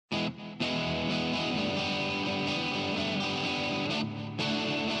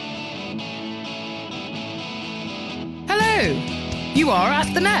Hello, you are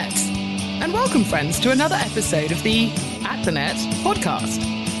at the net. And welcome, friends, to another episode of the At the Net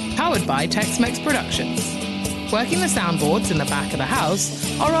podcast, powered by Tex-Mex Productions. Working the soundboards in the back of the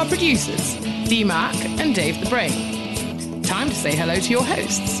house are our producers, D-Mac and Dave the Brain. Time to say hello to your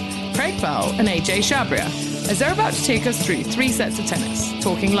hosts, Craig Bell and AJ Shabria, as they're about to take us through 3 sets of tennis,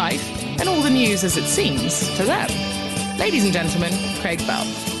 talking life and all the news as it seems to them. Ladies and gentlemen, Craig Bell.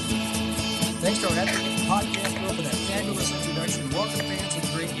 Thanks to our podcast girl for that fabulous introduction. Welcome, fans of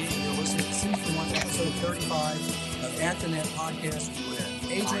the great game. You're listening to Season 1, Episode 35 of At the Net podcast with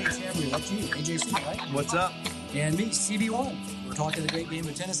AJ Shabria. That's you, AJC, right? What's up? And me, CB1. We're talking the great game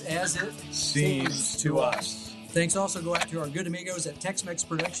of tennis as it Seems to us. Thanks also go out to our good amigos at Tex-Mex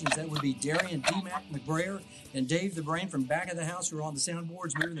Productions. That would be Darian D-Mac McBrayer and Dave the Brain from back of the house, who are on the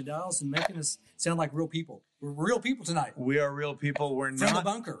soundboards, moving the dials and making us sound like real people. We're real people tonight. We are real people. We're from not the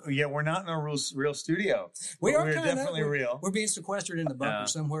bunker. Yeah, we're not in our real studio. We're definitely real. We're being sequestered in the bunker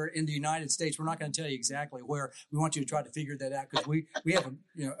somewhere in the United States. We're not going to tell you exactly where. We want you to try to figure that out because we have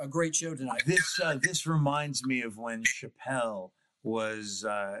a great show tonight. This reminds me of when Chappelle was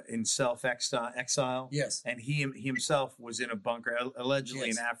in self-exile. Yes. And he himself was in a bunker, allegedly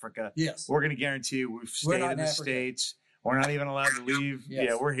in Africa. Yes. We're going to guarantee you we've stayed in the States. We're not even allowed to leave. Yes.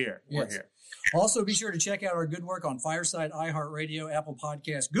 Yeah, we're here. Yes. We're here. Also, be sure to check out our good work on Fireside, iHeartRadio, Apple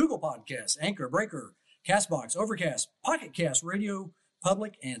Podcasts, Google Podcasts, Anchor, Breaker, CastBox, Overcast, Pocket Cast, Radio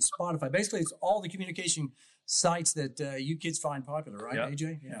Public, and Spotify. Basically, it's all the communication sites that you kids find popular, right, yep.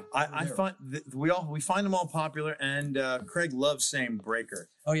 AJ? Yeah, I find we find them all popular, and Craig loves saying Breaker.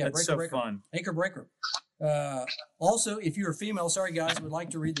 Oh yeah, that's Breaker, so fun. Anchor, Breaker. Also, if you're a female, sorry guys, would like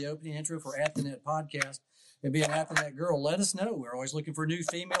to read the opening intro for At the Net podcast and be an At the Net girl, let us know. We're always looking for new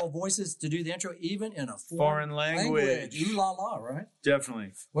female voices to do the intro, even in a foreign language. Ooh la la, right?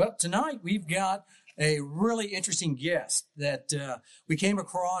 Definitely. Well, tonight we've got a really interesting guest that we came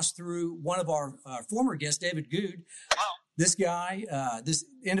across through one of our former guests, David Good. This guy, this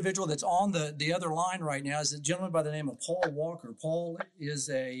individual that's on the other line right now is a gentleman by the name of Paul Walker. Paul is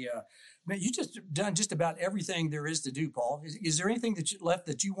man, you just done just about everything there is to do, Paul. Is there anything left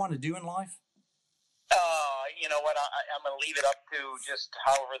that you want to do in life? You know what? I'm going to leave it up to just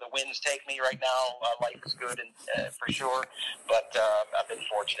however the winds take me right now. Life is good and for sure, but I've been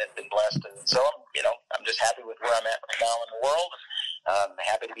fortunate, been blessed, and so I'm just happy with where I'm at right now in the world. I'm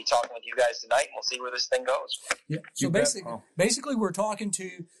happy to be talking with you guys tonight, and we'll see where this thing goes. Yeah. So basically, we're talking to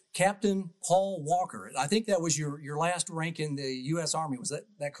Captain Paul Walker. I think that was your last rank in the U.S. Army. Was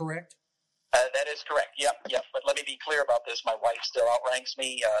that correct? That is correct. Yep. But let me be clear about this. My wife still outranks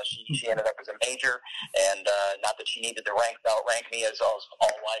me. She ended up as a major, and not that she needed to outrank me as all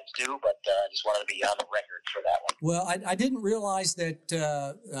wives do, but I just wanted to be on the record for that one. Well, I didn't realize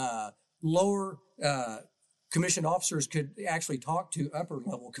that lower commissioned officers could actually talk to upper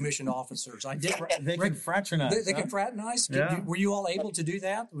level commissioned officers. I did. They can fraternize. They can fraternize. Yeah. Were you all able to do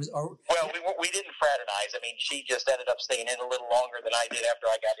that? Well, we didn't fraternize. I mean, she just ended up staying in a little longer than I did after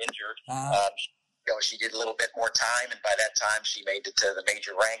I got injured. She did a little bit more time, and by that time, she made it to the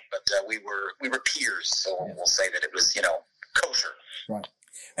major rank. But we were peers, so we'll say that it was kosher. Right.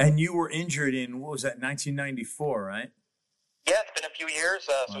 And you were injured in what was that? 1994, right? Yeah, it's been a few years.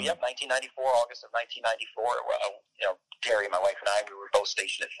 1994, August of 1994. Terry, my wife, and I, we were both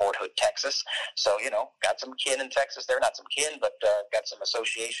stationed at Fort Hood, Texas. So, got some kin in Texas there. Not some kin, but got some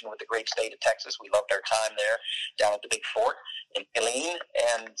association with the great state of Texas. We loved our time there down at the big fort in Killeen.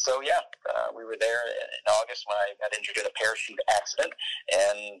 And so, we were there in August when I got injured in a parachute accident.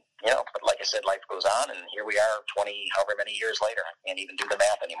 And, but like I said, life goes on. And here we are 20, however many years later. I can't even do the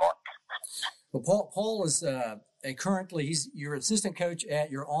math anymore. Well, Paul is currently he's your assistant coach at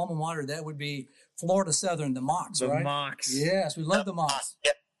your alma mater. That would be Florida Southern, the Mocs, right? The Mocs. Yes, we love the Mocs.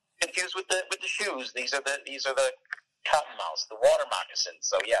 Yeah, confused with the shoes. These are the cottonmouths, the water moccasins.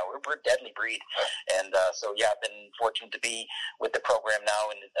 So yeah, we're a deadly breed, and I've been fortunate to be with the program now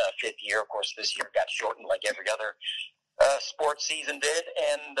in the 5th year. Of course, this year got shortened like every other sports season did,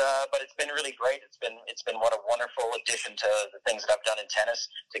 and but it's been really great. It's been what a wonderful addition to the things that I've done in tennis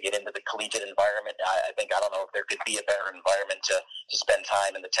to get into the collegiate environment. I don't know if there could be a better environment to spend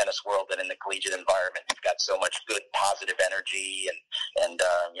time in the tennis world than in the collegiate environment. You've got so much good positive energy, and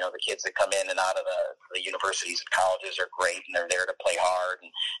the kids that come in and out of the universities and colleges are great, and they're there to play hard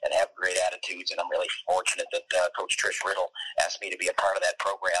and have great attitudes. And I'm really fortunate that Coach Trish Riddle asked me to be a part of that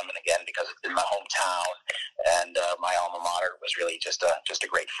program, and again because it's in my hometown and my alma mater was really just a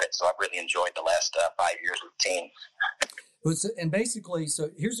great fit. So I've really enjoyed the last 5 years with the team. And basically, so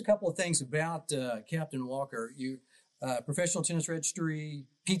here's a couple of things about Captain Walker. Professional Tennis Registry,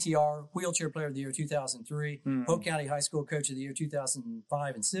 PTR, Wheelchair Player of the Year 2003, Polk County High School Coach of the Year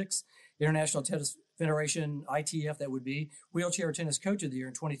 2005 and 6, International Tennis Federation, ITF, that would be, Wheelchair Tennis Coach of the Year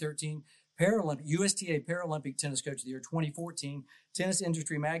in 2013, USTA Paralympic Tennis Coach of the Year 2014, Tennis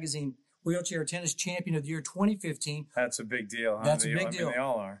Industry Magazine Wheelchair Tennis Champion of the Year 2015. That's a big deal. Huh? That's a big deal. They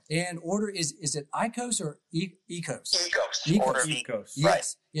all are. And order is it ICOS or ECOS? ECOS. Order ECOS. Yes, right.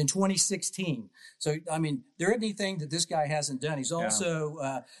 In 2016. So, I mean, there isn't anything that this guy hasn't done. He's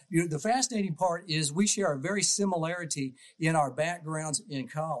also, the fascinating part is we share a very similarity in our backgrounds in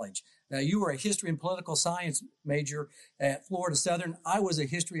college. You were a history and political science major at Florida Southern. I was a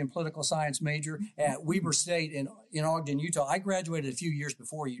history and political science major at Weber State in Ogden, Utah. I graduated a few years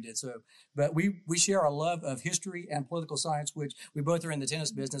before you did. So, but we share our love of history and political science, which we both are in the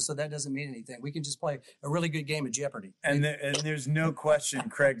tennis business. So that doesn't mean anything. We can just play a really good game of Jeopardy. And there's no question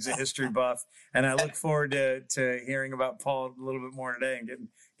Craig's a history buff. And I look forward to hearing about Paul a little bit more today and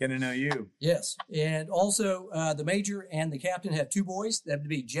getting to know you. Yes. And also the major and the captain have two boys. That would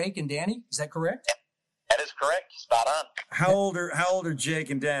be Jake and Danny. Is that correct? That is correct. Spot on. How old are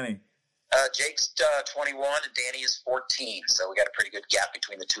Jake and Danny? Jake's 21 and Danny is 14. So we got a pretty good gap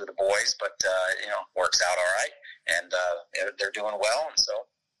between the two of the boys, but works out all right. And they're doing well. And so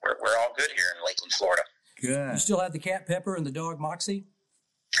we're all good here in Lakeland, Florida. Good. You still have the cat Pepper and the dog Moxie?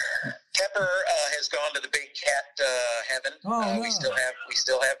 Pepper has gone to the big cat heaven. Oh, no. We still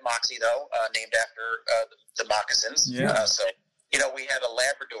have Moxie though, named after the moccasins. Yeah. So we had a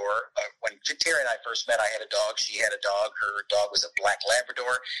Labrador. When Terry and I first met, I had a dog. She had a dog. Her dog was a black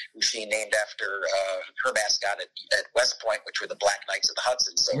Labrador, who she named after her mascot at West Point, which were the Black Knights of the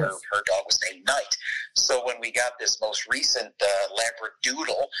Hudson. So yes. her dog was named Knight. So when we got this most recent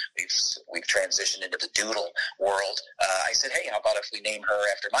Labradoodle, we've transitioned into the doodle world. I said, hey, how about if we name her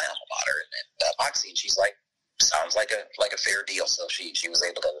after my alma mater and Moxie? And she's like, sounds like a fair deal. So she was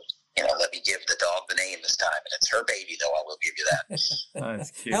able to let me give the dog the name this time, and it's her baby, though. I will give you that.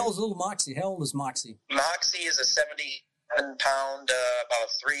 That's cute. How old is little Moxie? How old is Moxie? Moxie is a 77-pound, about a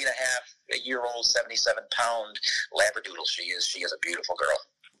 3.5-year-old, 77-pound Labradoodle. She is a beautiful girl.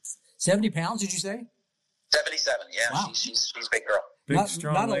 70 pounds? Did you say? 77. Yeah, wow. she's a big girl. Big,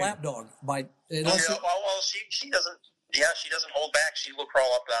 strong not lady. a lap dog. She doesn't. Yeah, she doesn't hold back. She will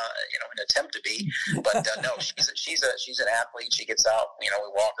crawl up, and attempt to be. But no, she's an athlete. She gets out. We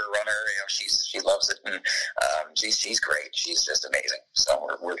walk her, run her. She loves it, and she's great. She's just amazing. So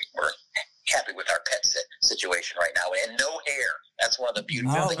we're happy with our pet situation right now, and no hair. That's one of the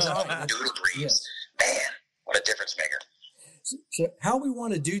beautiful things about doodle breeds. Yes. Man, what a difference maker. So how we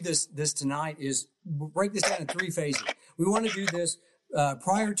want to do this tonight is break this down in three phases. We want to do this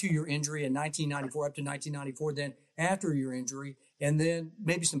prior to your injury in 1994, up to 1994, then after your injury, and then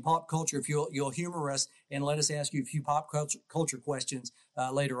maybe some pop culture if you'll humor us and let us ask you a few pop culture questions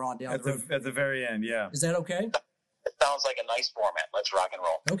later on down the road. At the very end, yeah. Is that okay? It sounds like a nice format. Let's rock and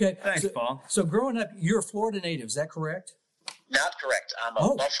roll. Okay. Thanks, Paul. So growing up, you're a Florida native. Is that correct? Not correct. I'm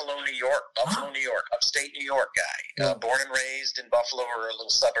a Buffalo, New York, upstate New York guy. Born and raised in Buffalo, or a little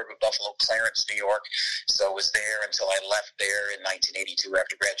suburb of Buffalo, Clarence, New York. So was there until I left there in 1982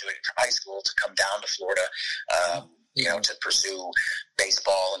 after graduating from high school to come down to Florida, to pursue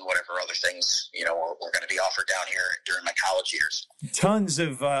baseball and whatever other things, were going to be offered down here during my college years. Tons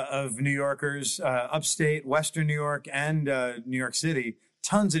of New Yorkers, upstate, Western New York, and New York City.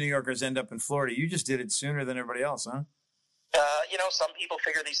 Tons of New Yorkers end up in Florida. You just did it sooner than everybody else, huh? Some people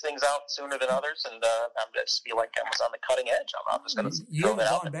figure these things out sooner than others, and I just feel like I was on the cutting edge. I'm just going to you haven't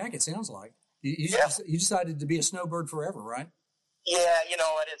gone back, it sounds like. You decided to be a snowbird forever, right? Yeah,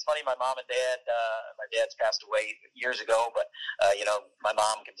 and it's funny, my mom and dad, my dad's passed away years ago, but, my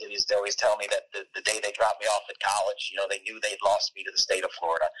mom continues to always tell me that the day they dropped me off at college, they knew they'd lost me to the state of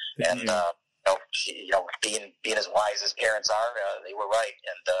Florida. And, being as wise as parents are, they were right.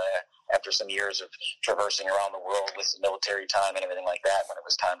 And after some years of traversing around the world with some military time and everything like that, when it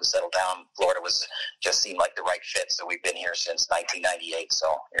was time to settle down, Florida just seemed like the right fit. So we've been here since 1998. So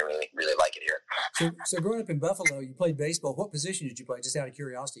I really, really like it here. So growing up in Buffalo, you played baseball. What position did you play? Just out of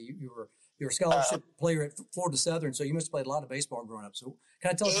curiosity, you're a scholarship player at Florida Southern, so you must have played a lot of baseball growing up. So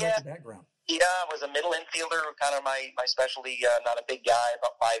kind of tell us about your background. Yeah, I was a middle infielder, kind of my specialty. Not a big guy,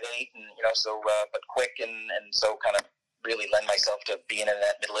 about 5'8", and but quick, and so kind of really lend myself to being in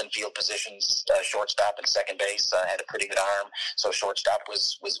that middle infield positions, shortstop and second base. I had a pretty good arm, so shortstop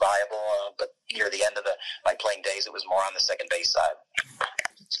was viable. But near the end of my playing days, it was more on the second base side.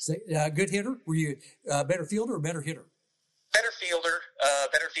 So, good hitter? Were you a better fielder or better hitter? Better fielder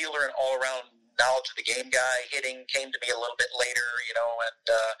and all around knowledge of the game guy. Hitting came to me a little bit later, and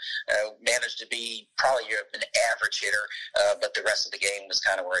managed to be probably an average hitter. But the rest of the game was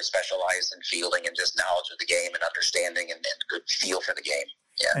kind of where I specialized in fielding and just knowledge of the game and understanding and good feel for the game.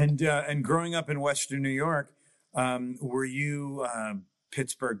 Yeah. And growing up in Western New York, were you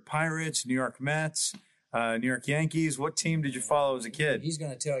Pittsburgh Pirates, New York Mets, New York Yankees? What team did you follow as a kid? He's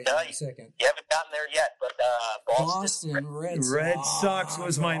going to tell you in a second. You haven't gotten there yet, but Boston Red Sox. Red Sox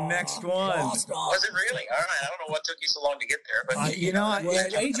was my next one. Was it really? All right. I don't know what took you so long to get there, but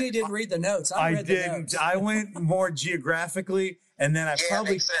AJ didn't read the notes. I didn't. I went more geographically. And then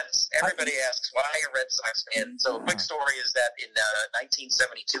makes sense. Everybody asks, why are you a Red Sox fan? So a quick story is that in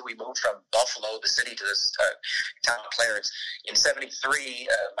 1972, we moved from Buffalo, the city, to this town of Clarence. In 73,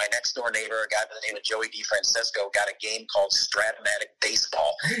 my next-door neighbor, a guy by the name of Joey DeFrancesco, got a game called Stratomatic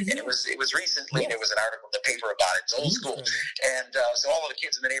Baseball. And it was recently, there was an article in the paper about it. It's old school. And so all of the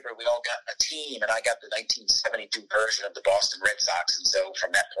kids in the neighborhood, we all got a team, and I got the 1972 version of the Boston Red Sox. And so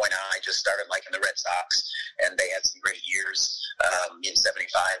from that point on, I just started liking the Red Sox, and they had some great years. In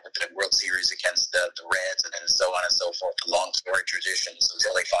 75 with the World Series against the Reds, and then so on and so forth. The long story traditions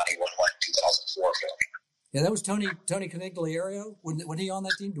until they finally won one in 2004 for me. Yeah, that was Tony Conigliaro. Wasn't he on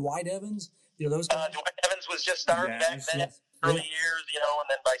that team? Dwight Evans? Those guys? Dwight Evans was just starting back then, early years, and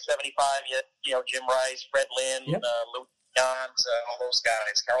then by 75, you had Jim Rice, Fred Lynn, Lou Johns, all those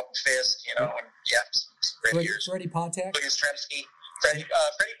guys, Carlton Fisk, and great years. Freddie Patek? Lucas Tremsky. Freddie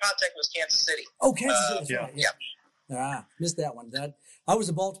Patek was Kansas City. Oh, Kansas City. Yeah. Missed that one. I was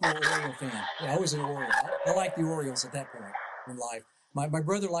a Baltimore Oriole fan. Yeah, I was an Oriole. I liked the Orioles at that point in life. My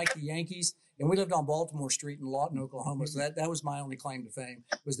brother liked the Yankees, and we lived on Baltimore Street in Lawton, Oklahoma. So that was my only claim to fame,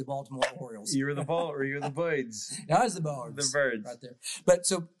 was the Baltimore Orioles. You were the ball, or you were the birds? I was the birds. The birds. Right there. But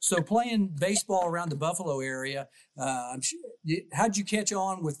so playing baseball around the Buffalo area, I'm sure, how'd you catch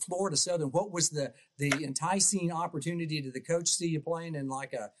on with Florida Southern? What was the enticing opportunity? Did the coach see you playing in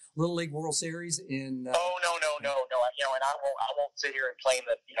like a Little League World Series in? Oh, no. And I won't sit here and claim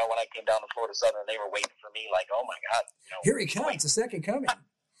that, when I came down to Florida Southern, they were waiting for me like, oh my God. Here he comes, the second coming.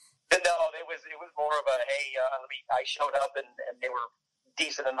 No, it was more of a, hey, I showed up and they were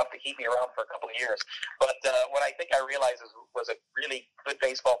decent enough to keep me around for a couple of years. But what I think I realized was a really good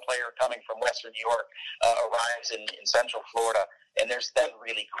baseball player coming from Western New York arrives in Central Florida, and there's then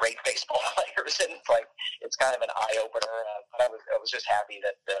really great baseball players, and it's kind of an eye opener. But I was just happy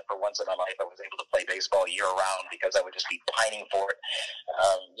that for once in my life I was able to play baseball year round, because I would just be pining for it,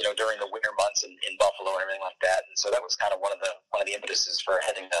 during the winter months in Buffalo and everything like that. And so that was kind of one of the impetuses for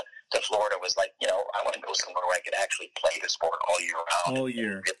heading to Florida, was I want to go somewhere where I could actually play the sport all year round. All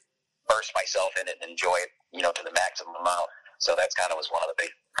year. And immerse myself in it and enjoy it, to the maximum amount. So that's kind of was one of the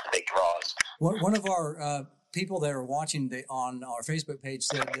big draws. One of our people that are watching on our Facebook page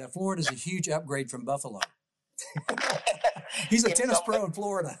said Florida's a huge upgrade from Buffalo. He's a tennis pro in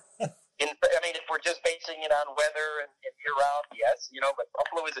Florida. If we're just basing it on weather and year-round, yes, but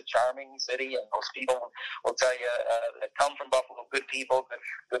Buffalo is a charming city, and most people will tell you that come from Buffalo, good people,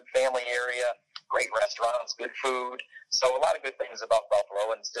 good family area, great restaurants, good food. So a lot of good things about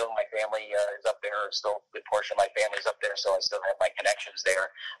Buffalo, and still my family is up there, still a good portion of my family's up there, so I still have my connections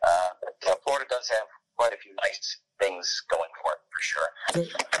there. But Florida does have quite a few nice things going for it, for sure. So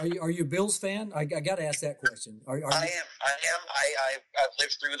are you a Bills fan? I got to ask that question. I am. I've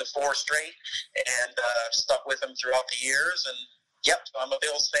lived through the 4 straight and stuck with them throughout the years. And yep, so I'm a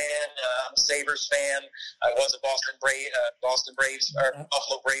Bills fan. I'm a Sabres fan. I was a Boston Braves or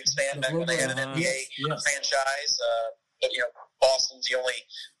Buffalo Braves fan back when they had an NBA franchise. But Boston's the only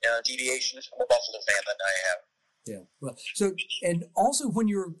deviation from a Buffalo fan that I have. Yeah. Well, so, and also when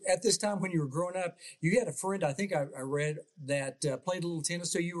you were at this time, when you were growing up, you had a friend, I think I read, that played a little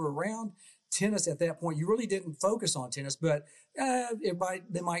tennis. So you were around tennis at that point. You really didn't focus on tennis, but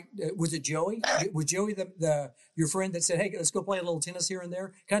was it Joey? Was Joey your friend that said, hey, let's go play a little tennis here and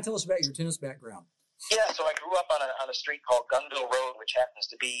there? Kind of tell us about your tennis background. Yeah, so I grew up on a street called Gunville Road, which happens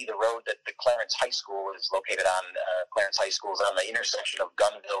to be the road that the Clarence High School is located on. Clarence High School is on the intersection of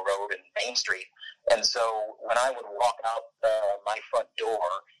Gunville Road and Main Street. And so when I would walk out my front door,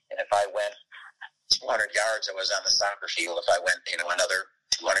 and if I went 200 yards, I was on the soccer field. If I went, another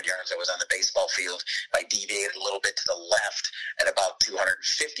 200 yards, I was on the baseball field. If I deviated a little bit to the left, at about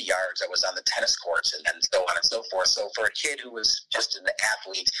 250 yards, I was on the tennis courts, and so on and so forth. So for a kid who was just an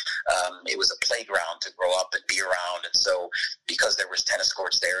athlete, it was a playground to grow up and be around. And so because there was tennis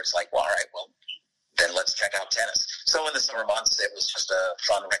courts there, it's like, well, all right, well, then let's check out tennis. So in the summer months, it was just a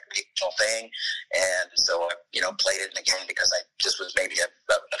fun recreational thing. And so I, played it in the game because I just was maybe a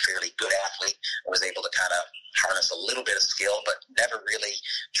fairly good athlete. I was able to kind of harness a little bit of skill, but never really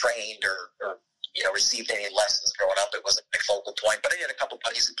trained or received any lessons growing up. It wasn't my focal point, but I had a couple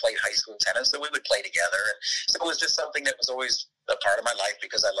buddies who played high school tennis that we would play together. And so it was just something that was always a part of my life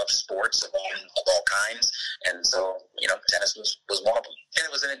because I love sports of all kinds. And so, tennis was one of them. And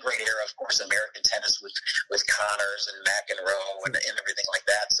it was in a great era, of course, American tennis with Connors and McEnroe and everything like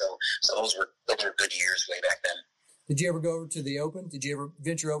that. So those were good years way back then. Did you ever go over to the Open? Did you ever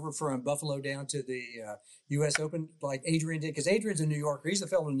venture over from Buffalo down to the U.S. Open like Adrian did? Because Adrian's a New Yorker. He's a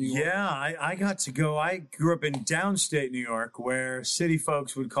fellow in New York. Yeah, I got to go. I grew up in downstate New York, where city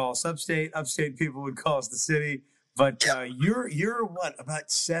folks would call us upstate. Upstate people would call us the city. But you're what, about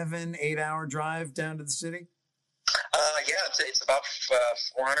 7-8 hour drive down to the city? It's about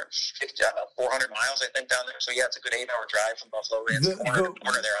 400 miles, I think, down there. So, it's a good 8 hour drive from Buffalo. It's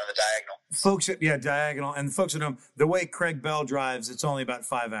corner there on the diagonal. Folks, diagonal. And folks at home, the way Craig Bell drives, it's only about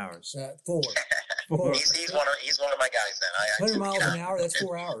 5 hours. 4. He's one of my guys then. 100 miles an hour, that's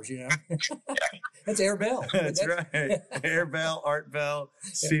 4 hours, That's Air Bell. That's right. Air Bell, Art Bell,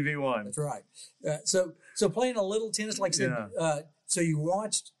 CV1. That's right. So playing a little tennis, like I said, so you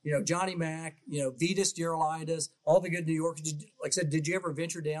watched, Johnny Mac, Vitas Gerulaitis, all the good New Yorkers. Like I said, did you ever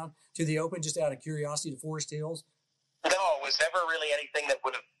venture down to the Open just out of curiosity to Forest Hills? No, it was never really anything that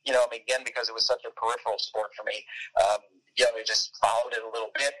would have, again, because it was such a peripheral sport for me. I just followed it a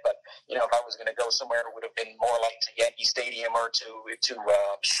little bit, but if I was going to go somewhere, it would have been more like to Yankee Stadium or to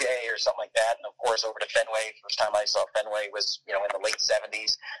Shea or something like that. And of course, over to Fenway. First time I saw Fenway was in the late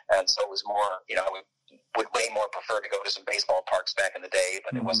 '70s, and so it was more. I would way more prefer to go to some baseball parks back in the day,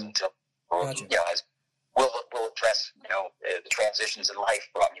 but it wasn't until as we'll address the transitions in life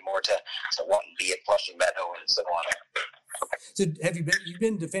brought me more to wanting to be at Flushing Meadow and so on. So you've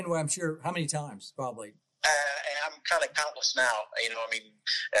been to Fenway? I'm sure. How many times? Probably. And I'm kind of countless now.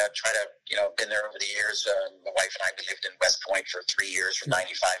 Been there over the years. My wife and I, we lived in West Point for 3 years, from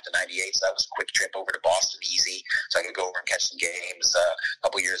 95 to 98. So that was a quick trip over to Boston, easy. So I could go over and catch some games. A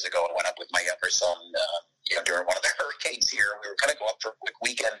couple years ago, I went up with my younger son, during one of the hurricanes here. We were going to go up for a quick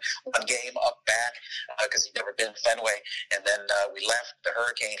weekend, one game up back, because he'd never been to Fenway. And then we left, the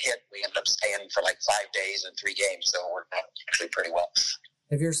hurricane hit. We ended up staying for like 5 days and 3 games. So it worked out actually pretty well.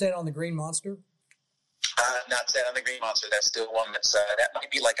 Have you ever sat on the Green Monster? Not sat on the Green Monster. That's still one that's that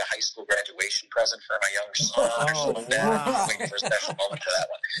might be like a high school graduation present for my younger son. I'm waiting for a special moment for that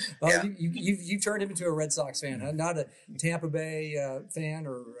one. You've turned him into a Red Sox fan, huh? Not a Tampa Bay fan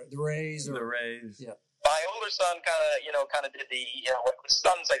or the Rays. The Rays. Yeah. My older son kind of did the, what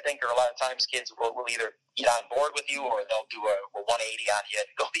sons I think are a lot of times kids will either get on board with you or they'll do a 180 on you and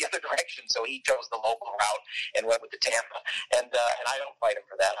go the other direction. So he chose the local route and went with the Tampa. And I don't fight him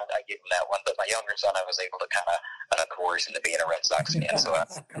for that. I give him that one. But my younger son, I was able to kind of coerce into being a Red Sox fan. So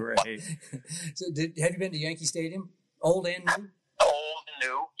that's great. So have you been to Yankee Stadium? Old and new? Old and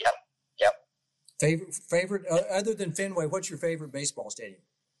new. Yep. Favorite other than Fenway, what's your favorite baseball stadium?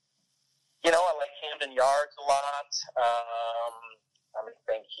 I like Camden Yards a lot. Let me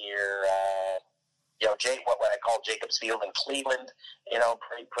think here. What I call Jacobs Field in Cleveland.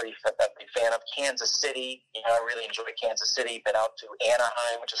 Pretty big fan of Kansas City. I really enjoy Kansas City. Been out to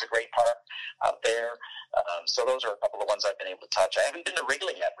Anaheim, which is a great park out there. So those are a couple of ones I've been able to touch. I haven't been to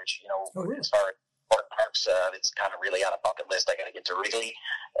Wrigley yet, which as far as parks, it's kind of really on a bucket list. I got to get to Wrigley,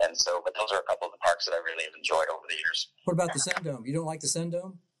 and so. But those are a couple of the parks that I really have enjoyed over the years. What about the Sun Dome? You don't like the Sun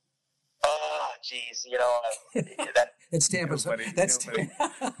Dome? Oh, geez, it's Tampa.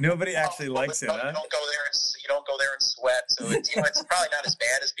 Nobody actually likes it, huh? You don't go there and sweat. So it's probably not as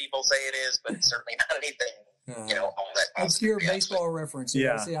bad as people say it is, but it's certainly not anything. All that obscure baseball reference.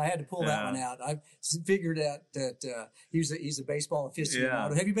 Yeah. See, I had to pull that one out. I figured out that he's a baseball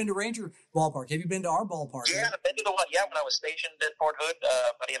aficionado. Have you been to Ranger Ballpark? Have you been to our ballpark? Yeah, I've been to the one. Yeah, when I was stationed at Fort Hood,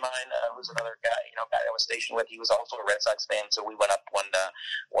 a buddy of mine who's another guy, guy I was stationed with. He was also a Red Sox fan, so we went up one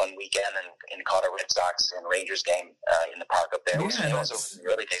weekend and caught a Red Sox and Rangers game in the park up there. Yeah, it was in the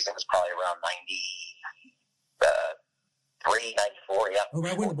early days. It was probably around 94, yeah. Oh,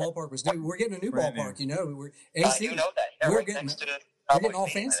 right when the ballpark was new. We're getting a new ballpark, We're AC. You know that. Yeah, we're right getting all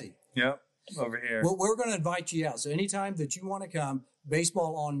fancy. Yep, over here. Well, we're going to invite you out. So anytime that you want to come,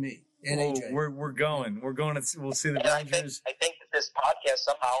 baseball on me and AJ. We're going. We'll see the Rangers. I think that this podcast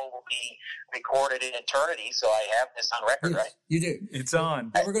somehow will be recorded in eternity, so I have this on record, right? You do. It's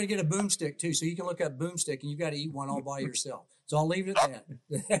on. And we're going to get a boomstick, too, so you can look up boomstick, and you've got to eat one all by yourself. So I'll leave it at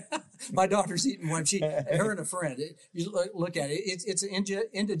that. My daughter's eating one. Her and a friend. You look at it. It's an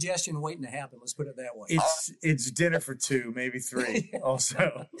indigestion waiting to happen. Let's put it that way. It's dinner for 2, maybe 3.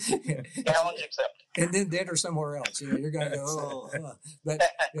 Also, challenge accepted. and then or somewhere else. You're going to go, But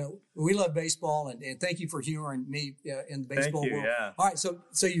we love baseball, and thank you for humoring me in the baseball world. Yeah. All right, so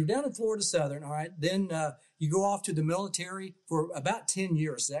you're down in Florida Southern. All right, then you go off to the military for about 10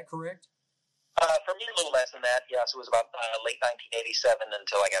 years. Is that correct? For me, a little less than that. Yes, it was about late 1987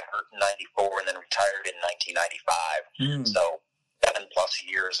 until I got hurt in '94, and then retired in 1995. So 7+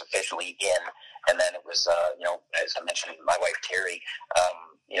 years officially in, and then it was, as I mentioned, my wife Terry,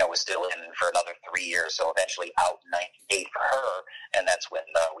 was still in for another 3 years. So eventually out in '98 for her, and that's when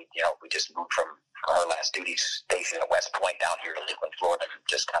we just moved from our last duty station at West Point down here to Lakeland, Florida, and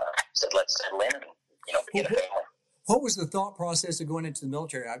just kind of said, let's settle in and begin a family. What was the thought process of going into the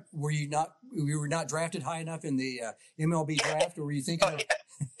military? Were you not drafted high enough in the MLB draft, or were you thinking? No,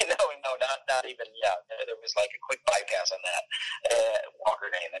 not even. Yeah, there was like a quick bypass on that Walker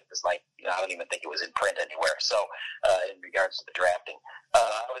name. It was like I don't even think it was in print anywhere. So, in regards to the drafting,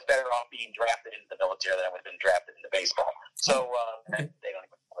 I was better off being drafted into the military than I would have been drafted into baseball. So they don't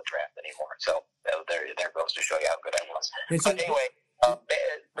even call it draft anymore. So there goes to show you how good I was. But anyway.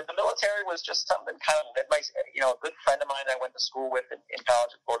 But the military was just something kind of that a good friend of mine I went to school with in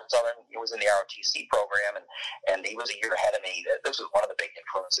college at Florida Southern. He was in the ROTC program, and he was a year ahead of me. This was one of the big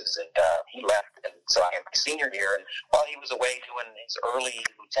influences, and he left, and so I had my senior year. And while he was away doing his early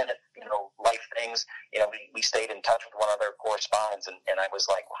lieutenant, life things, we stayed in touch with one another, correspondence, and I was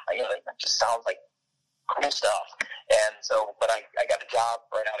like, wow, that just sounds like cool stuff. And so, but I got a job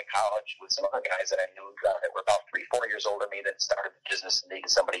right out of college with some other guys that I knew that were about 3-4 years older than me that started the business and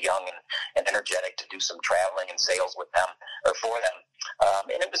needed somebody young and energetic to do some traveling and sales with them or for them.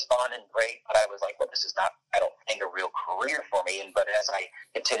 And it was fun and great, but I was like, well, this is not, I don't think, a real career for me. But as I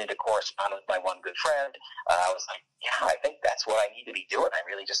continued to correspond with my one good friend, I was like, yeah, I think that's what I need to be doing. I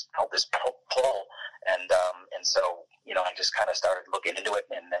really just felt this pull. And so, I just kind of started looking into it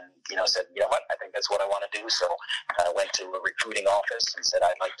and then, said, you know what, I think that's what I want to do. So I went to a recruiting office and said,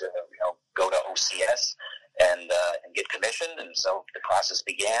 I'd like to, go to OCS and get commissioned. And so the process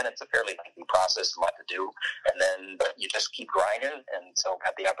began. It's a fairly lengthy process, a lot to do. But you just keep grinding. And so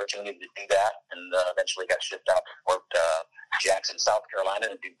got the opportunity to do that and eventually got shipped out to Fort Jackson, South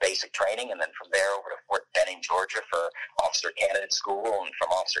Carolina to do basic training. And then from there over to Fort Benning, Georgia for officer candidate school. And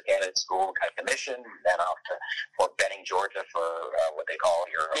from officer candidate school, got commissioned. Then off to Fort Benning, Georgia for what they call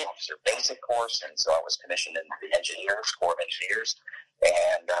your officer basic course. And so I was commissioned in the engineers, Corps of Engineers.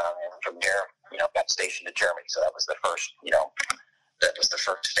 And from there, got stationed in Germany. So that was the first,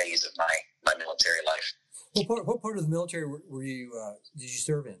 phase of my military life. What part of the military were you? Did you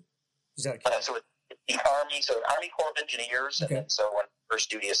serve in? Is that so the Army? So Army Corps of Engineers. Okay. And so when first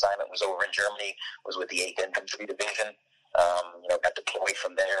duty assignment was over in Germany, was with the 8th Infantry Division. Got deployed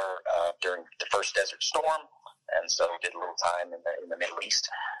from there during the first Desert Storm. And so did a little time in the Middle East,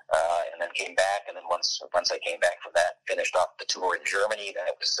 and then came back. And then once I came back from that, finished off the tour in Germany. Then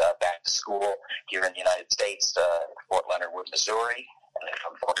it was back to school here in the United States, Fort Leonard Wood, Missouri. And then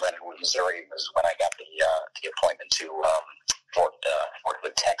from Fort Leonard Wood, Missouri was when I got the appointment to Fort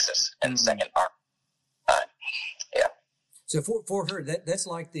Hood, Texas, and Second Army. So Fort Hood, that's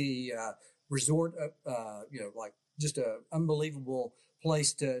like the resort, like just a unbelievable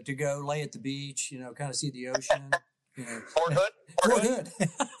place to go, lay at the beach, kind of see the ocean. Fort Hood? Fort Hood.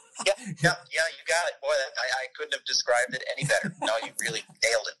 Yeah, you got it. Boy, I couldn't have described it any better. No, you really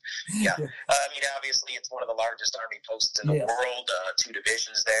nailed it. Yeah. Obviously, it's one of the largest Army posts in the world, 2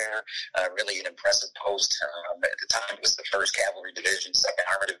 divisions there, really an impressive post. At the time, it was the 1st Cavalry Division, 2nd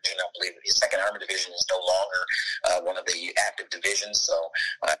Armored Division. I believe the 2nd Armored Division is no longer one of the active divisions. So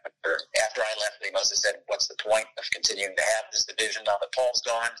after I left, they must have said, what's the point of continuing to have this division now that Paul's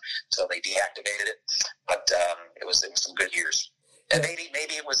gone? So they deactivated it. But it was some good years. And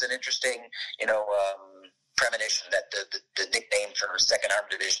maybe it was an interesting, premonition that the nickname for 2nd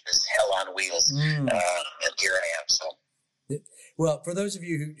Armored Division is Hell on Wheels. And here I am. So. Well, for those of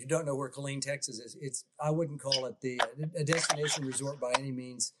you who don't know where Killeen, Texas is, I wouldn't call it a destination resort by any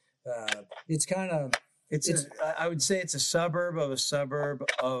means. It's kind of... I would say it's a suburb of a suburb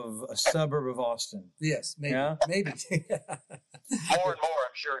of a suburb of Austin. Yes, maybe. Yeah? Maybe. More and more,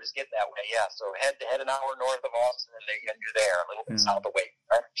 I'm sure it is getting that way, yeah. So head an hour north of Austin, and you're there, a little bit south away.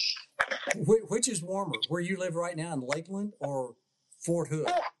 Right? Which is warmer, where you live right now in Lakeland or Fort Hood?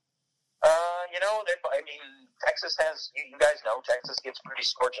 Texas has, you guys know, Texas gets pretty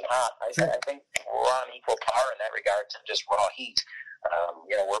scorching hot. I think we're on equal par in that regard to just raw heat.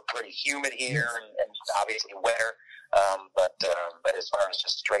 We're pretty humid here and obviously wetter. But as far as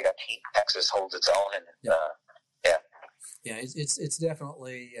just straight up heat, Texas holds its own. And it's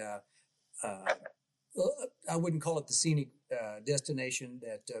definitely. I wouldn't call it the scenic destination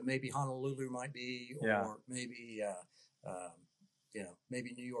that maybe Honolulu might be, or Yeah. maybe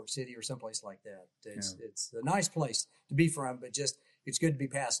maybe New York City or someplace like that. It's a nice place to be from, but just it's good to be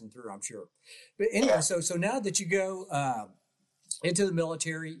passing through, I'm sure. But anyway, so now that you go into the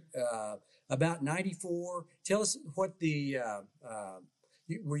military, about 94, tell us what you're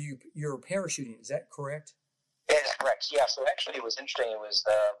parachuting, is that correct? That is correct. Yeah. So actually, it was interesting. It was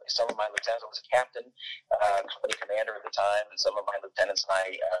some of my lieutenants. I was a captain, company commander at the time, and some of my lieutenants and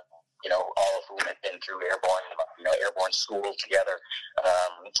I, all of whom had been through airborne school together.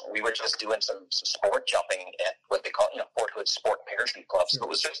 We were just doing some sport jumping at what they call, Fort Hood Sport Parachute Club. So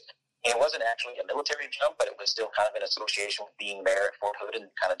it wasn't actually a military jump, but it was still kind of in association with being there at Fort Hood and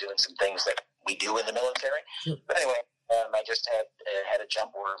kind of doing some things that we do in the military. Sure. But anyway, I just had a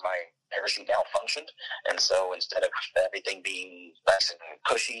jump where my parachute malfunctioned, and so instead of everything being nice and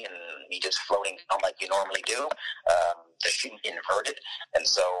cushy and me just floating down like you normally do, the chute inverted, and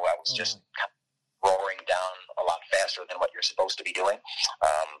so I was just kind of roaring down a lot faster than what you're supposed to be doing.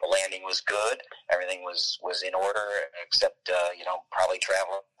 The landing was good, everything was in order, except probably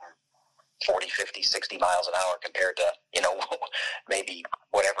traveling 40, 50, 60 miles an hour compared to, maybe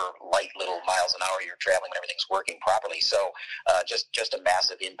whatever light little miles an hour you're traveling when everything's working properly. So just a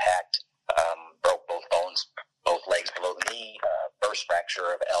massive impact, broke both bones, both legs below the knee, burst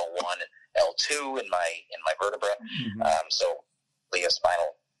fracture of L1 and L2 in my vertebra. Mm-hmm. So a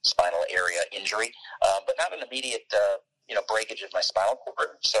spinal area injury, but not an immediate breakage of my spinal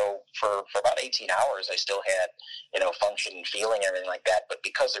cord. So for about 18 hours, I still had, function, feeling, everything like that. But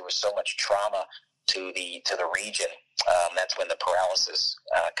because there was so much trauma to the region, that's when the paralysis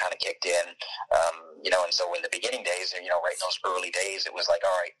kind of kicked in. And so in the beginning days, right in those early days, it was like,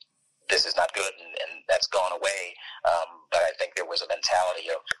 all right, this is not good, and that's gone away. But I think there was a mentality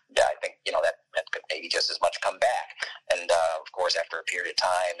of, I think, that could maybe just as much come back. And, of course, after a period of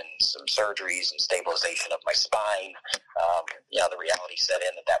time and some surgeries and stabilization of my spine, the reality set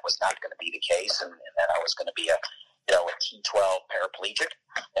in that was not going to be the case, and that I was going to be a T12 paraplegic,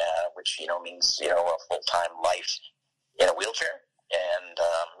 which, means, a full-time life in a wheelchair. And,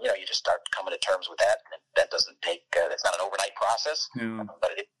 you just start coming to terms with that. And that doesn't take, that's not an overnight process,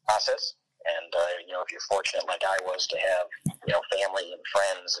 but it is a process. And, if you're fortunate like I was to have, family and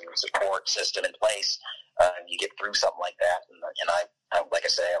friends and support system in place, you get through something like that. And I like I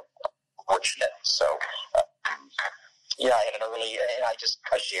say, I'm fortunate. So, I had an early, and I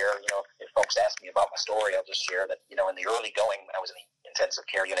share, if folks ask me about my story, I'll just share that, in the early going, when I was in the intensive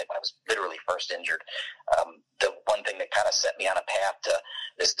care unit, when I was literally first injured, the one thing that kind of set me on a path to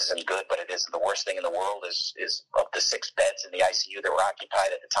this isn't good, but it isn't the worst thing in the world is of the 6 beds in the ICU that were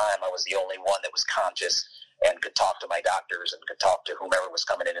occupied at the time, I was the only one that was conscious and could talk to my doctors and could talk to whomever was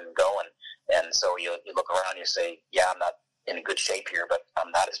coming in and going. And so you look around and you say, I'm not in a good shape here, but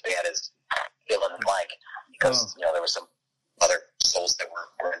I'm not as bad as fill in the blank, because there were some other souls that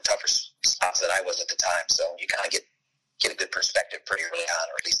were in tougher spots than I was at the time. So you kind of get a good perspective pretty early on,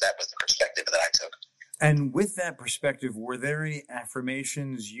 or at least that was the perspective that I took. And with that perspective, were there any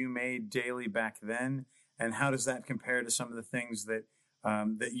affirmations you made daily back then? And how does that compare to some of the things that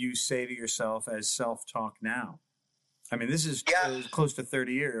that you say to yourself as self-talk now? I mean, this is close to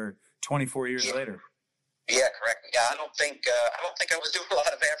 30 years or 24 years later. Yeah, correct. Yeah, I don't think I was doing a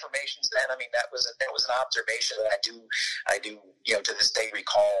lot of affirmations then. I mean, that was an observation that I do to this day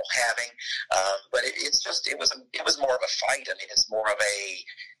recall having. But it was more of a fight. I mean, it's more of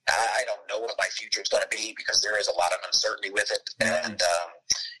I don't know what my future is going to be, because there is a lot of uncertainty with it, and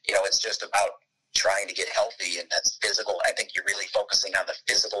it's just about trying to get healthy, and that's physical. I think you're really focusing on the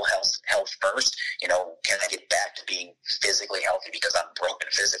physical health first. Can I get back to being physically healthy, because I'm broken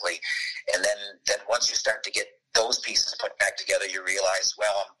physically? And then once you start to get those pieces put back together, you realize,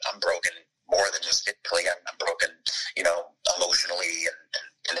 well, I'm broken more than just physically. I'm broken, emotionally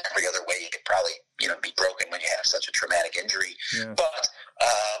and every other way you could probably, be broken when you have such a traumatic injury. Yeah. But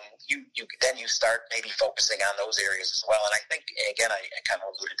you start maybe focusing on those areas as well. And I think, again, I kind of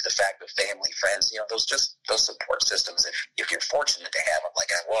alluded to the fact of family, friends, those support systems, if you're fortunate to have them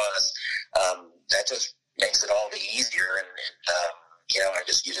like I was, that just makes it all the easier. And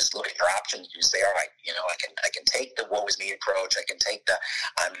you just look at your options. You say, all right, I can take the woe is me approach. I can take the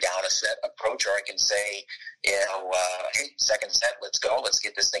I'm down a set approach, or I can say, hey, second set, let's go. Let's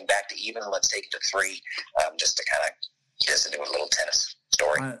get this thing back to even. Let's take it to 3, just to kind of get us into a little tennis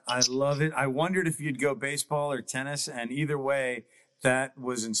story. I love it. I wondered if you'd go baseball or tennis, and either way, that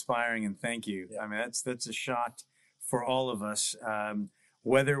was inspiring, and thank you. Yeah. I mean, that's a shot for all of us.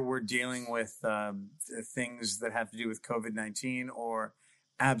 Whether we're dealing with things that have to do with COVID-19 or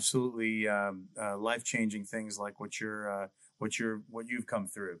absolutely life-changing things like what you're what you've come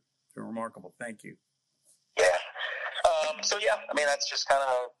through. You're remarkable. Thank you. Yeah. So yeah, I mean, that's just kind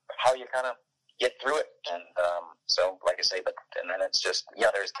of how you kind of get through it. And so, like I say, and then it's just,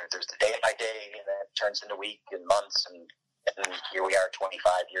 there's the day by day, and then it turns into week and months, and here we are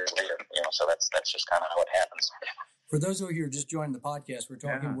 25 years later. So that's just kind of how it happens. For those of you who are just joining the podcast, we're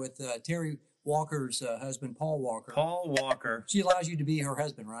talking with Terry Walker's husband, Paul Walker. Paul Walker. She allows you to be her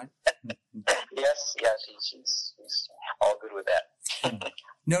husband, right? Yes, she's all good with that.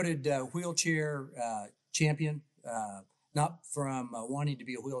 Noted wheelchair champion, not from wanting to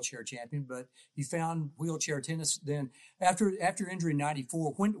be a wheelchair champion, but you found wheelchair tennis. Then after injury in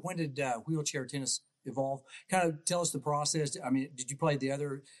 '94, when did wheelchair tennis evolve? Kind of tell us the process. I mean, did you play the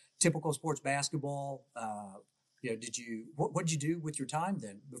other typical sports, basketball? What did you do with your time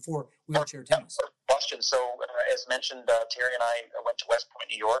then before wheelchair tennis? Question. So, as mentioned, Terry and I went to West Point,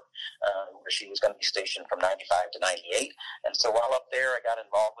 New York, where she was going to be stationed from 95 to 98. And so while up there, I got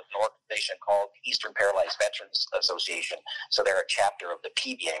involved with an organization called the Eastern Paralyzed Veterans Association. So they're a chapter of the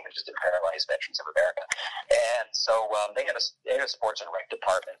PBA, which is the Paralyzed Veterans of America. And so they had a sports and rec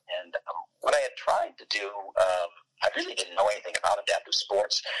department. And what I had tried to do, I really didn't know anything about adaptive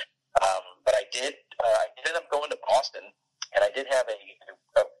sports. But I did end up going to Boston, and I did have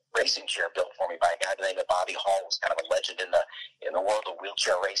a racing chair built for me by a guy named Bobby Hall, who was kind of a legend in the world of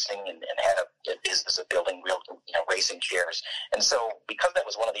wheelchair racing, and had a business of building racing chairs. And so, because that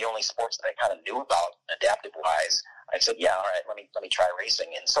was one of the only sports that I kind of knew about adaptive wise, I said, yeah, all right, let me try racing.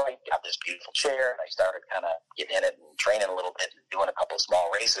 And so I got this beautiful chair, and I started kind of getting in it and training a little bit and doing a couple of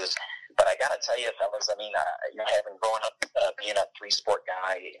small races. But I got to tell you, fellas, I mean, having grown up being a three-sport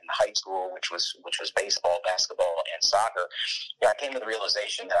guy in high school, which was baseball, basketball, and soccer, I came to the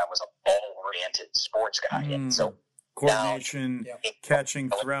realization that I was a ball-oriented sports guy. And so coordination, catching,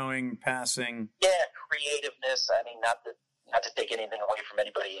 throwing, passing. Yeah, creativeness. I mean, not to take anything away from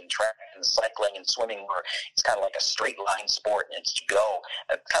anybody in track and cycling and swimming, where it's kind of like a straight line sport and it's to go.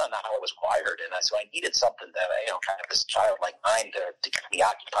 That's kind of not how I was wired, and so I needed something that kind of this childlike mind to keep me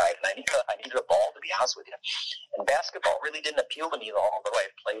occupied. And I needed a ball, to be honest with you. And basketball really didn't appeal to me, although I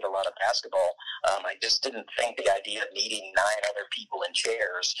played a lot of basketball. I just didn't think the idea of needing 9 other people in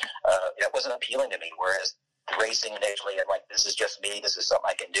chairs that wasn't appealing to me. Whereas racing initially, I'm like, this is just me, this is something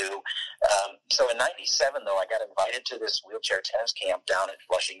I can do. So in '97, though, I got invited to this wheelchair tennis camp down in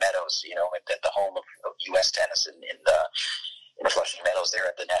Flushing Meadows, at the home of U.S. Tennis in Flushing Meadows, there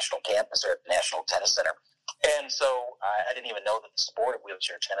at the national campus, or at the National Tennis Center. And so I didn't even know that the sport of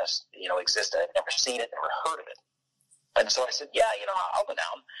wheelchair tennis, existed. I'd never seen it, never heard of it. And so I said, yeah, I'll go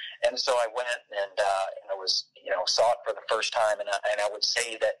down. And so I went and I was, saw it for the first time. And I would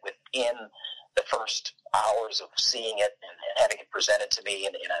say that within the first hours of seeing it and having it presented to me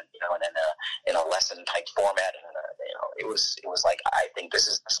in a lesson type format, and it was like, I think this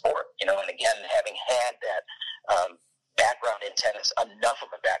is the sport, and again, having had that background in tennis, enough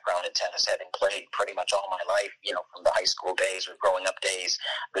of a background in tennis, having played pretty much all my life, from the high school days or growing up days.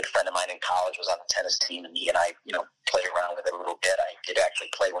 A good friend of mine in college was on the tennis team, and he and I, played around with it a little bit. I did actually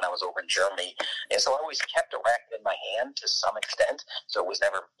play when I was over in Germany, and so I always kept a racket in my hand to some extent, so it was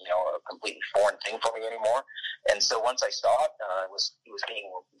never, a completely foreign thing for me anymore. And so once I saw it, it was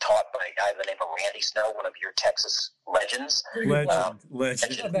being taught by a guy by the name of Randy Snow, one of your Texas legends. Legend.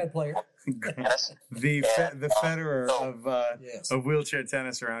 Not a bad player. Yes. The Federer of wheelchair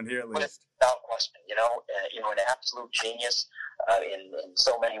tennis around here, at least. Without question, an absolute genius in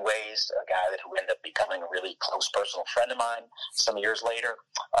so many ways, a guy who ended up becoming a really close personal friend of mine some years later.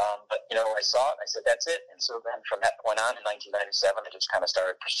 But I saw it, I said, that's it. And so then from that point on in 1997, I just kind of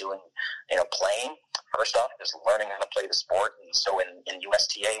started pursuing, playing. First off, just learning how to play the sport. And so in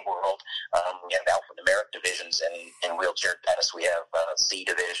USTA world, we have alphanumeric divisions in wheelchair tennis. We have C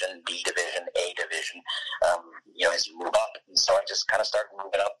division, B division, A division, as you move up. And so I just kind of started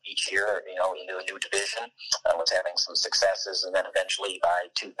moving up each year, into a new division. I was having some successes, and then eventually by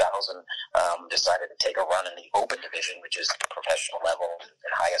 2000, decided to take a run in the open division, which is the professional level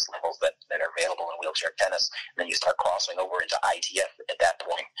and highest levels that are available in wheelchair tennis. And then you start crossing over into ITF at that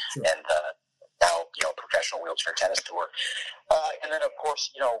point. Sure. And now, professional wheelchair tennis tour. And then, of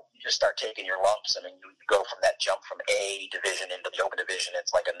course, you just start taking your lumps. I mean, you go from that jump from A division into the open division.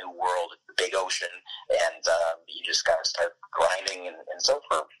 It's like a new world, a big ocean, and you just kind of start grinding. And so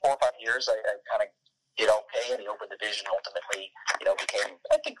for 4 or 5 years, I kind of did okay in the open division. Ultimately, became,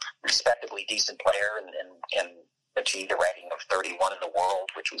 I think, respectably decent player and achieved a ranking of 31 in the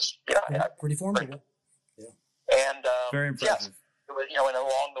world, which was, pretty formidable. And very impressive. Yes, and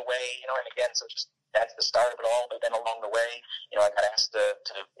along the way, and again, so just that's the start of it all. But then along the way, I got asked to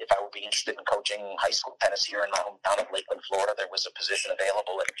if I would be interested in coaching high school tennis here in my hometown of Lakeland, Florida. There was a position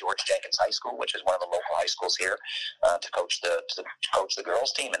available at George Jenkins High School, which is one of the local high schools here, to coach the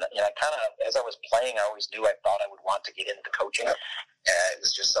girls team. And I kind of, as I was playing, I always knew I thought I would want to get into coaching. It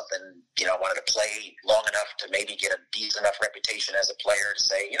was just something, I wanted to play long enough to maybe get a decent enough reputation as a player to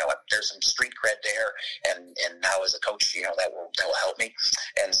say, what, there's some street cred there, and now as a coach, that will help me.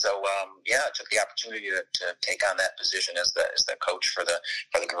 And so, I took the opportunity to take on that position as the coach for the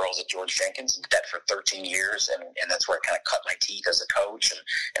girls at George Jenkins, and did that for 13 years, and that's where I kind of cut my teeth as a coach,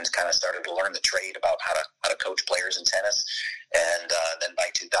 and kind of started to learn the trade about how to coach players in tennis. And then by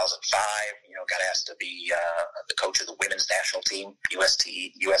 2005, got asked to be the coach of the women's national team,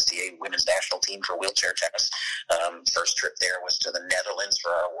 USTA women's national team for wheelchair tennis. First trip there was to the Netherlands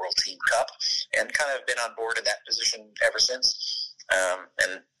for our World Team Cup, and kind of been on board in that position ever since.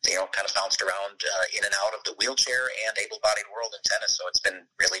 And kind of bounced around in and out of the wheelchair and able-bodied world in tennis. So it's been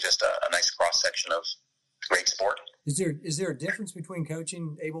really just a nice cross-section of great sport. Is there a difference between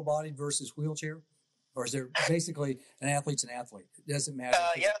coaching able-bodied versus wheelchair? Or is there basically an athlete's an athlete? It doesn't matter.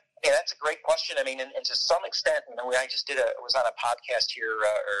 Yeah, that's a great question. I mean, and to some extent, I just was on a podcast here,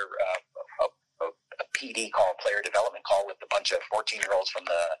 a PD call, player development call, with a bunch of 14-year-olds from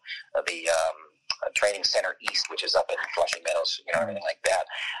the training center East, which is up in Flushing Meadows, everything like that.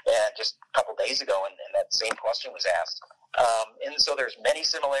 And just a couple days ago, and that same question was asked. And so there's many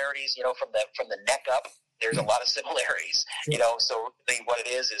similarities, from the neck up. There's a lot of similarities, so what it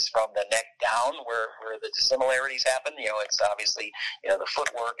is from the neck down where the similarities happen. It's obviously, the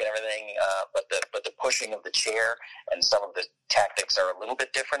footwork and everything, but the pushing of the chair and some of the tactics are a little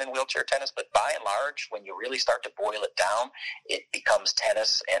bit different in wheelchair tennis. But by and large, when you really start to boil it down, it becomes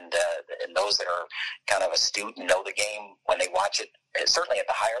tennis. And those that are kind of astute and know the game, when they watch it, certainly at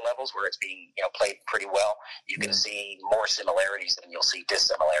the higher levels where it's being played pretty well, you can see more similarities than you'll see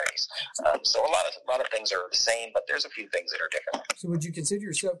dissimilarities. So a lot of things are the same, but there's a few things that are different. So would you consider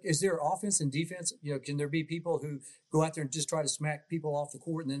yourself, is there offense and defense? Can there be people who go out there and just try to smack people off the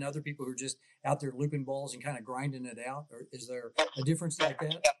court, and then other people who are just out there looping balls and kind of grinding it out? Or is there a difference like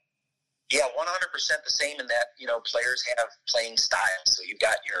that? Yeah, 100% the same in that, players have playing styles. So you've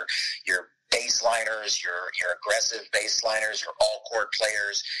got your baseliners, your aggressive baseliners, your all-court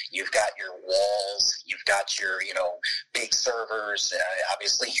players. You've got your walls. You've got your, big servers.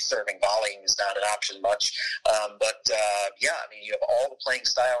 Obviously, serving volleying is not an option much. You have all the playing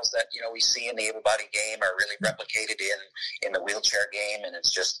styles that, we see in the able-bodied game are really replicated in the wheelchair game. And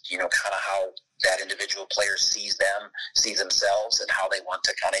it's just, kind of how that individual player sees themselves, and how they want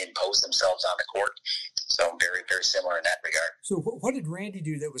to kind of impose themselves on the court. So very, very similar in that regard. So what did Randy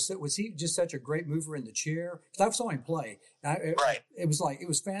do that was he just such a great mover in the chair? Because I saw him play. Right. It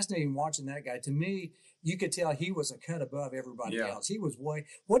was fascinating watching that guy. To me, you could tell he was a cut above everybody else. He was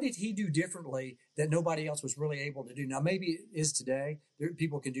what did he do differently that nobody else was really able to do? Now, maybe it is today.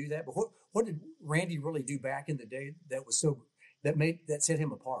 People can do that. But what did Randy really do back in the day that was that set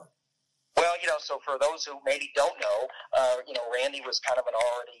him apart? Well, so for those who maybe don't know, Randy was kind of an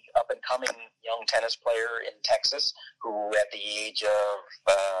already up-and-coming young tennis player in Texas who at the age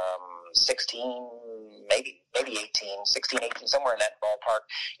of 16, maybe 18, 16, 18, somewhere in that ballpark,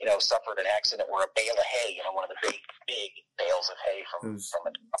 suffered an accident where a bale of hay, one of the big bales of hay from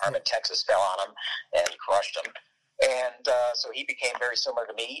an farm in Texas fell on him and crushed him. And so he became very similar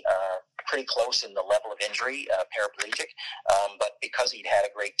to me, pretty close in the level of injury, paraplegic. But because he'd had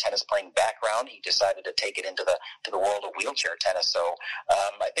a great tennis playing background, he decided to take it into the world of wheelchair tennis. So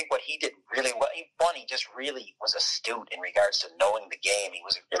I think what he did really well, he just really was astute in regards to knowing the game. He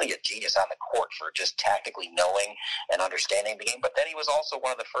was really a genius on the court for just tactically knowing and understanding the game. But then he was also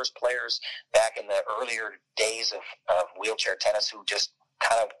one of the first players back in the earlier days of wheelchair tennis who just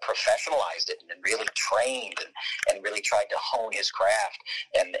kind of professionalized it and really trained and really tried to hone his craft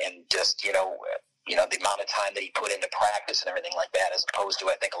and just, the amount of time that he put into practice and everything like that, as opposed to,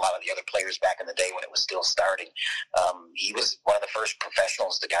 I think, a lot of the other players back in the day when it was still starting. He was one of the first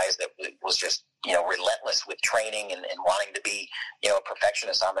professionals, the guys that was just, relentless with training and wanting to be, a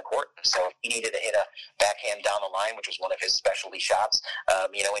perfectionist on the court. So if he needed to hit a backhand down the line, which was one of his specialty shots,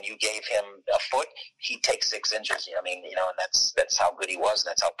 when you gave him a foot, he'd take 6 inches, and that's how good he was,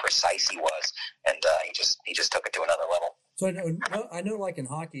 and that's how precise he was. And he just took it to another level. So I know like in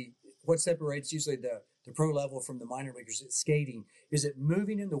hockey, what separates usually the pro level from the minor leaguers is skating. Is it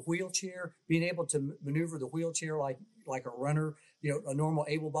moving in the wheelchair, being able to maneuver the wheelchair like a runner, a normal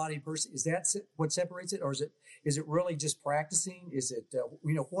able-bodied person? Is that what separates it, or is it really just practicing? Is it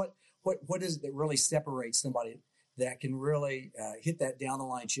what is it that really separates somebody that can really hit that down the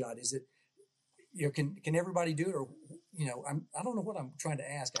line shot? Is can everybody do it, or I don't know what I'm trying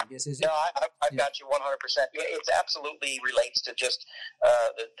to ask. I guess is it? No, I've got you 100%. It absolutely relates to just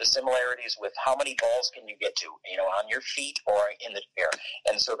the similarities with how many balls can you get to, on your feet or in the chair,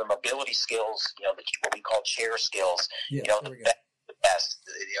 and so the mobility skills, what we call chair skills, the best,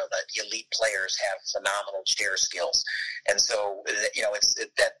 the elite players have phenomenal chair skills. And so, it's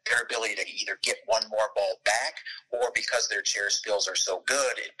that their ability to either get one more ball back, or because their chair skills are so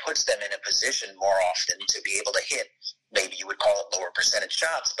good, it puts them in a position more often to be able to hit, maybe you would call it lower percentage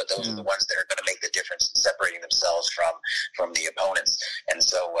shots, but those are the ones that are going to make the difference in separating themselves from the opponents. And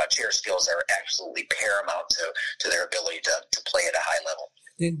so chair skills are absolutely paramount to their ability to play at a high level.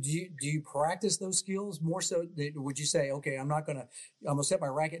 Then do you practice those skills more so? Would you say, okay, I'm going to set my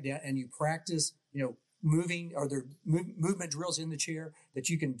racket down, and you practice, moving? Are there movement drills in the chair that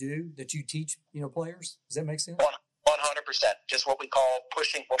you can do, that you teach, players? Does that make sense? 100%. Just what we call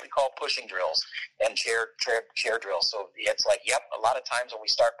pushing drills and chair drills. So it's like, a lot of times when we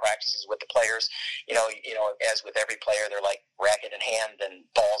start practices with the players, as with every player, they're like racket in hand and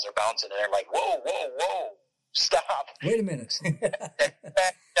balls are bouncing, and they're like, whoa, stop. Wait a minute.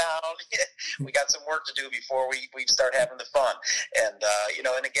 Back down. We got some work to do before we start having the fun. And,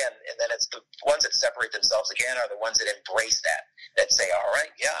 and then it's the ones that separate themselves again are the ones that embrace that say, all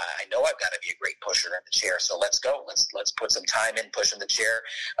right, I know I've got to be a great pusher in the chair. So let's go. Let's put some time in pushing the chair,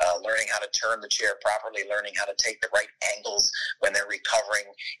 learning how to turn the chair properly, learning how to take the right angles when they're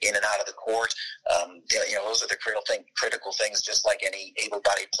recovering in and out of the court. Those are the critical things, just like any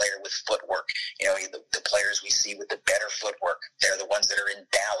able-bodied player with footwork. The players we see with the better footwork, they're the ones that are in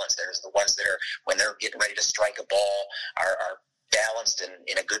balance. There's the ones that are, when they're getting ready to strike a ball, are balanced and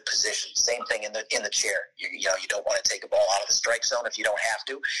in a good position. Same thing in the chair. You don't want to take a ball out of the strike zone if you don't have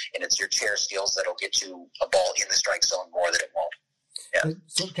to, and it's your chair skills that'll get you a ball in the strike zone more than it won't. Yeah.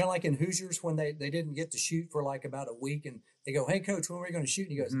 So kind of like in Hoosiers when they didn't get to shoot for like about a week, and they go, "Hey coach, when are we going to shoot?"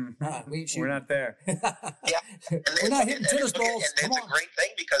 And he goes, "We ain't shooting. We're not there." We're not hitting tennis balls. And it's a great thing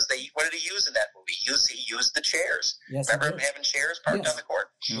because what did he use in that movie? He used the chairs. Yes, remember him having chairs parked on the court?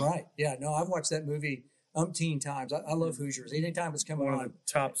 Right. Yeah. No, I've watched that movie umpteen times. I love Hoosiers. Anytime it's coming on. One of the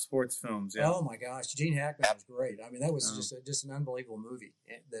top sports films. Yeah. Oh my gosh, Gene Hackman was great. I mean, that was just an unbelievable movie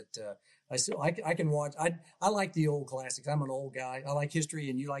that I can watch. I like the old classics. I'm an old guy. I like history,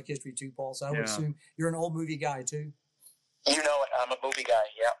 and you like history too, Paul. So I would assume you're an old movie guy too. You know it. I'm a movie guy.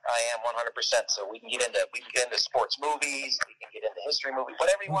 Yeah, I am 100%. So we can get into sports movies. We can get into history movies.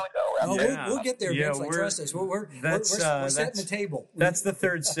 Whatever you want to go. We'll get there, Vince. Trust us. We're setting the table. That's the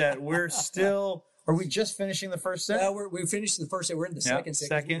third set. We're still. Are we just finishing the first set? We finished the first set. We're in the second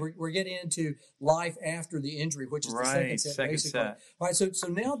set. We're getting into life after the injury, which is the second set. Basically. All right. So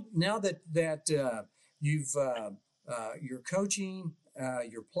now that you've you're coaching,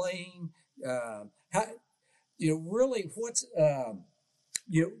 you're playing. Really, what's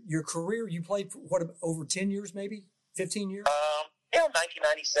your career? You played for over 10 years, maybe 15 years.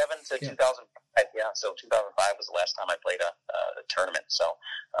 1997 to 2005. Yeah, so 2005 was the last time I played a tournament. So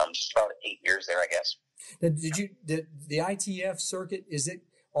just about 8 years there, I guess. Did the ITF circuit? Is it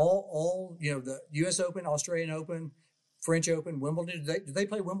all the U.S. Open, Australian Open, French Open, Wimbledon? Do they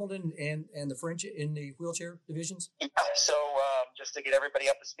play Wimbledon and the French in the wheelchair divisions? Yeah, so just to get everybody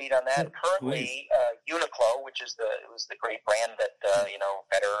up to speed on that, currently Uniqlo, which was the great brand that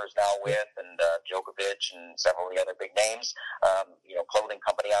Federer is now with, and Djokovic and several of the other big names, clothing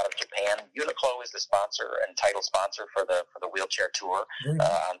company out of Japan. Uniqlo is the sponsor and title sponsor for the wheelchair tour.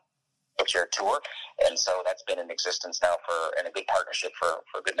 Wheelchair tour, and so that's been in existence now in a good partnership for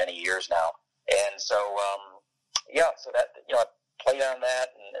a good many years now. And so so that I played on that,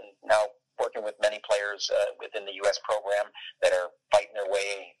 and now working with many players within the U.S. program that are fighting their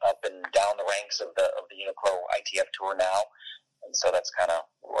way up and down the ranks of the Uniqlo ITF tour now. And so that's kind of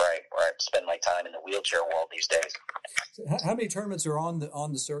where I spend my time in the wheelchair world these days. So how many tournaments are on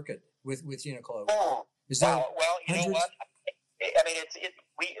the circuit with Uniqlo? Well, you know what? I mean,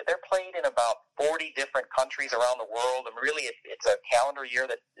 they're played in about 40 different countries around the world, and really it's a calendar year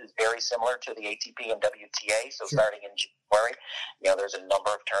that is very similar to the ATP and WTA. So starting in January, there's a number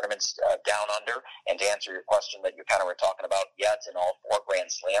of tournaments down under. And to answer your question that you kind of were talking about, it's in all 4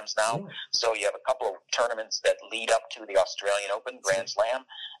 Grand Slams now. So you have a couple of tournaments that lead up to the Australian Open Grand Slam,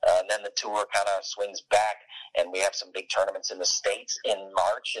 and then the tour kind of swings back, and we have some big tournaments in the States in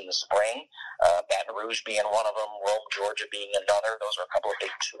March, in the spring, Baton Rouge being one of them, Rome, Georgia being another. Those are a couple of big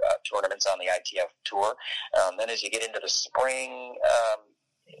tournaments on the ITF tour. Then as you get into the spring,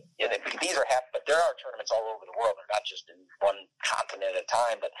 these are but there are tournaments all over the world. They're not just in one continent at a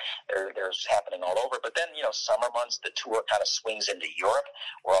time, but there's happening all over. But then, summer months, the tour kind of swings into Europe,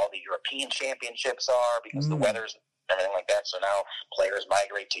 where all the European championships are, because the weather's and everything like that. So now players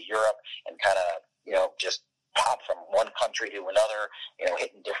migrate to Europe and kind of, just pop from one country to another,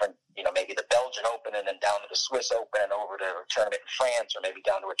 hitting different, maybe the Belgian Open and then down to the Swiss Open and over to a tournament in France, or maybe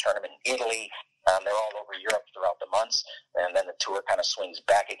down to a tournament in Italy. They're all over Europe throughout the months, and then the tour kind of swings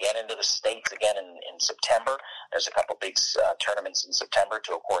back again into the States again in September. There's a couple big tournaments in September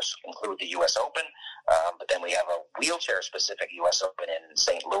to, of course, include the U.S. Open, but then we have a wheelchair-specific U.S. Open in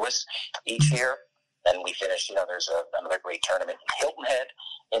St. Louis each year. And we finish, there's another great tournament in Hilton Head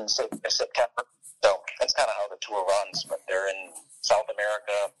in September. So that's kind of how the tour runs, but they're in South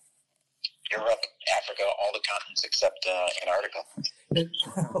America, Europe, Africa, all the continents except Antarctica.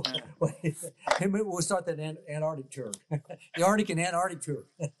 We'll start that Antarctic tour, the Arctic and Antarctic tour,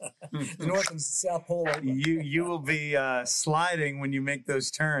 the North and South Pole. You will be sliding when you make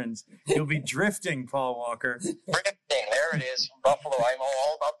those turns. You'll be drifting, Paul Walker. Drifting, there it is, Buffalo. I'm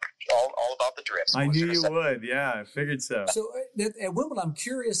all about the drifts. I knew you would. Yeah, I figured so. So at Wimbledon, I'm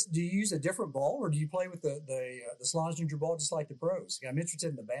curious. Do you use a different ball, or do you play with the Slazenger ball just like the pros? I'm interested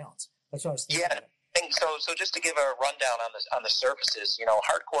in the bounce. That's what I was thinking. Yeah, I think so. So just to give a rundown on the surfaces,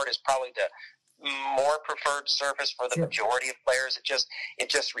 hard court is probably the more preferred surface for the majority of players. It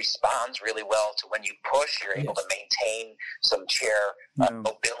just responds really well to when you push. You're able to maintain some chair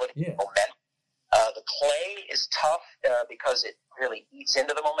mobility, momentum. The clay is tough because it really eats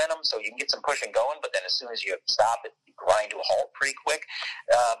into the momentum, so you can get some pushing going, but then as soon as you stop it, you grind to a halt pretty quick.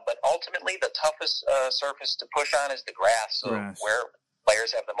 But ultimately, the toughest surface to push on is the grass. So where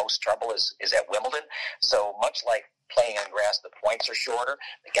players have the most trouble is at Wimbledon. So much like playing on grass, the points are shorter.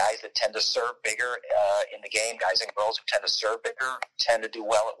 The guys that tend to serve bigger in the game, guys and girls who tend to serve bigger, tend to do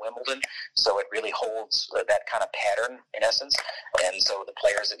well at Wimbledon. So it really holds that kind of pattern in essence. And so the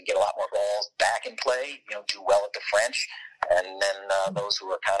players that get a lot more balls back in play, do well at the French. And then those who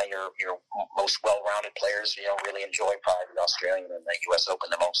are kind of your most well-rounded players, really enjoy probably the Australian and the U.S. Open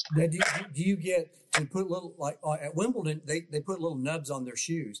the most. Now, do you get to put little, like at Wimbledon, they put little nubs on their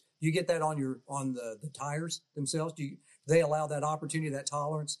shoes. Do you get that on the tires themselves? Do they allow that opportunity, that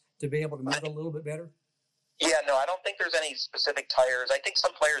tolerance to be able to move a little bit better? Yeah, no, I don't think there's any specific tires. I think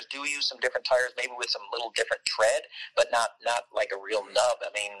some players do use some different tires, maybe with some little different tread, but not like a real nub. I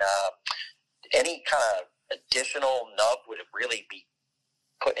mean, any kind of additional nub would really be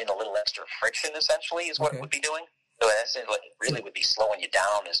putting in a little extra friction, essentially, is what it would be doing. So it really would be slowing you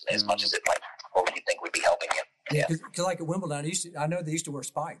down as much as it might, what you think would be helping you. Yeah, because like at Wimbledon, I know they used to wear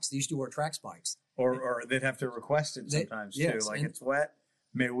spikes. They used to wear track spikes. Or they'd have to request it sometimes, too. Like, it's wet,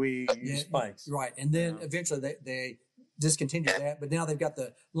 may we use spikes? Right, and then eventually they discontinued that, but now they've got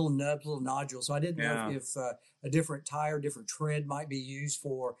the little nubs, little nodules. So I didn't know if a different tire, different tread might be used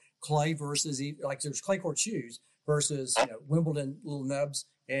for clay versus, like there's clay court shoes versus Wimbledon little nubs,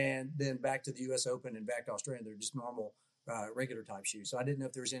 and then back to the U.S. Open and back to Australia. They're just normal, regular type shoes. So I didn't know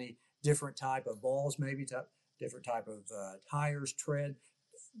if there's any different type of balls, maybe different type of tires, tread.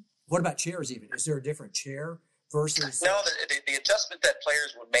 What about chairs even? Is there a different chair versus? No, the adjustment that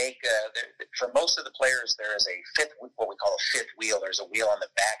players would make, for most of the players, there is what we call a fifth wheel. There's a wheel on the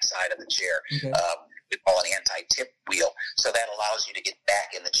back side of the chair. Okay. We call an anti-tip wheel. So that allows you to get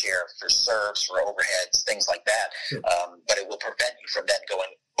back in the chair for serves, for overheads, things like that. Sure. But it will prevent you from then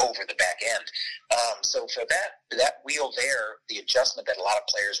going over the back end. So for that wheel there, the adjustment that a lot of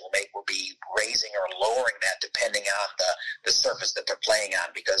players will make will be raising or lowering that depending on the surface that they're playing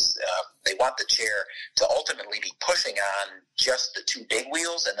on, because they want the chair to ultimately be pushing on just the two big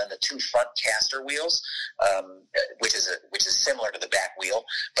wheels and then the two front caster wheels, which is similar to the back wheel,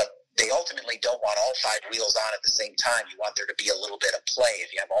 but they ultimately don't want all five wheels on at the same time. You want there to be a little bit of play.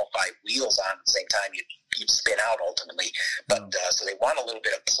 If you have all five wheels on at the same time, you'd spin out ultimately. But so they want a little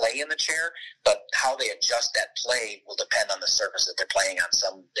bit of play in the chair, but how they adjust that play will depend on the surface that they're playing on.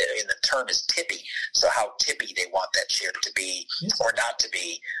 In the term is tippy. So how tippy they want that chair to be or not to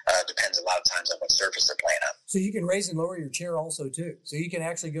be depends a lot of times on what surface they're playing on. So you can raise and lower your chair also too. So you can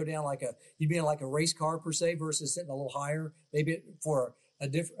actually go down you'd be in like a race car per se versus sitting a little higher, maybe for a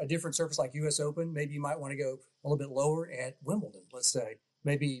different surface like U.S. Open. Maybe you might want to go a little bit lower at Wimbledon, let's say,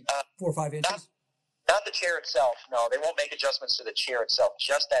 maybe 4 or 5 inches. Not the chair itself. No, they won't make adjustments to the chair itself.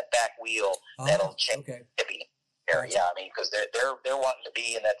 Just that back wheel that'll change. Okay. wheelchair. Yeah, I mean, because they're wanting to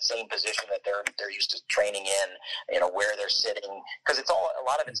be in that same position that they're used to training in, where they're sitting, because it's all, a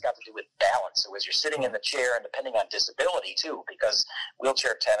lot of it's got to do with balance. So as you're sitting in the chair, and depending on disability too, because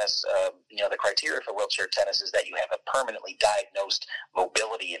wheelchair tennis, the criteria for wheelchair tennis is that you have a permanently diagnosed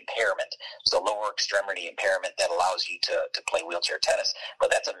mobility impairment, so lower extremity impairment that allows you to play wheelchair tennis.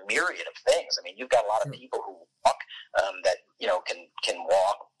 But that's a myriad of things. I mean, you've got a lot of people who walk that can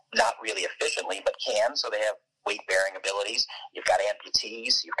walk, not really efficiently, but can, so they have weight-bearing abilities. You've got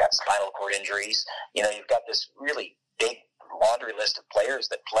amputees, you've got spinal cord injuries, you've got this really big laundry list of players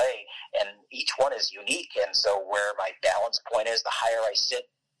that play, and each one is unique. And so where my balance point is, the higher I sit,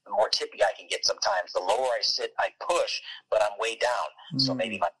 the more tippy I can get sometimes. The lower I sit, I push, but I'm way down. So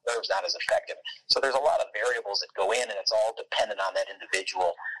maybe my serve's not as effective. So there's a lot of variables that go in, and it's all dependent on that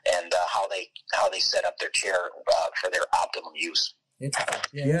individual and how they set up their chair for their optimum use.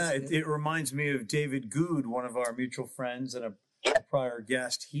 It reminds me of David Good, one of our mutual friends and a prior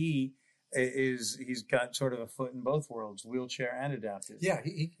guest. He's got sort of a foot in both worlds, wheelchair and adaptive. Yeah,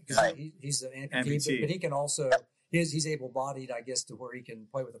 he's an amputee, but he can also he's able-bodied, I guess, to where he can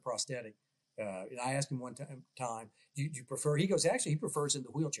play with a prosthetic. And I asked him one time, do you prefer? He goes, actually, he prefers in the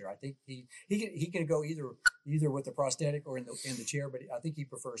wheelchair. I think he can go either with the prosthetic or in the chair, but I think he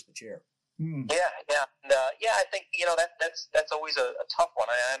prefers the chair. Yeah. And, I think, that's always a tough one.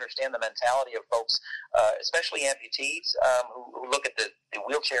 I understand the mentality of folks, especially amputees, who look at the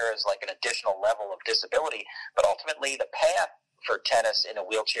wheelchair as like an additional level of disability. But ultimately, the path for tennis in a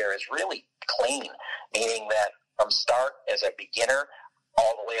wheelchair is really clean, meaning that from start as a beginner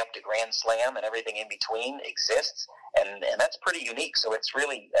all the way up to Grand Slam and everything in between exists. And that's pretty unique. So it's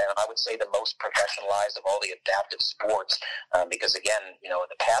really, I would say, the most professionalized of all the adaptive sports because, again,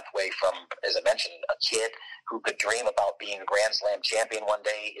 the pathway from, as I mentioned, a kid who could dream about being a Grand Slam champion one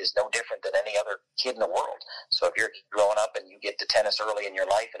day is no different than any other kid in the world. So if you're growing up and you get to tennis early in your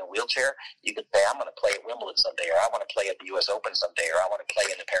life in a wheelchair, you could say, I'm going to play at Wimbledon someday, or I want to play at the U.S. Open someday, or I want to play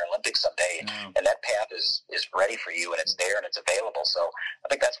in the Paralympics someday. And that path is ready for you, and it's there, and it's available. So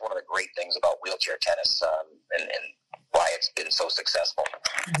I think that's one of the great things about wheelchair tennis and why it's been so successful.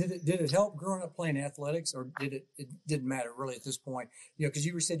 Did it help growing up playing athletics, or it didn't matter really at this point? Because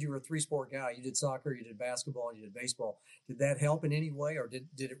you said you were a 3-sport guy. You did soccer, you did basketball, you did baseball. Did that help in any way, or did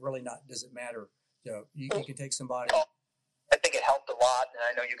it really not? Does it matter? You can take somebody. I think it helped a lot, and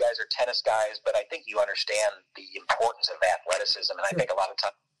I know you guys are tennis guys, but I think you understand the importance of athleticism, and I think a lot of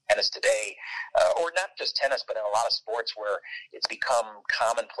times tennis today, or not just tennis, but in a lot of sports where it's become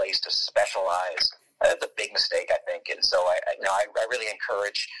commonplace to specialize. The big mistake, I think, and so I really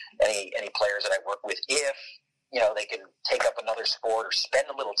encourage any players that I work with, if they can take up another sport or spend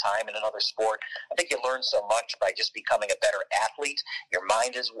a little time in another sport. I think you learn so much by just becoming a better athlete. Your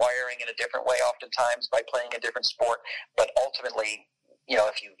mind is wiring in a different way, oftentimes, by playing a different sport. But ultimately,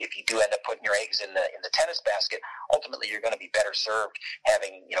 if you do end up putting your eggs in the tennis basket, ultimately you're going to be better served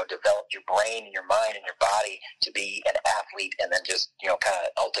having developed your brain and your mind and your body to be an athlete, and then just kind of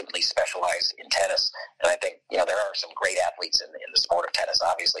ultimately specialize in tennis. And I think there are some great athletes in the sport of tennis,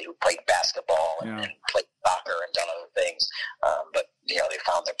 obviously, who played basketball and played soccer and done other things, but they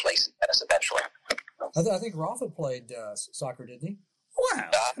found their place in tennis eventually. I think Rafa played soccer, didn't he? Well,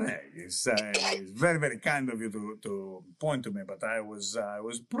 it's very, very kind of you to point to me, but I was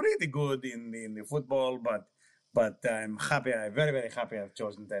pretty good in the football, but I'm very, very happy I've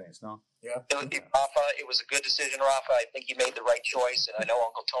chosen tennis. No. Yeah. Rafa, it was a good decision, Rafa. I think you made the right choice, and I know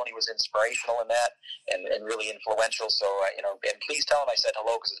Uncle Tony was inspirational in that and really influential. So, and please tell him I said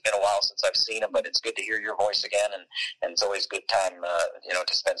hello, because it's been a while since I've seen him, but it's good to hear your voice again, and it's always a good time,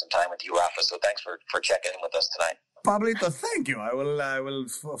 to spend some time with you, Rafa. So thanks for checking in with us tonight. Pablito, thank you. I will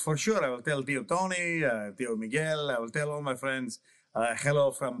for sure. I will tell Tio Tony, Tio Miguel. I will tell all my friends hello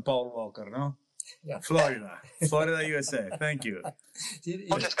from Paul Walker. No, yeah. Florida, USA. Thank you.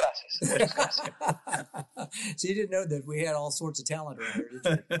 Muchas gracias. So you didn't know that we had all sorts of talent around here,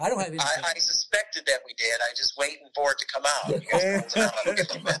 did you? I don't have any. I suspected that we did. I just waiting for it to come out. You guys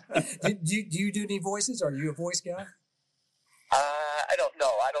do you do any voices? Are you a voice guy? I don't know.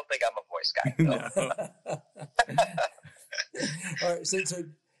 I don't think I'm a voice guy. No. All right. So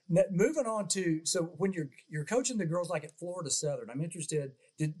moving on to, when you're coaching the girls like at Florida Southern, I'm interested.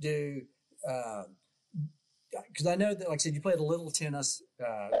 Because I know that, like I said, you played a little tennis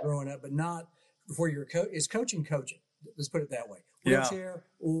growing up, but not before you're is coaching. Let's put it that way. Wheelchair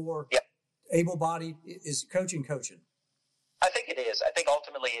or able-bodied, is coaching. I think it is. I think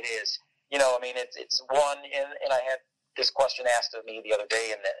ultimately it is. It's one, and I had this question asked of me the other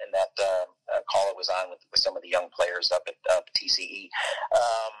day in that call I was on with some of the young players up at TCE.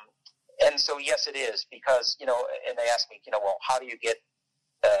 And so, yes, it is, because, and they asked me, well, how do you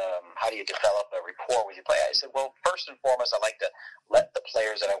develop a rapport with your player? I said, well, first and foremost, I like to let the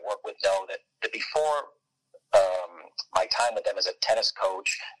players that I work with know that before my time with them as a tennis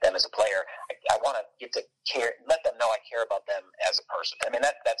coach, them as a player, I want to get to care, let them know I care about them as a person. I mean,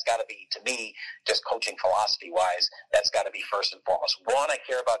 that's got to be, to me, just coaching philosophy-wise, that's got to be first and foremost. One, I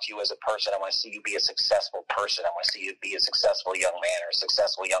care about you as a person. I want to see you be a successful person. I want to see you be a successful young man or a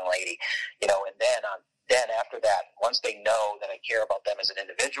successful young lady, and then after that, once they know that I care about them as an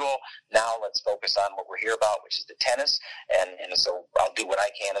individual, now let's focus on what we're here about, which is the tennis. And so I'll do what I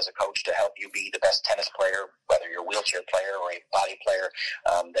can as a coach to help you be the best tennis player, whether you're a wheelchair player or a body player,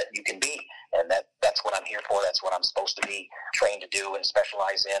 that you can be. And that's what I'm here for. That's what I'm supposed to be trained to do and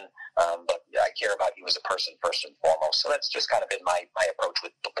specialize in. But I care about you as a person first and foremost. So that's just kind of been my approach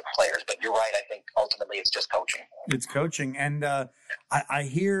with the players. But you're right. I think ultimately it's just coaching. It's coaching. And I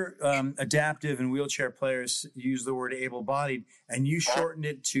hear adaptive and wheelchair players use the word able-bodied, and you shortened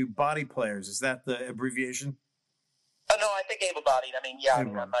it to body players. Is that the abbreviation? Oh, no, I think able-bodied. I mean, yeah, I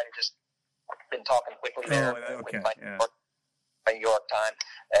might have just been talking quickly there with my New York time.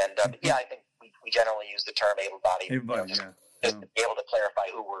 And, yeah, I think we generally use the term able-bodied. Just to be able to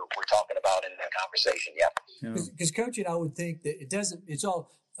clarify who we're talking about in the conversation, Because coaching, I would think that it's all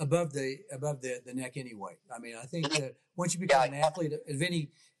above the neck anyway. I mean, I think that once you become an athlete of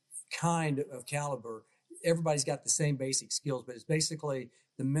any kind of caliber, everybody's got the same basic skills, but it's basically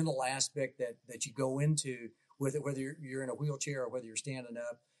the mental aspect that you go into with it, whether you're in a wheelchair or whether you're standing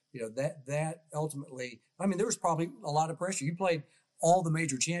up. That ultimately, I mean, there was probably a lot of pressure. You played all the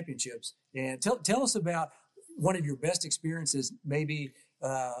major championships, and tell us about one of your best experiences. Maybe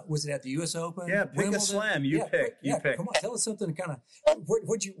was it at the U.S. Open? Yeah, pick Wimbledon? A slam. You pick. Come on, tell us something. Kind of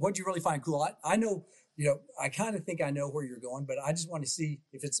what'd you really find cool? I know. I kind of think I know where you're going, but I just want to see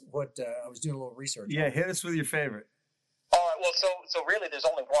if it's what I was doing a little research. Yeah, hit us with your favorite. All right. Well, so really, there's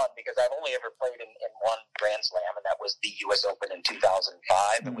only one, because I've only ever played in one Grand Slam, and that was the U.S. Open in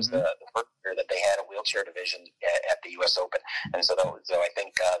 2005. It was the first year that they had a wheelchair division at the U.S. Open, and so I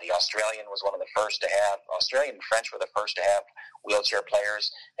think the Australian was one of the first to have. Australian and French were the first to have wheelchair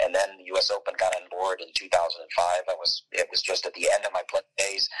players, and then the U.S. Open got on board in 2005. It was just at the end of my play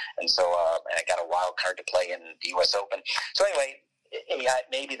days, and so and I got a wild card to play in the U.S. Open. So anyway. Yeah,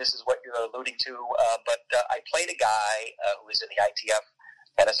 maybe this is what you're alluding to, but I played a guy who is in the ITF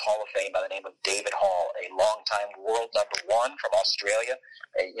Tennis Hall of Fame by the name of David Hall, a longtime world number one from Australia.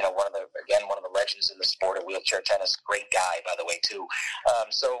 One of the legends in the sport of wheelchair tennis. Great guy, by the way, too.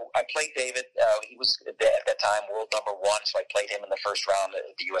 So I played David. He was at that time world number one, so I played him in the first round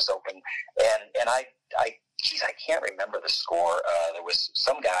at the U.S. Open, and I can't remember the score. There was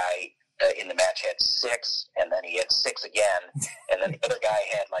some guy in the match had 6, and then he had 6 again, and then the other guy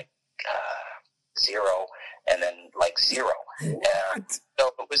had 0, and then 0.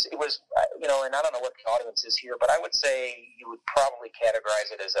 So it was and I don't know what the audience is here, but I would say you would probably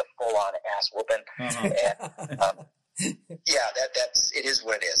categorize it as a full-on ass whooping. And, it is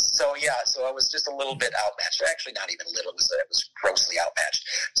what it is. So so I was just a little bit outmatched. Actually, not even a little. It was grossly outmatched.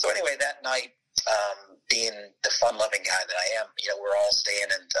 So anyway, that night, being the fun-loving guy that I am, we're all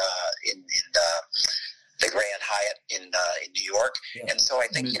staying in the Grand Hyatt in New York, and so I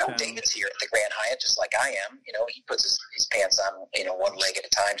think David's here at the Grand Hyatt just like I am. He puts his pants on one leg at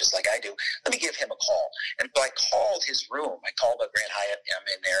a time just like I do. Let me give him a call. And so I called his room. I called the Grand Hyatt. I'm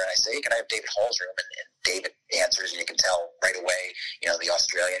in there, and I say, hey, can I have David Hall's room? And David answers, and you can tell right away. The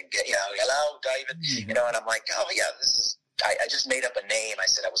Australian, hello, David. And I'm like, oh yeah, this is. I just made up a name. I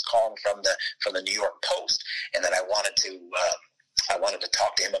said I was calling from the New York Post, and that I wanted to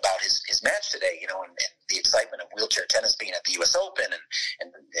talk to him about his match today, and the excitement of wheelchair tennis being at the U.S. Open,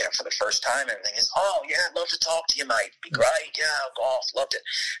 and for the first time, everything is, oh yeah, I'd love to talk to you, mate. It'd be great. Yeah, golf, loved it.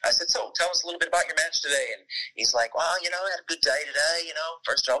 I said, so tell us a little bit about your match today. And he's like, well, I had a good day today.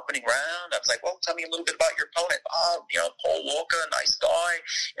 First opening round. I was like, well, tell me a little bit about your opponent. Oh, Paul Walker, nice guy,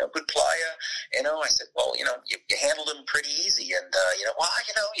 good player. I said, well, you handled him pretty easy, and yeah,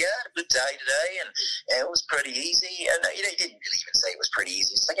 had a good day today, and it was pretty easy. And he didn't really even say it was pretty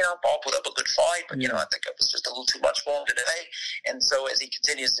easy. It's like, Paul put up a good fight, but I think it was just a little too much for him today. And so as he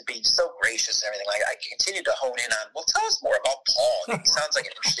continues to be so gracious and everything, I continue to hone in on, well, tell us more about Paul. He sounds like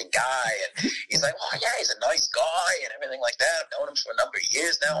an interesting guy. And he's like, well, yeah, he's a nice guy and everything like that. I've known him for a number of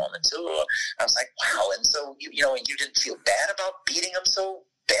years now on the tour. I was like, wow. And so, you didn't feel bad about beating him so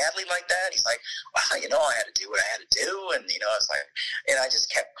badly like that? He's like, wow, I had to do what I had to do. And, it's like, and I just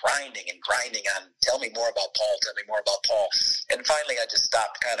kept grinding on, tell me more about Paul. And finally I just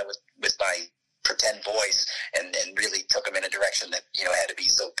stopped kind of with my pretend voice and really took him in a direction that, had to be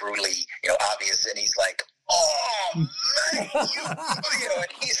so brutally, obvious. And he's like, "Oh man, and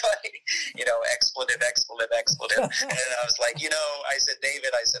he's like, expletive. And I was like, I said,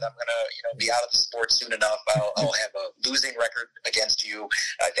 "David, I'm going to, be out of the sport soon enough. I'll have a losing record against you."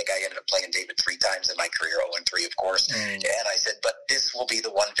 I think I ended up playing David 3 times in my career, 0-3, of course. And I said, "But this will be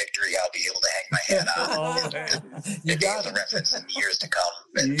the one victory I'll be able to hang my hat on." You got the reference in years to come.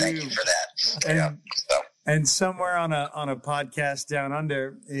 And thank you for that. And somewhere on a podcast down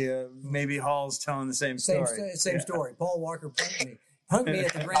under, maybe Hall's telling the same story. Same story. Paul Walker punked me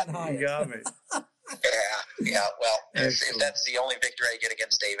at the Grand Hyatt. You got me. Yeah. Well, if that's the only victory I get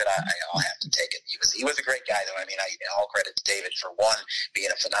against David, I'll have to take it. He was a great guy, though. I mean, all credit to David for, 1, being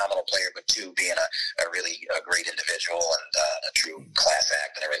a phenomenal player, but 2, being a really great individual and a true class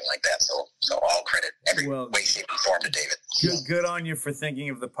act and everything like that. So all credit, every way, shape, and form to David. Good on you for thinking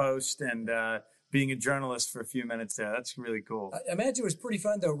of the Post and being a journalist for a few minutes there. That's really cool. I imagine it was pretty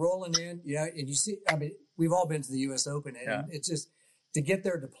fun, though, rolling in, and you see, I mean, we've all been to the U.S. Open, and it's just, to get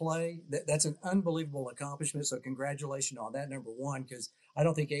there to play, that's an unbelievable accomplishment. So congratulations on that, number one, because I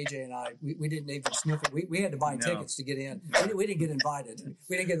don't think AJ and I, we didn't even sniff it. We had to buy tickets to get in. We didn't get invited.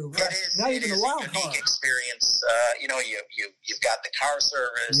 We didn't get not even a wild card. Experience. You've got the car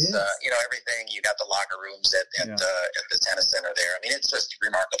service, everything. You got the locker rooms at the tennis center there. I mean, it's just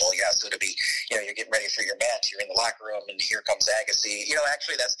remarkable. Yeah. So to be, you're getting ready for your match. You're in the locker room, and here comes Agassi.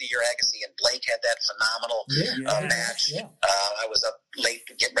 Actually, that's the year Agassi and Blake had that phenomenal match. Yeah. I was up late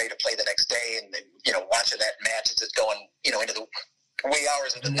getting ready to play the next day, and watching that match. It's just going, into the wee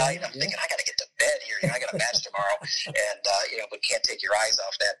hours of the night. I'm thinking, I got to get to bed here. I got a match tomorrow, and but can't take your eyes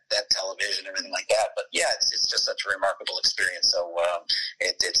off that television and everything like that. But yeah, it's just such a remarkable experience. So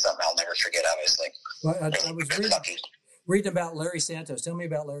it's something I'll never forget. Obviously, well, I was reading about Larry Santos. Tell me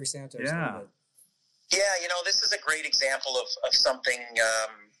about Larry Santos. Yeah, this is a great example of something.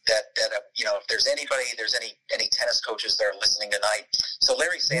 That if there's any tennis coaches that are listening tonight. So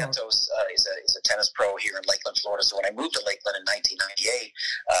Larry Santos is a tennis pro here in Lakeland, Florida. So when I moved to Lakeland in 1998,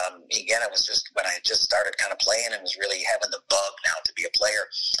 again, it was just when I had just started kind of playing and was really having the bug now to be a player.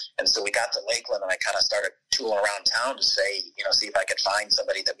 And so we got to Lakeland, and I kind of started tooling around town to say, see if I could find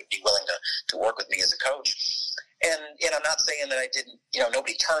somebody that would be willing to work with me as a coach. And I'm not saying that I didn't,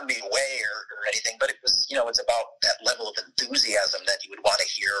 nobody turned me away or anything, but it was, it's about that level of enthusiasm that you would want to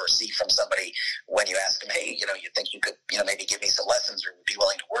hear or see from somebody when you ask them, hey, you think you could, maybe give me some lessons or be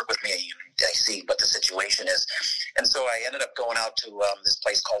willing to work with me. I see what the situation is. And so I ended up going out to this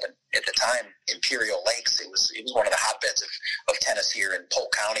place called, at the time, Imperial Lakes. It was one of the hotbeds of tennis here in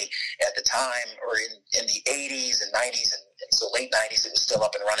Polk County at the time, or in the 80s and 90s and so late 90s, it was still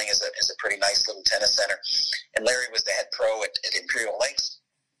up and running as a pretty nice little tennis center. And Larry was the head pro at Imperial Lakes.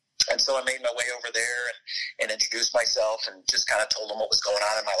 And so I made my way over there and introduced myself and just kind of told him what was going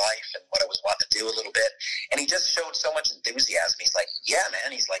on in my life and what I was wanting to do a little bit. And he just showed so much enthusiasm. He's like, "Yeah,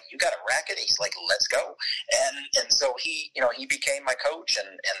 man." He's like, "You got a racket?" He's like, "Let's go." And so he became my coach. And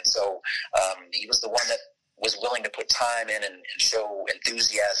so he was the one that was willing to put time in and show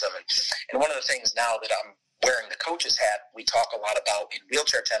enthusiasm. And one of the things now that I'm wearing the coach's hat, we talk a lot about in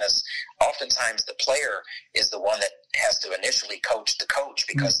wheelchair tennis, oftentimes the player is the one that has to initially coach the coach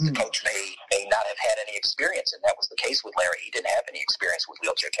because the coach may not have had any experience. And that was the case with Larry. He didn't have any experience with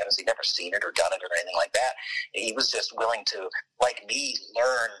wheelchair tennis. He'd never seen it or done it or anything like that. He was just willing to, like me,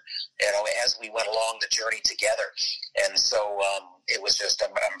 learn, as we went along the journey together. And so it was just,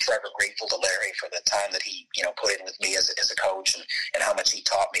 I'm forever grateful to Larry for the time that he, put in with me as a coach and how much he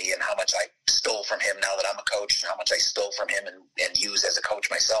taught me and how much I stole from him now that I'm a coach and how much I stole from him and use as a coach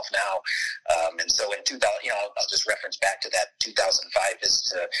myself now. And so in 2000, I'll just reference back to that 2005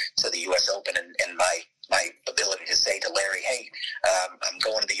 visit to the U.S. Open and my ability to say to Larry, "Hey, I'm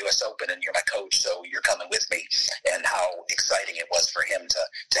going to the U.S. Open and you're my coach, so you're coming with me," and how exciting it was for him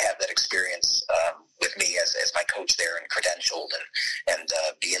to have that experience with me as my coach there and credentialed and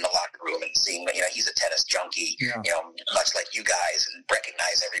be in the locker room and seeing, he's a tennis junkie, much like you guys, and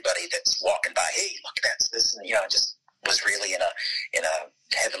recognize everybody that's walking by. Hey, look, that's this, and just was really in a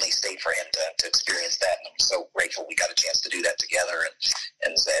heavenly state for him to experience that. And I'm so grateful we got a chance to do that together.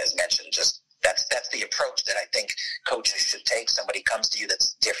 And as mentioned, just that's the approach that I think coaches should take. Somebody comes to you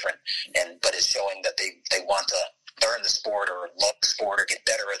that's different, but is showing that they want to learn the sport or love the sport or get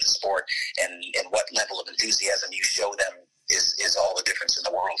better at the sport, and what level of enthusiasm you show them is all the difference in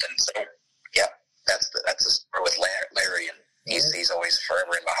the world. And so, yeah, that's the story with Larry, and he's always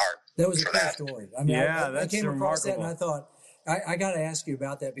forever in my heart. That was a cool story. I mean, I came across that and I thought, I got to ask you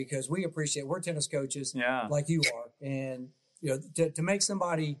about that because we're tennis coaches like you are. And, to make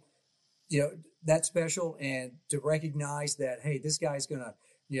somebody, that special, and to recognize that, hey, this guy's going to,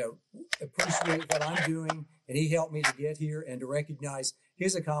 appreciate what I'm doing, and he helped me to get here, and to recognize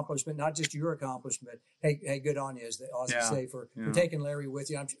his accomplishment, not just your accomplishment. Hey, good on you, as the Aussies say, for taking Larry with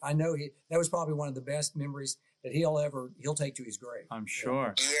you. I know that was probably one of the best memories that he'll take to his grave. I'm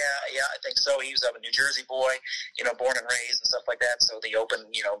sure. Yeah, I think so. He was a New Jersey boy, born and raised and stuff like that. So the Open,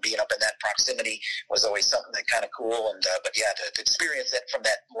 being up in that proximity was always something that kind of cool. And but yeah, to experience it from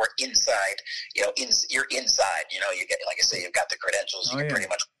that more inside, you're inside. You get, like I say, you've got the credentials. You can pretty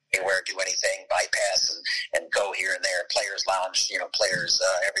much anywhere, do anything, bypass and go here and there. Players lounge, players,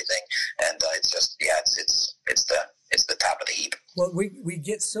 everything, and it's just it's the top of the heap. Well, we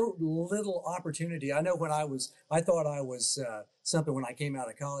get so little opportunity. I know when I thought I was something when I came out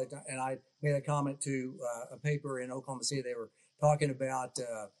of college, and I made a comment to a paper in Oklahoma City. They were talking about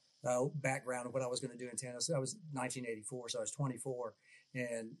background of what I was going to do in tennis. That was 1984, so I was 24,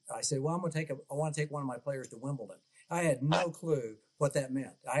 and I said, well, I want to take one of my players to Wimbledon. I had no clue what that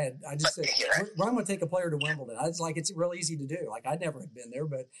meant. I just said, well, I'm going to take a player to Wimbledon. It's real easy to do. Like, I never had been there,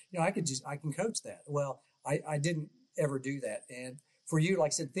 but I can coach that. Well, I didn't ever do that. And for you,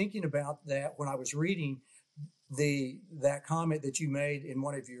 like I said, thinking about that when I was reading that comment that you made in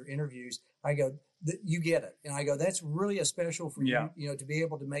one of your interviews, I go, you get it. And I go, that's really a special for you, to be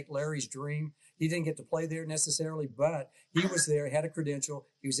able to make Larry's dream. He didn't get to play there necessarily, but he was there, had a credential.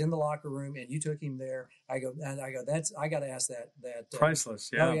 He was in the locker room, and you took him there. I go, I got to ask that. Priceless.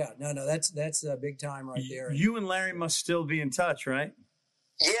 Yeah. Oh yeah. No, that's big time right there. You and Larry must still be in touch, right?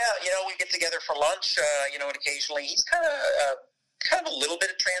 Yeah. We get together for lunch, and occasionally he's kind of a little bit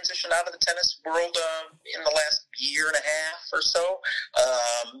of transition out of the tennis world in the last year and a half or so,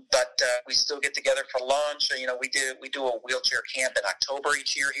 but we still get together for lunch. We do a wheelchair camp in October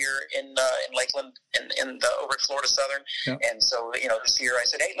each year here in Lakeland, over at Florida Southern. Yep. And so this year I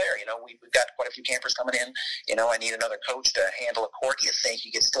said, hey Larry, we've got quite a few campers coming in. I need another coach to handle a court. You think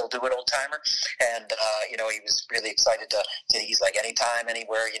you could still do it, old timer? And he was really excited to. He's like, anytime,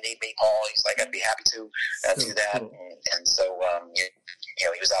 anywhere you need me, Paul. He's like, I'd be happy to do that. Cool. And so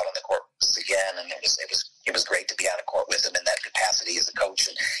he was out on the court again, and it was great to be on a court with him in that capacity as a coach.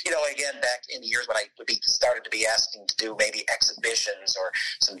 And again, back in the years when I started to be asking to do maybe exhibitions or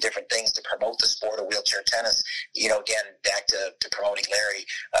some different things to promote the sport of wheelchair tennis, again, back to promoting Larry,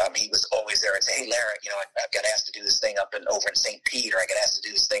 he was always there. I'd say, hey Larry, I've got asked to do this thing over in St. Pete, or I got asked to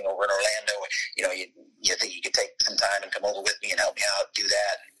do this thing over in Orlando. You think you could take some time and come over with me and help me out, do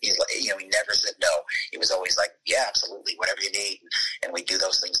that? He's like, he never said no. He was always like, yeah, absolutely, whatever you need, and we do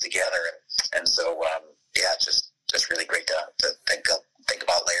those things together. And so, it's just really great to think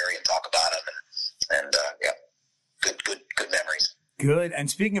about Larry and talk about him, and good memories. Good. And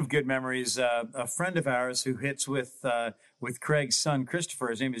speaking of good memories, a friend of ours who hits with Craig's son Christopher,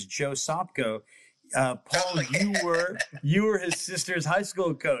 his name is Joe Sopko. Paul, you were his sister's high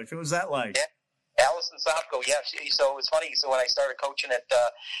school coach. What was that like? Yeah. Allison Sopko, yeah. So it's funny. So when I started coaching at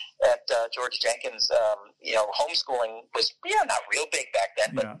George Jenkins, homeschooling was not real big back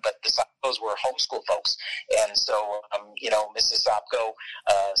then, but the Sopkos were homeschool folks, and so Mrs. Sopko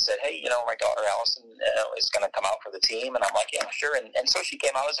said, hey, my daughter Allison is going to come out for the team, and I'm like, yeah, sure. And so she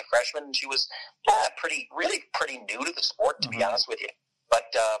came out as a freshman, and she was really pretty new to the sport, to be honest with you. But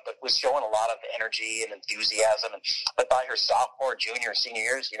was showing a lot of energy and enthusiasm. But by her sophomore, junior, senior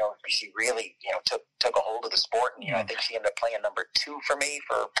years, she really, took a hold of the sport. And, I think she ended up playing number 2 for me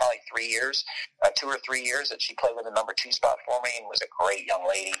for probably 3 years, 2 or 3 years that she played with the number 2 spot for me, and was a great young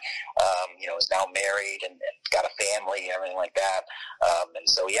lady. Is now married and got a family and everything like that. And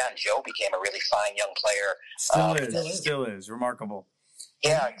so, and Joe became a really fine young player. Still is. Remarkable.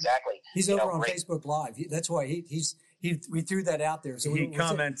 Yeah, exactly. He's over on Facebook Live. That's why we threw that out there. So he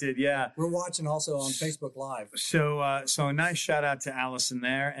commented, We're watching also on Facebook Live. So a nice shout out to Allison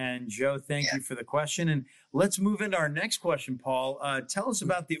there. And Joe, thank you for the question. And let's move into our next question, Paul. Tell us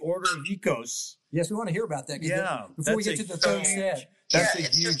about the Order of EKOS. Yes, we want to hear about that. Yeah. Before we get to the third set.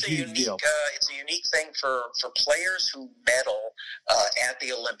 It's just a unique deal. It's a unique thing for players who medal at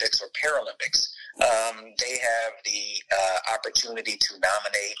the Olympics or Paralympics. They have the opportunity to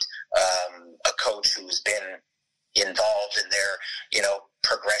nominate a coach who's been involved in their,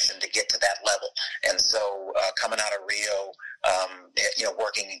 progression to get to that level. And so coming out of Rio,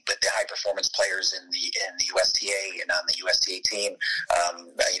 working with the high performance players in the USTA and on the USTA team,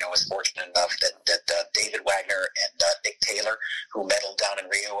 was fortunate enough that David Wagner and Nick Taylor, who medaled down in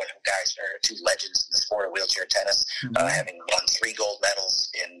Rio, and who guys are 2 legends in the sport of wheelchair tennis, having won 3 gold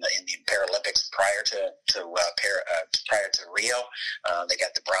medals in the Paralympics prior to Rio. They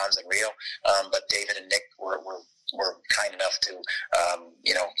got the bronze in Rio. But David and Nick were kind enough to,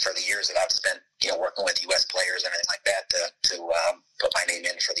 for the years that I've spent, working with U.S. players and anything like that, to put my name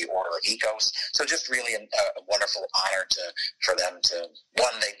in for the Order of EKOS. So just really a wonderful honor for them to,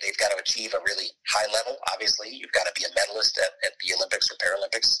 one, they've got to achieve a really high level. Obviously, you've got to be a medalist at the Olympics or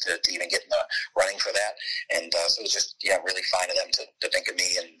Paralympics to even get in the running for that. And so it's just, really fine of them to think of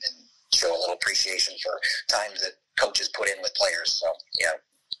me and show a little appreciation for times that coaches put in with players. So,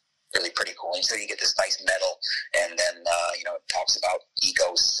 really pretty cool. And so you get this nice medal, and then, it talks about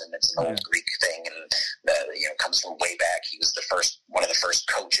EKOS, and it's an old Greek thing, and, comes from way back. He was one of the first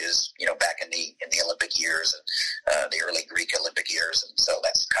coaches, back in the Olympic years, and the early Greek Olympic years. And so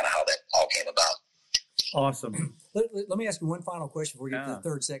that's kind of how that all came about. Awesome. Let me ask you one final question before we get to the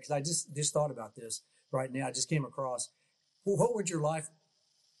third set, because I just thought about this right now. I just came across, what would your life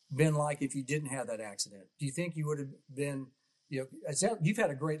been like if you didn't have that accident? Do you think you would have been, you've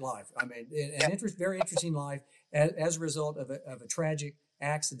had a great life. I mean, very interesting life as a result of a tragic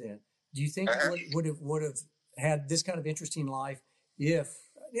accident. Do you think you would have had this kind of interesting life if,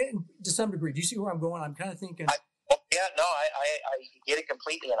 to some degree? Do you see where I'm going? I'm kind of thinking. I get it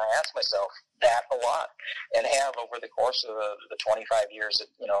completely, and I ask myself that a lot, and have over the course of the 25 years that,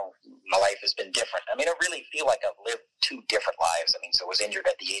 my life has been different. I mean, I really feel like I've lived two different lives. I mean, so I was injured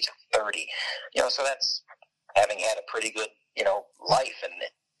at the age of 30, so that's having had a pretty good, life and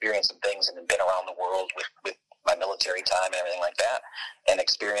experienced some things and been around the world with my military time and everything like that, and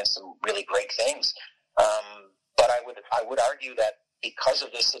experienced some really great things. But I would argue that because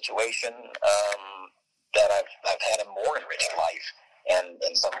of this situation, that I've had a more enriched life, and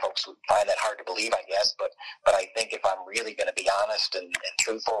some folks would find that hard to believe, I guess. But I think if I'm really going to be honest and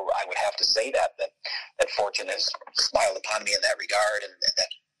truthful, I would have to say that fortune has smiled upon me in that regard, and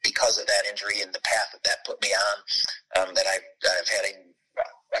that because of that injury and the path that put me on, that I've had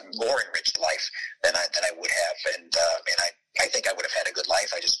a more enriched life than I would have, and I think I would have had a good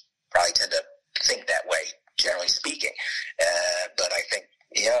life. I just probably tend to think that way, generally speaking. But I think,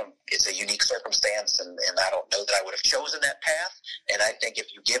 it's a unique circumstance, and I don't know that I would have chosen that path. And I think if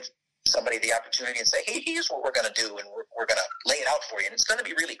you give somebody the opportunity and say, hey, here's what we're going to do, and we're going to lay it out for you, and it's going to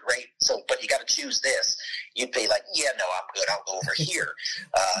be really great, but you got to choose this, you'd be like, yeah, no, I'm good, I'll go over here,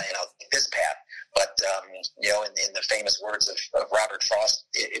 and I'll take this path. But, in the famous words of Robert Frost,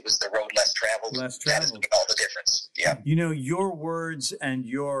 it was the road less traveled. That has made all the difference. Yeah. Your words and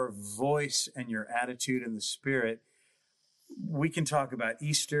your voice and your attitude and the spirit, we can talk about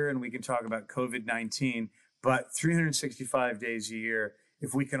Easter and we can talk about COVID-19, but 365 days a year,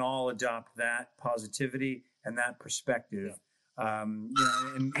 if we can all adopt that positivity and that perspective, and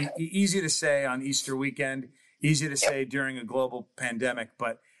easy to say on Easter weekend, easy to say during a global pandemic,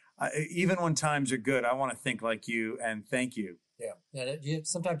 but even when times are good, I want to think like you and thank you. Yeah.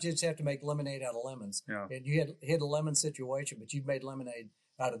 Sometimes you just have to make lemonade out of lemons. Yeah. And you had a lemon situation, but you've made lemonade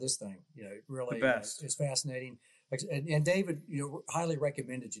out of this thing. Really, the best. It's fascinating. And David, highly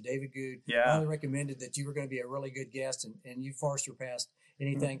recommended you. David Good highly recommended that you were going to be a really good guest, and you far surpassed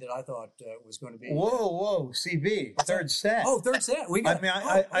anything that I thought was going to be. Whoa, CB, third set. Oh, third set.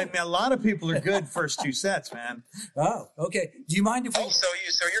 I mean, a lot of people are good first two sets, man. Oh, okay. Do you mind if we? So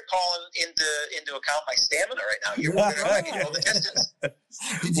you're calling into account my stamina right now. You're all the distance.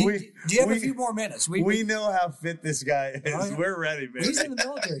 Do you have a few more minutes? We know how fit this guy is. Oh, yeah. We're ready, man. He's in the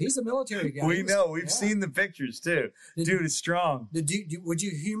military. He's a military guy. We know. We've seen the pictures too. Dude, it's strong. Would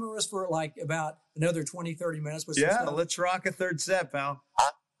you humor us for like about another 20, 30 minutes? With let's rock a third set, pal.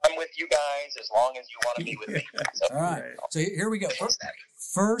 I'm with you guys as long as you want to be with me. So, all right. So here we go.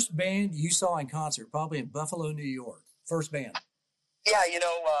 First band you saw in concert, probably in Buffalo, New York. First band. Yeah,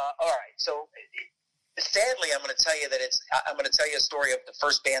 all right. So sadly, I'm going to tell you I'm going to tell you a story of the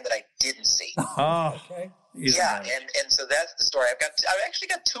first band that I didn't see. Oh, okay. Yeah, and so that's the story. I've actually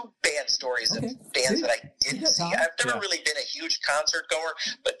got two band stories of bands that I didn't see. I've never really been a huge concert goer,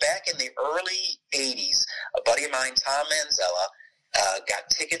 but back in the early 80s, a buddy of mine, Tom Manzella, got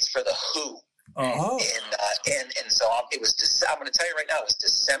tickets for the Who. Oh. And so I'm going to tell you right now, it was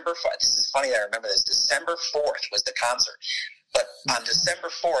December 4th. This is funny that I remember this. December 4th was the concert. But on December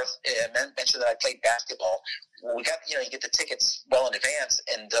 4th, I mentioned that I played basketball. We got, you get the tickets well in advance,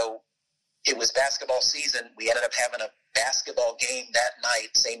 and though it was basketball season, we ended up having a basketball game that night,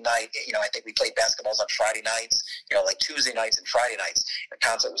 same night. I think we played basketballs on Friday nights, like Tuesday nights and Friday nights. The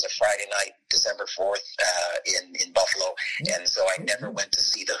concert was a Friday night, December 4th, in Buffalo. And so I never went to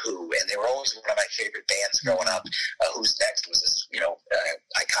see the Who, and they were always one of my favorite bands growing up. Who's Next was this,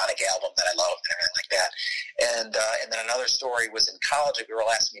 iconic album that I loved and everything like that. And then another story was in college. A girl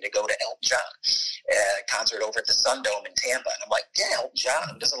asked me to go to Elton John concert over at the Sun Dome in Tampa, and I'm like, yeah, Elton John.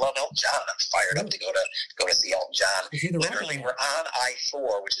 Who doesn't love Elton John? I'm fired up to go to see Elton John. Literally, we're on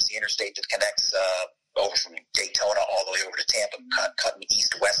I-4, which is the interstate that connects over from Daytona all the way over to Tampa, cutting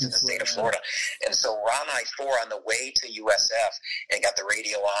east-west in the state of Florida. And so we're on I-4 on the way to USF and got the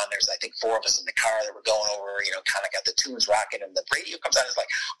radio on. There's, I think, 4 of us in the car that were going over, kind of got the tunes rocking, and the radio comes on. It's like,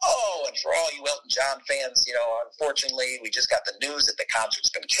 oh, and for all you Elton John fans, unfortunately, we just got the news that the concert's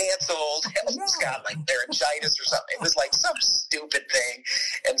been canceled. Elton's got like laryngitis or something. It was like some stupid thing.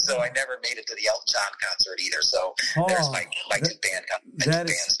 And so I never made it to the Elton John concert either. So there's my two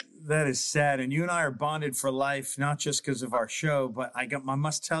bands. That is sad. And you and I are bonded for life, not just because of our show, but I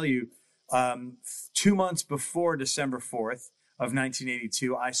must tell you, 2 months before December 4th of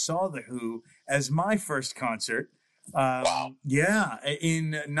 1982, I saw The Who as my first concert. Wow. Yeah,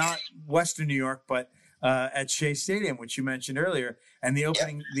 in not Western New York, but at Shea Stadium, which you mentioned earlier. And the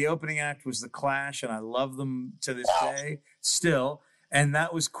opening act was The Clash, and I love them to this day still. And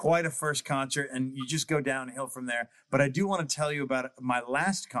that was quite a first concert, and you just go downhill from there. But I do want to tell you about my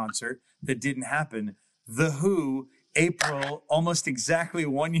last concert that didn't happen. The Who, April, almost exactly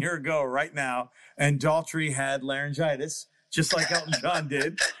 1 year ago right now, and Daltrey had laryngitis, just like Elton John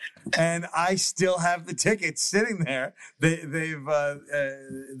did. And I still have the tickets sitting there. They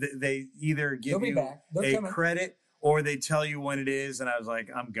either give you a credit or they tell you when it is, and I was like,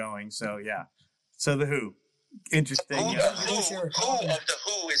 I'm going. So, yeah. So The Who. Interesting. Who of the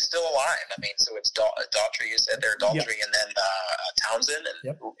Who is still alive? I mean, so it's Daltrey. You said there, Daltrey, and then Townsend,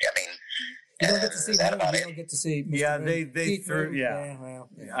 and I mean, you don't get to see them. You don't get to see. Mr. They threw. Yeah.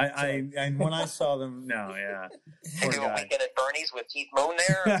 And when I saw them, They do a weekend at Bernie's with Keith Moon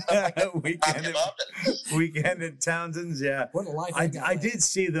there. And stuff like that. weekend at Townsend's. Yeah. What a life! I did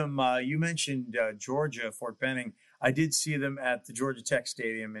see them. You mentioned Georgia, Fort Benning. I did see them at the Georgia Tech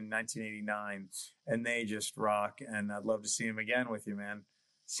Stadium in 1989, and they just rock. And I'd love to see them again with you, man.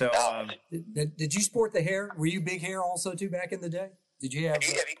 So, did you sport the hair? Were you big hair also too back in the day? Did you have?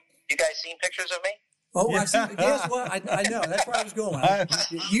 Have you guys seen pictures of me? Oh, yeah. I've seen. Guess what? I know. That's where I was going.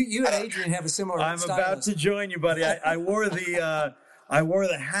 You and Adrian have a similar. I'm about to join you, buddy. I wore the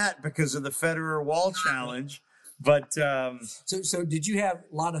hat because of the Federer Wall Challenge. But so did you have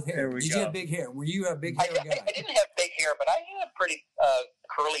a lot of hair? Did you have big hair? Were you a big hair guy? I didn't have big hair, but I had pretty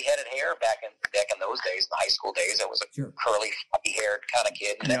curly headed hair back in those days, in the high school days. I was a curly, floppy haired kind of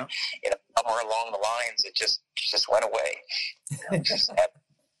kid, and then somewhere along the lines, it just went away.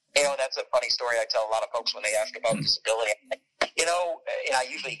 That's a funny story I tell a lot of folks when they ask about disability. And I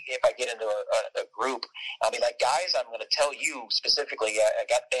usually, if I get into a group, I'll be like, guys, I'm going to tell you specifically, I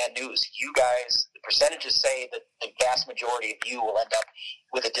got bad news. You guys, the percentages say that the vast majority of you will end up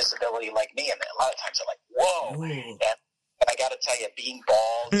with a disability like me. And a lot of times I'm like, whoa. And I got to tell you, being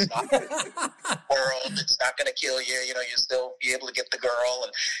bald is not going to world. It's not going to kill you. You'll still be able to get the girl,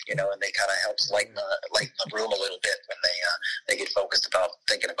 and and they kind of helps lighten the room a little bit when they get focused about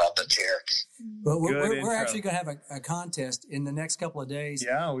thinking about the chair. But we're actually going to have a contest in the next couple of days.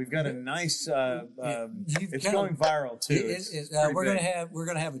 Yeah, we've got a nice. It's going viral too. We're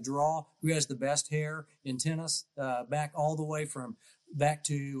going to have a draw. Who has the best hair in tennis? Back all the way from. Back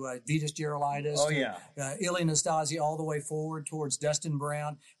to Vitas Gerulaitis, Ilie Nastase, all the way forward towards Dustin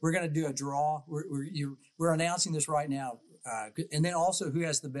Brown. We're going to do a draw. We're announcing this right now, and then also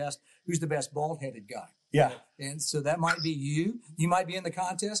who's the best bald-headed guy. Yeah, and so that might be you. You might be in the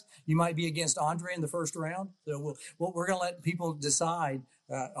contest. You might be against Andre in the first round. So we're going to let people decide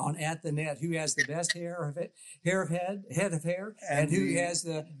on At the Net who has the best head of hair, and who has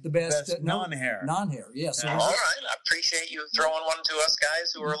the best non-hair. Non-hair, yes. All right, I appreciate you throwing one to us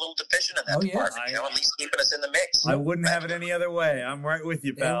guys who are a little deficient in that department. At least keeping us in the mix. I wouldn't have it any other way. I'm right with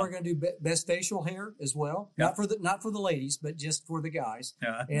you, pal. And we're going to do best facial hair as well. Yep. Not for the ladies, but just for the guys.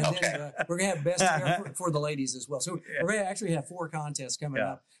 Yeah. And then we're going to have best hair for the ladies as well. So we're going to actually have 4 contests coming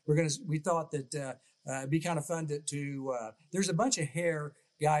up. We thought that it'd be kind of fun to there's a bunch of hair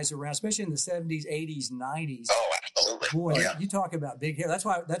guys around, especially in the 70s, 80s, 90s. Oh, absolutely. Boy, you talk about big hair. That's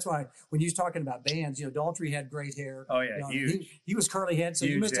why when you was talking about bands, Daltrey had great hair. Oh, yeah, huge. He was curly head, so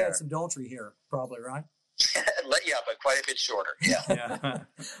huge you must have had some Daltrey hair, probably, right? Yeah, but quite a bit shorter. Yeah.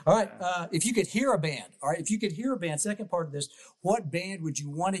 All right. If you could hear a band, second part of this, what band would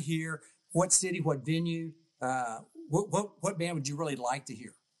you want to hear? What city, what venue? What band would you really like to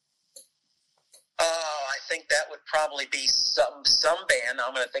hear? I think that would probably be some band.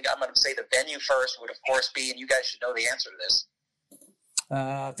 I'm going to say the venue first would, of course, be, and you guys should know the answer to this.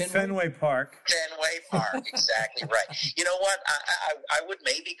 Fenway Park. Fenway Park, exactly right. You know what? I would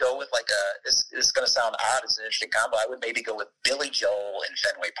maybe go with like this is going to sound odd. It's an interesting combo. I would maybe go with Billy Joel and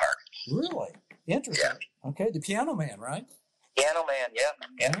Fenway Park. Really? Interesting. Yeah. Okay, the Piano Man, right? Piano Man,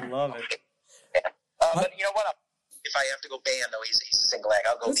 yeah. I love it. Yeah. But you know what? If I have to go band, though, he's a single act.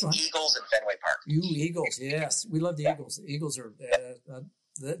 I'll go with the Eagles and Fenway Park. You Eagles, yes. We love the Eagles. The Eagles are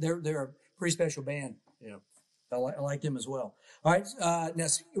they're a pretty special band. Yeah. I like them as well. All right. Now,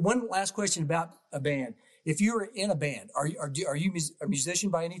 one last question about a band. If you were in a band, are you a musician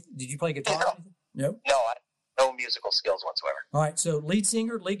by any? Did you play guitar? No. No, no musical skills whatsoever. All right. So, lead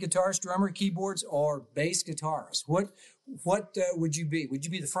singer, lead guitarist, drummer, keyboards, or bass guitarist. What would you be? Would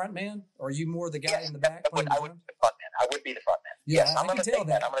you be the front man, or are you more the guy in the back? I would be the front man. I would be the front man. Yeah, yes, I'm going to take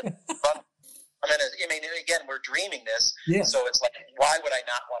that. I'm going to front. Again, we're dreaming this, so it's like, why would I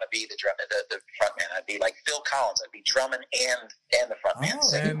not want to be the front man? I'd be like Phil Collins. I'd be drumming and the front man.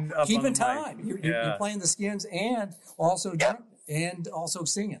 And keep in time. You're playing the Skins and also and also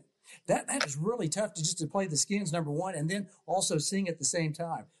singing. That is really tough to play the Skins, number one, and then also sing at the same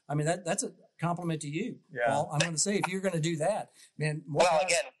time. I mean, that's a compliment to you. Yeah. Paul, I'm going to say, if you're going to do that, man.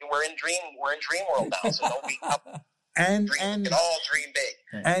 Again, we're in dream world now, so don't be up. And all dream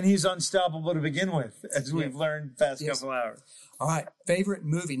big. And he's unstoppable to begin with, as we've learned past couple hours. All right, favorite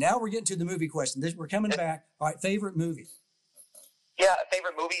movie. Now we're getting to the movie question. We're coming back. All right, favorite movie. Yeah,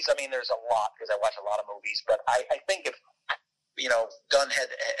 favorite movies. I mean, there's a lot because I watch a lot of movies, but I think if gun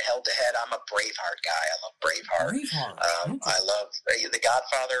held to head, I'm a Braveheart guy. I love Braveheart. I love The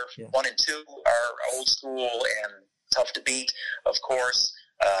Godfather 1 and 2 are old school and tough to beat, of course.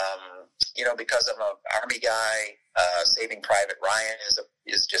 Because I'm an Army guy, Saving Private Ryan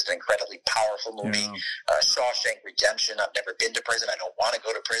is just an incredibly powerful movie. Yeah. Shawshank Redemption. I've never been to prison. I don't want to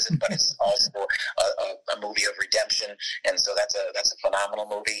go to prison, but it's also a movie of redemption, and so that's a phenomenal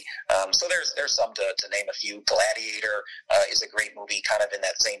movie. So there's some to name a few. Gladiator is a great movie, kind of in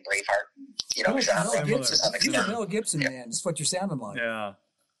that same Braveheart genre. You're a Mel Gibson man. That's what you're sounding like. Yeah.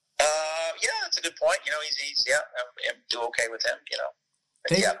 That's a good point. He's I'm do okay with him.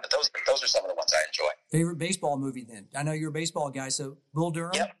 But those are some of the ones I enjoy. Favorite baseball movie then? I know you're a baseball guy, so Bull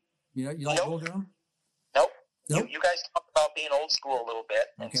Durham? Yep. You like Bull Durham? Nope. You guys talk about being old school a little bit,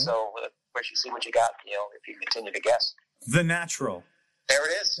 and so see what you got, if you continue to guess. The Natural. There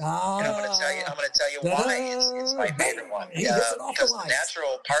it is. I'm going to tell you why it's my favorite one. Because the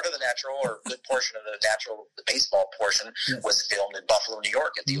Natural, part of The Natural, or a good portion of The Natural, the baseball portion, was filmed in Buffalo, New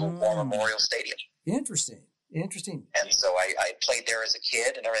York at the old War Memorial Stadium. Interesting. And so I played there as a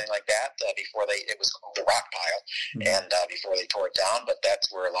kid and everything like that before it was called the Rock Pile, and before they tore it down. But that's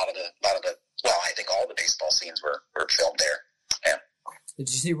where a lot of the I think all the baseball scenes were filmed there. Yeah. Did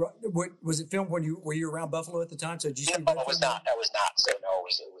you see? Was it filmed when were you around Buffalo at the time? So did you see? No, I was not. So no,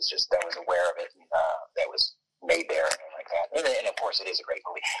 it was just I was aware of it. And, that was made there and like that. And of course, it is a great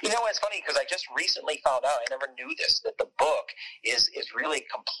movie. It's funny because I just recently found out. I never knew this, that the book is really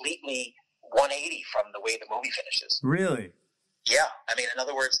completely 180 from the way the movie finishes. Really? Yeah. I mean, in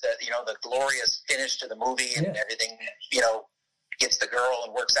other words, the glorious finish to the movie and everything, gets the girl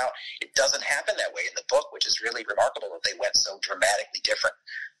and works out. It doesn't happen that way in the book, which is really remarkable that they went so dramatically different.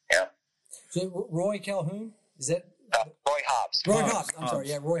 Yeah. So Roy Calhoun, is that? Roy Hobbs. Roy Hobbs. I'm sorry.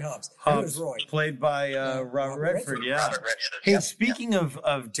 Yeah, Roy Hobbs. Hobbs, Roy. Played by Robert Redford. Yeah. Robert Redford. Hey, speaking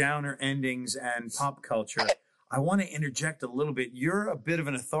of downer endings and pop culture, I want to interject a little bit. You're a bit of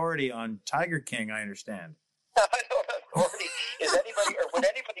an authority on Tiger King, I understand. I don't know authority. Would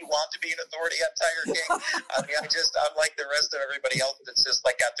anybody want to be an authority on Tiger King? I mean, I'm like the rest of everybody else that's just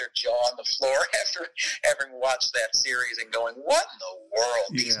like got their jaw on the floor after having watched that series and going, what in the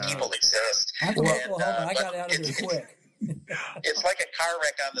world? These people exist. I got out of there quick. It's like a car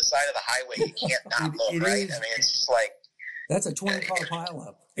wreck on the side of the highway. You can't not look, right? I mean, it's just like, that's a 20-car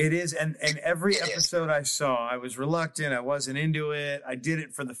pileup. It is, and every episode I saw, I was reluctant. I wasn't into it. I did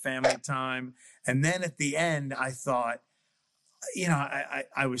it for the family time. And then at the end, I thought,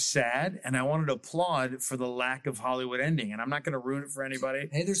 I was sad, and I wanted to applaud for the lack of Hollywood ending. And I'm not going to ruin it for anybody.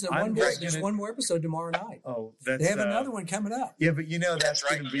 Hey, there's one more episode tomorrow night. Oh, they have another one coming up. Yeah, but that's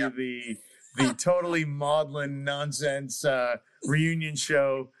going to be the totally maudlin nonsense reunion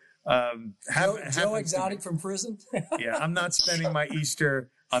show. Joe Exotic from prison. Yeah, I'm not spending my Easter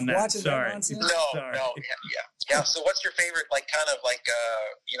on that. Watching Sorry. That nonsense? No, yeah. So what's your favorite,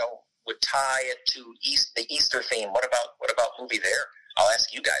 would tie it to the Easter theme? What about movie there? I'll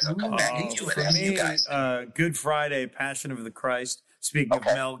ask you guys. I'll come back to you and ask you guys. Good Friday, Passion of the Christ. Speaking of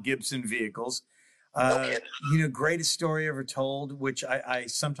Mel Gibson vehicles, greatest story ever told, which I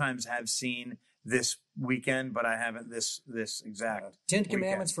sometimes have seen this weekend, but I haven't this exact. Ten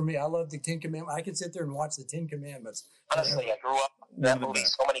Commandments for me. I love the 10 Commandments. I can sit there and watch the 10 Commandments. Honestly, I grew up with that movie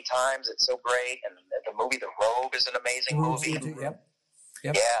so many times. It's so great. And the movie The Robe is an amazing movie. Yep.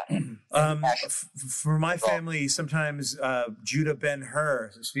 Yeah. For my family, sometimes Judah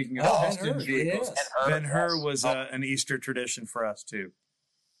Ben-Hur, speaking of Austin vehicles, Ben-Hur was an Easter tradition for us too.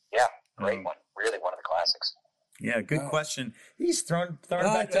 Yeah, great one. Really one of the classics. Yeah, good question. He's thrown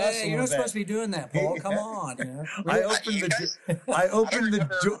back to us. You're not supposed to be doing that, Paul. Come on. I opened the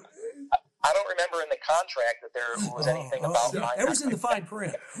door. I don't remember in the contract that there was anything about mine. It was in the fine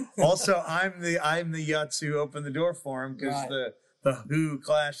print. Also, I'm the Yutz who opened the door for him because the Who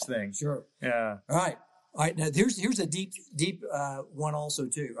Clash thing. Sure. Yeah. All right. Now here's a deep one also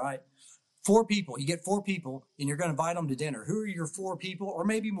too. Right. 4 people. You get 4 people, and you're going to invite them to dinner. Who are your 4 people, or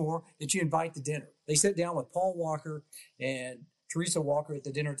maybe more, that you invite to dinner? They sit down with Paul Walker and Teresa Walker at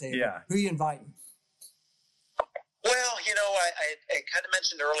the dinner table. Yeah. Who are you inviting? Well, I kind of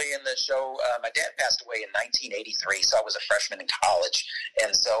mentioned early in the show, my dad passed away in 1983, so I was a freshman in college.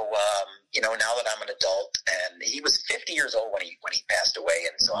 And so, now that I'm an adult, and he was 50 years old when he passed away,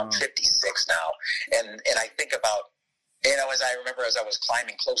 and so I'm 56 now. And I think about, as I remember, as I was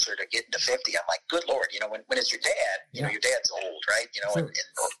climbing closer to getting to 50, I'm like, good Lord, when it's your dad, your dad's old, right? Sure. and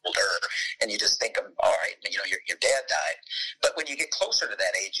older, and you just think, all right, your dad died. But when you get closer to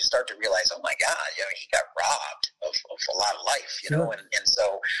that age, you start to realize, oh my God, he got robbed of a lot of life, Sure. And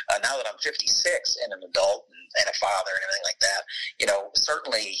so now that I'm 56 and an adult and a father and everything like that,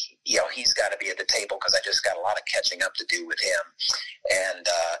 certainly, he's got to be at the table because I just got a lot of catching up to do with him. And,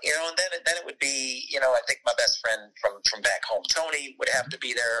 and then it would be, I think my best friend from back home, Tony, would have to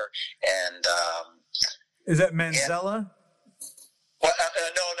be there. And is that Manzella? Well,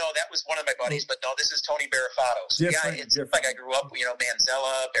 no, that was one of my buddies, but no, this is Tony Barafato. So, it seems like I grew up,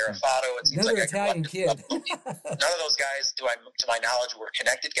 Manzella, Barafato. It seems Another like Italian kid. None of those guys, to my knowledge, were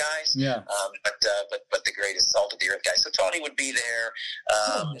connected guys. Yeah. But the greatest salt of the earth guys. So Tony would be there.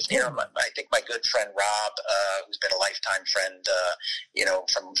 I think my good friend Rob, who's been a lifetime friend,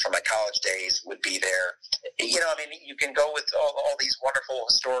 from my college days, would be there. You can go with all these wonderful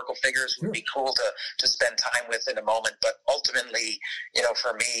historical figures who would be cool to spend time with in a moment, but ultimately,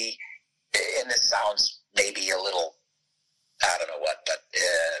 for me, and this sounds maybe a little, I don't know what, but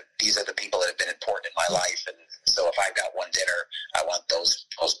these are the people that have been important in my life. And so if I've got one dinner, I want those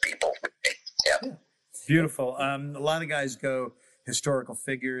people with me. Yeah. Beautiful. A lot of guys go historical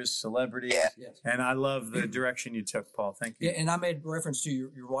figures, celebrities, and I love the direction you took, Paul. Thank you. Yeah, and I made reference to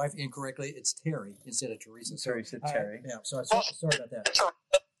your wife incorrectly. It's Terry instead of Teresa. Sorry, said Terry. So sorry about that.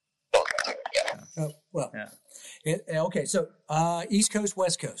 Okay, so East Coast,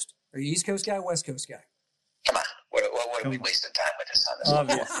 West Coast. Are you East Coast guy, West Coast guy? Come on. What are we wasting time with this on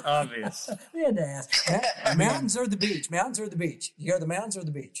this? Obvious. We had to ask. Mountains or the beach? Mountains or the beach? You go to the mountains or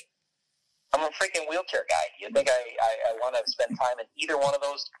the beach? I'm a freaking wheelchair guy. You think I want to spend time in either one of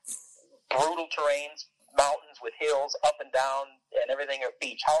those brutal terrains, mountains with hills up and down and everything, or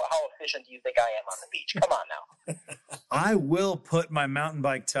beach? How efficient do you think I am on the beach? Come on now. I will put my mountain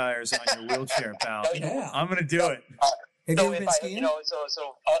bike tires on your wheelchair, pal. I'm going to do it. Have you ever been skiing? You know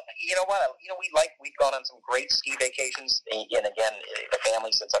what? We've gone on some great ski vacations, and again, the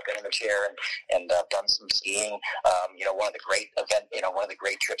family, since I've been in the chair, and done some skiing. One of the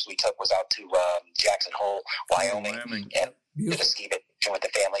great trips we took was out to Jackson Hole, Wyoming, and did a ski vacation with the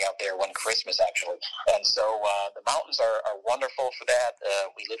family out there one Christmas, actually. And so the mountains are wonderful for that.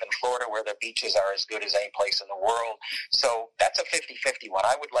 We live in Florida, where the beaches are as good as any place in the world. So that's a 50-50 one.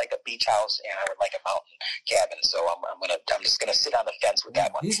 I would like a beach house, and I would like a mountain cabin. So I'm just gonna sit on the fence with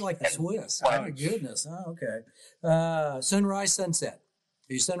that one. He's like the Swiss. Oh my goodness. Oh, okay. Sunrise, sunset.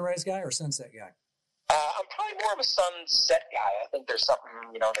 Are you a sunrise guy or sunset guy? I'm probably more of a sunset guy. I think there's something,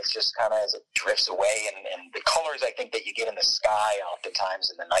 that's just kind of as it drifts away, and the colors I think that you get in the sky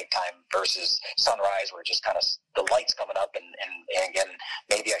oftentimes in the nighttime versus sunrise, where just kind of the light's coming up, and again,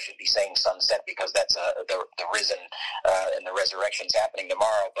 maybe I should be saying sunset because that's the risen and the resurrection's happening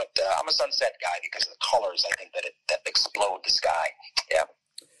tomorrow. But I'm a sunset guy because of the colors. I think that explode the sky. Yeah.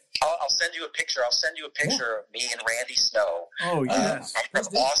 I'll send you a picture. Of me and Randy Snow. Oh, yes. From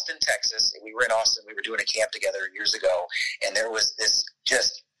Austin, Texas. We were in Austin. We were doing a camp together years ago, and there was this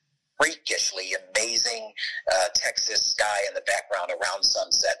just freakishly amazing Texas sky in the background around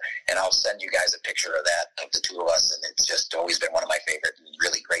sunset. And I'll send you guys a picture of that, of the two of us, and it's just always been one of my favorite and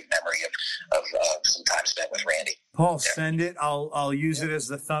really great memory of some time spent with Randy. Paul, send it. I'll use it as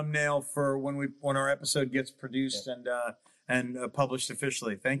the thumbnail for when our episode gets produced and published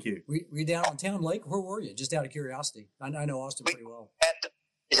officially. Thank you. We down on Town Lake? Where were you? Just out of curiosity. I know Austin pretty well.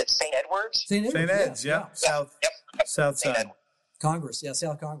 is it St. Edwards? St. Edwards, St. Ed's, yeah. South St. side. Edwards. Congress,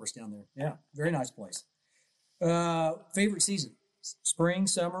 South Congress down there. Yeah, very nice place. Favorite season? Spring,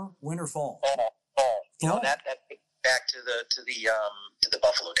 summer, winter, fall? Fall. You know, Fall. that back to the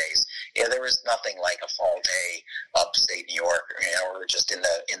Buffalo days. Yeah, there was nothing like a fall day upstate New York, or just in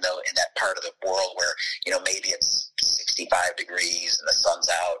that part of the world where, maybe it's 65 degrees and the sun's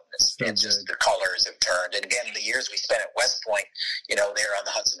out. It's just the colors have turned. And again, the years we spent at West Point, there on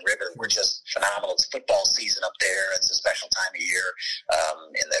the Hudson River, were just phenomenal. It's football season up there. It's a special time of year,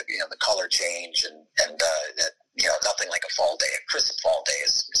 and the color change and that. Nothing like a fall day. A crisp fall day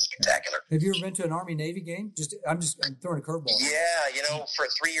is spectacular. Have you ever been to an Army-Navy game? I'm throwing a curveball. Yeah, for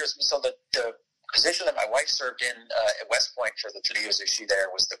 3 years. So the position that my wife served in at West Point for the 3 years that she there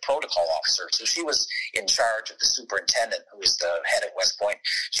was the protocol officer. So she was in charge of the superintendent, who was the head at West Point.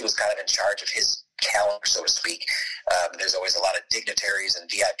 She was kind of in charge of his calendar, so to speak. There's always a lot of dignitaries and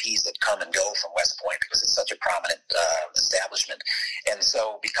VIPs that come and go from West Point because it's such a prominent establishment. And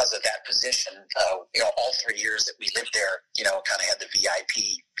so because of that position, all 3 years that we lived there, kind of had the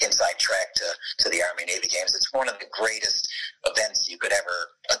VIP inside track to the Army-Navy games. It's one of the greatest events you could ever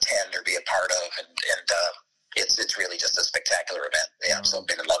attend or be a part of. And it's really just a spectacular event. Yeah, so I've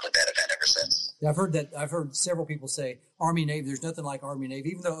been in love with that event ever since. Yeah, I've heard several people say Army-Navy. There's nothing like Army-Navy,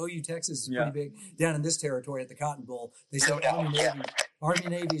 even though OU Texas is pretty big down in this territory at the Cotton Bowl. They say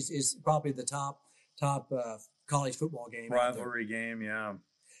Army-Navy is probably the top college football game. Rivalry game, yeah.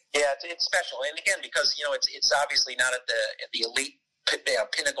 Yeah, it's special, and again, because it's obviously not at the elite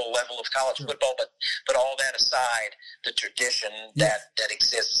pinnacle level of college football, but all that aside, the tradition that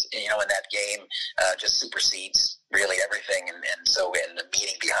exists, in that game just supersedes really everything, and so the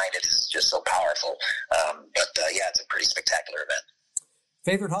meaning behind it is just so powerful. It's a pretty spectacular event.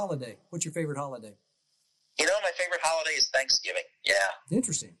 Favorite holiday? What's your favorite holiday? My favorite holiday is Thanksgiving. Yeah.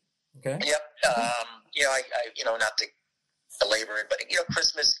 Interesting. Okay. Yep. I not to belabor it, but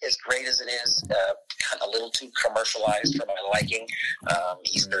Christmas, as great as it is, a little too commercialized for my liking.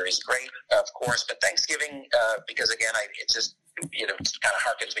 Easter is great, of course, but Thanksgiving, because again, it just kind of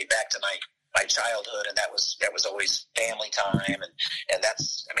harkens me back to my childhood, and that was always family time, and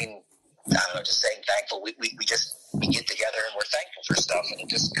that's, I don't know, just saying thankful. We get together and we're thankful for stuff, and it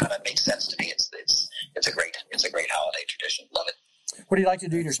just kind of makes sense to me. It's a great holiday tradition. Love it. What do you like to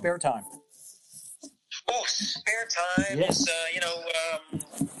do in your spare time? Oh, spare time is,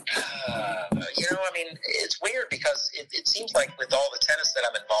 it's weird because it seems like with all the tennis that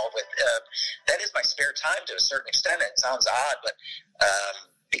I'm involved with, that is my spare time to a certain extent. It sounds odd, but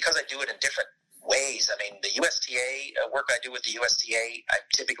because I do it in different ways. The USTA work I do with the USTA, I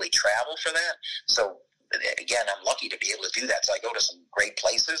typically travel for that. So again, I'm lucky to be able to do that. So I go to some great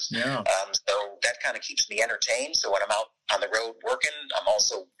places. Yeah. So that kind of keeps me entertained. So when I'm out on the road working, I'm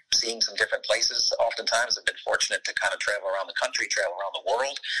also seeing some different places. Oftentimes I've been fortunate to kind of travel around the country, travel around the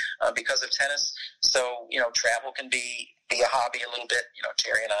world because of tennis. So, travel can be a hobby a little bit.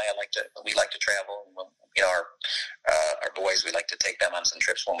 Terry and I we like to travel. Our boys, we like to take them on some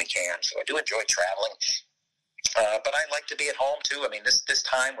trips when we can. So I do enjoy traveling. But I like to be at home too. This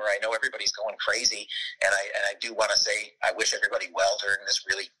time where I know everybody's going crazy, and I do want to say I wish everybody well during this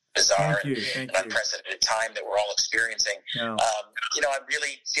really bizarre and unprecedented time that we're all experiencing. Yeah. I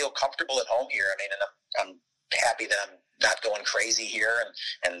really feel comfortable at home here. And I'm happy that I'm not going crazy here,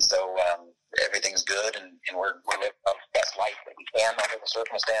 and so everything's good, and we're living the best life that we can under the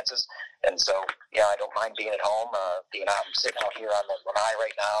circumstances. And so, I don't mind being at home. I'm sitting out here on the lanai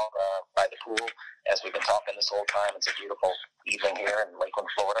right now by the pool, as we've been talking this whole time. It's a beautiful evening here in Lakeland,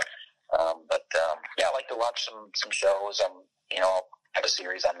 Florida. I like to watch some shows. I have a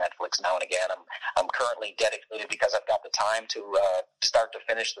series on Netflix now and again. I'm currently dedicated, because I've got the time to start to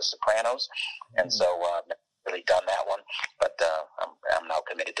finish The Sopranos, and so really done that one. But I'm now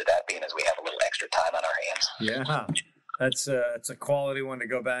committed to that, being as we have a little extra time on our hands. Yeah, that's a quality one to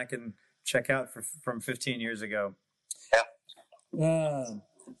go back and check out from 15 years ago. Yeah.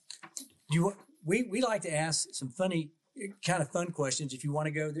 We like to ask some fun questions. If you want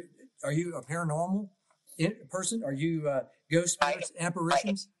to go, are you a paranormal person? Are you ghost spirits,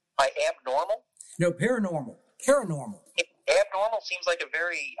 apparitions? I am normal? No, paranormal. Abnormal seems like a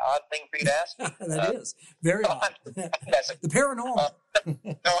very odd thing for you to ask. That is very odd. The paranormal. No,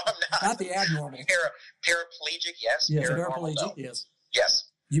 I'm not. Not the abnormal. Paraplegic, yes. Yes, paraplegic, no. Yes. Yes.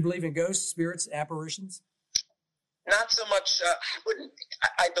 You believe in ghosts, spirits, apparitions? Not so much.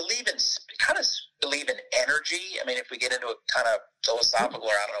 I believe in energy. If we get into a kind of philosophical,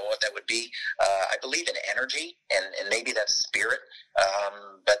 or I don't know what that would be, I believe in energy, and maybe that's spirit.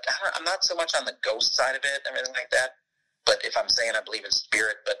 But I'm not so much on the ghost side of it, everything like that. But if I'm saying I believe in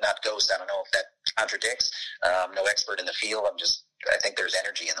spirit but not ghosts, I don't know if that contradicts. I'm no expert in the field. I think there's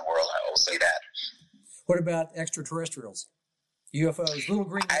energy in the world. I will say that. What about extraterrestrials? UFOs, little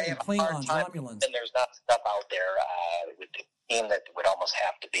green men, Klingons, Romulans. And there's not stuff out there with the theme that would almost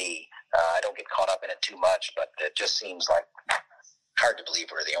have to be. I don't get caught up in it too much, but it just seems like hard to believe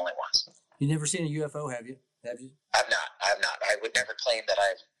we're the only ones. You never seen a UFO, have you? I've not. I would never claim that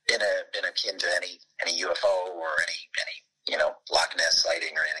I've been akin to any UFO or any Loch Ness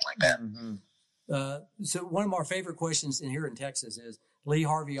sighting or anything like that. Mm-hmm. So one of our favorite questions here in Texas is Lee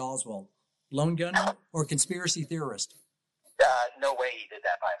Harvey Oswald, lone gunman or conspiracy theorist? No way he did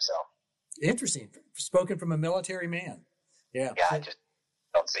that by himself. Interesting. Spoken from a military man. Yeah. Yeah, I just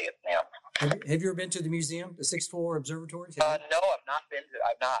don't see it. Yeah. Have you ever been to the museum, the Sixth Floor Observatory? No, I've not been.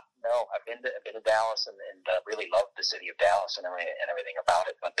 No, I've been to Dallas and really loved the city of Dallas and everything about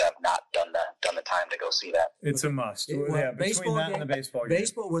it, but I've not done the time to go see that. It's a must. Between that and the baseball game.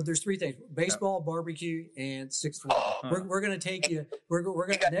 Well, there's three things: baseball, barbecue, and Sixth Floor. We're going to take you. We're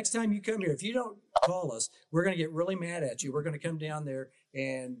going to next time you come here. If you don't call us, we're going to get really mad at you. We're going to come down there,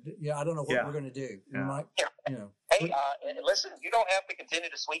 and I don't know what we're going to do. Yeah. We might, Hey, listen, you don't have to continue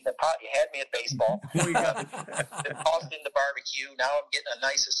to sweeten the pot. You had me at baseball. Tossed into barbecue. Now I'm getting a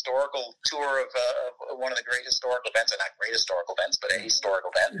nice historical tour of one of the great historical events, and not great historical events, but a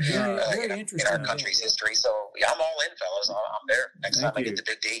historical event very interesting in our country's history. So I'm all in, fellas. I'm there next time I get the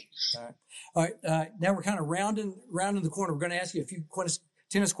big D. All right. Now we're kind of rounding the corner. We're going to ask you a few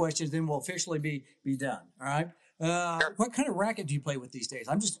tennis questions, then we'll officially be done. All right. Sure. What kind of racket do you play with these days?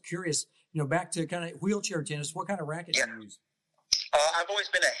 I'm just curious. Back to kind of wheelchair tennis. What kind of racket do you use? I've always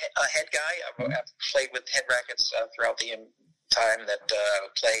been a head guy. I've played with head rackets throughout the time that I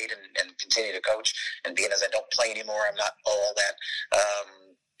played and continue to coach. And being as I don't play anymore, I'm not all that,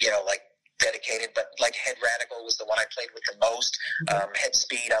 dedicated. But like Head Radical was the one I played with the most. Head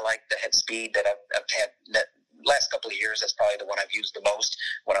Speed, I like the Head Speed that I've had last couple of years. That's probably the one I've used the most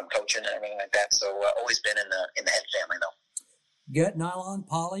when I'm coaching and everything like that. So always been in the head family though. Gut, nylon,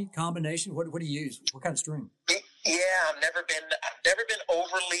 poly, combination. What do you use? What kind of string? Yeah, I've never been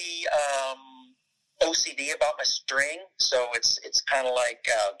overly OCD about my string. So it's kind of like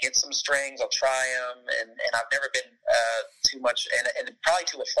get some strings, I'll try them, and I've never been too much, and probably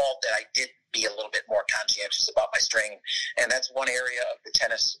to a fault that I did be a little bit more conscientious about my string, and that's one area of the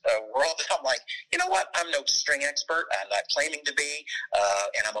tennis world that I'm like, you know what? I'm no string expert. I'm not claiming to be,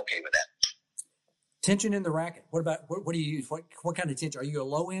 and I'm okay with that. Tension in the racket. What do you use? What kind of tension? Are you a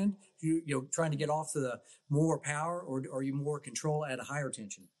low end? You trying to get off the more power, or are you more control at a higher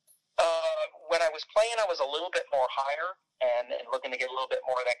tension? When I was playing, I was a little bit more higher and looking to get a little bit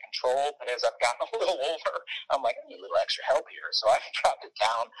more of that control. But as I've gotten a little older, I'm like, I need a little extra help here. So I've dropped it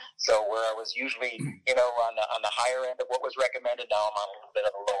down. So where I was usually, on the higher end of what was recommended, now I'm on a little bit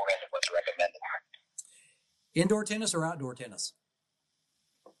of the lower end of what's recommended. Indoor tennis or outdoor tennis?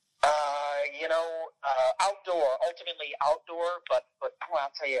 Outdoor, ultimately outdoor, but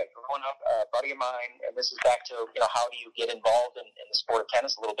I'll tell you, growing up, a buddy of mine, and this is back to, how do you get involved in the sport of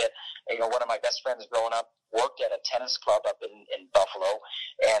tennis a little bit. One of my best friends growing up worked at a tennis club up in Buffalo,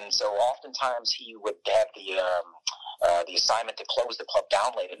 and so oftentimes he would have the assignment to close the club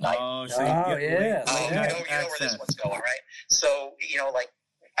down late at night. You know where this one's going, right? So,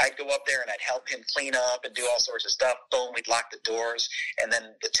 I'd go up there and I'd help him clean up and do all sorts of stuff. Boom, we'd lock the doors, and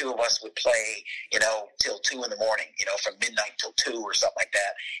then the two of us would play, till 2 in the morning, from midnight till 2 or something like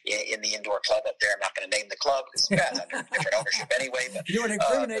that in the indoor club up there. I'm not going to name the club because it's under different ownership anyway. But you want to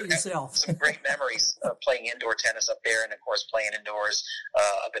incriminate yourself. Some great memories of playing indoor tennis up there, and of course playing indoors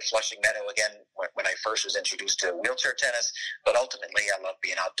up at Flushing Meadow again when I first was introduced to wheelchair tennis. But ultimately, I love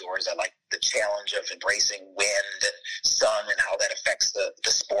being outdoors. I like the challenge of embracing wind and sun and how that affects the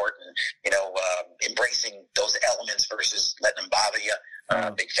sport, and embracing those elements versus letting them bother you.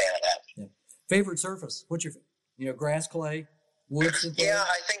 I'm a big fan of that. Yeah. Favorite surface? What's your grass, clay, wood? Yeah,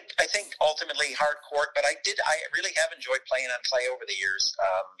 I think ultimately hard court, but I really have enjoyed playing on clay over the years.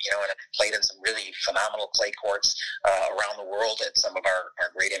 And I've played in some really phenomenal clay courts around the world at some of our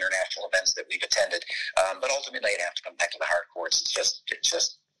great international events that we've attended. But ultimately, I'd have to come back to the hard courts. It's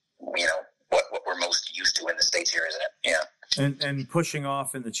just what we're most used to in the States here, isn't it? Yeah. And pushing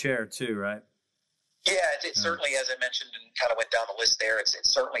off in the chair too, right? Yeah, it certainly, as I mentioned and kind of went down the list there, it's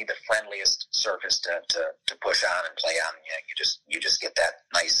certainly the friendliest surface to push on and play on. You just get that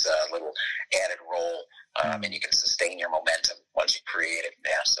nice little added roll, and you can sustain your momentum once you create it.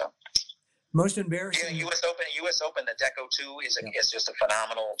 Yeah, so. Most embarrassing. Yeah, U.S. Open, the Deco 2 is just a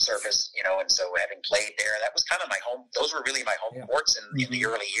phenomenal surface, and so having played there, that was kind of my home. Those were really my home courts in the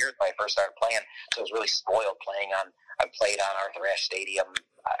early years when I first started playing. So I was really spoiled playing on. I played on Arthur Ashe Stadium.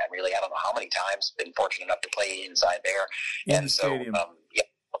 I don't know how many times. Been fortunate enough to play inside there, and so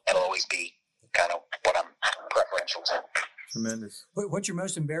that'll always be kind of what I'm preferential to. Tremendous. What's your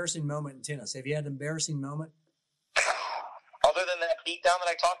most embarrassing moment in tennis? Have you had an embarrassing moment? Other than that beatdown that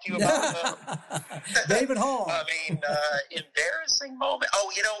I talked to you about, David Hall. Embarrassing moment.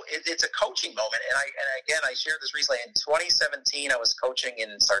 Oh, it's a coaching moment, and I shared this recently. In 2017, I was coaching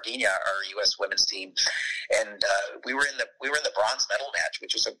in Sardinia, our U.S. women's team, and we were in the bronze medal match,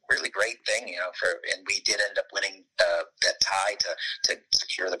 which was a really great thing, and we did end up winning that tie to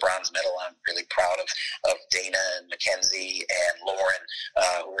secure the bronze medal. I'm really proud of Dana and Mackenzie and Lauren,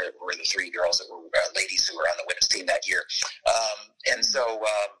 who were the three girls that were ladies who were on the women's team that year.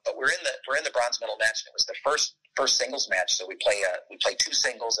 But we're in the bronze medal match, and it was the first singles match. So we play two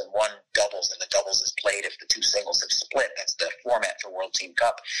singles and one doubles, and the doubles is played if the two singles have split. That's the format for World Team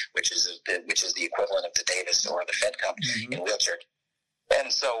Cup, which is the equivalent of the Davis or the Fed Cup in wheelchair.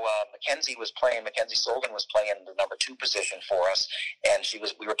 And so Mackenzie Solgan was playing the number 2 position for us, and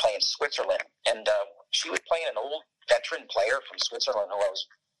we were playing Switzerland, and she was playing an old veteran player from Switzerland who I was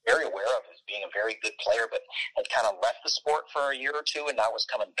very aware of as being a very good player, but had kind of left the sport for a year or two and now was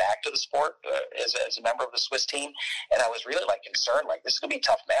coming back to the sport as a member of the Swiss team. And I was really concerned, this is going to be a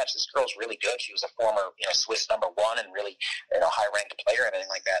tough match. This girl's really good. She was a former, Swiss number 1 and really, high-ranked player and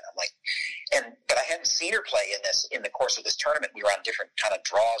everything like that. But I hadn't seen her play in the course of this tournament. We were on different kind of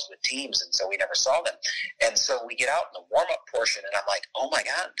draws with teams, and so we never saw them. And so we get out in the warm-up portion, and I'm like, oh my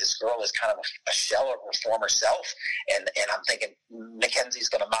God, this girl is kind of a shell of her former self. And I'm thinking, Mackenzie's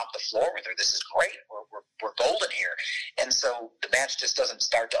going to mop the floor with her. This is great. We're golden here. And so the match just doesn't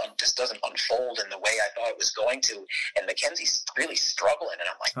unfold in the way I thought it was going to. And Mackenzie's really struggling. And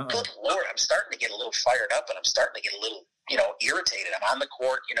I'm like, good Lord, I'm starting to get a little fired up, and I'm starting to get a little, irritated. I'm on the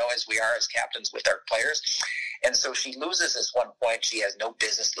court, as we are as captains with our players. And so she loses this one point. She has no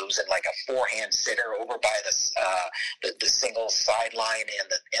business losing, like a forehand sitter over by the single sideline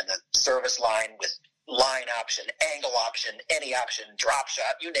and the service line with line option, angle option, any option, drop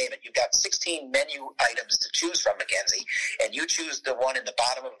shot, you name it. You've got 16 menu items to choose from, Mackenzie, and you choose the one in the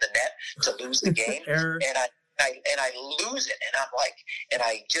bottom of the net to lose the game. And I lose it, and I'm like, and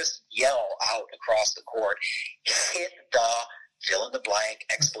I just yell out across the court, hit the fill in the blank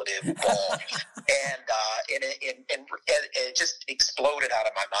expletive ball, and it just exploded out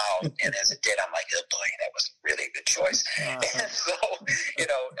of my mouth. And as it did, I'm like, oh boy, that was really a good choice. And so,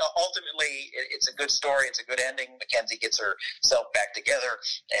 ultimately, it's a good story. It's a good ending. Mackenzie gets herself back together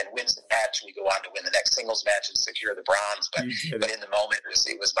and wins the match. We go on to win the next singles match and secure the bronze. But in the moment,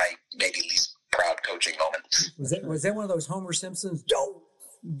 it was my maybe least proud coaching moment. Was that one of those Homer Simpsons?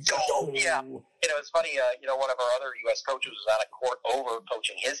 Yeah. It's funny, one of our other U.S. coaches was on a court over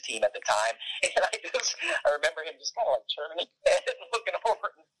coaching his team at the time. And I remember him just kind of turning his head and looking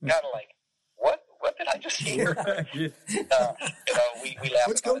over and kind of like, what did I just hear? We laughed.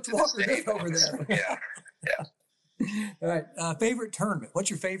 What's Coach Walker doing over there? Yeah. All right. Favorite tournament. What's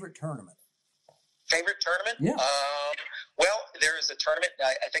your favorite tournament? Favorite tournament? Yeah. Well, there is a tournament,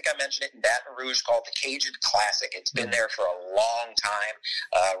 I think I mentioned it in Baton Rouge, called the Cajun Classic. It's been there for a long time,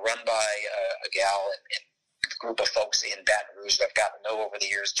 run by a gal and a group of folks in Baton Rouge that I've gotten to know over the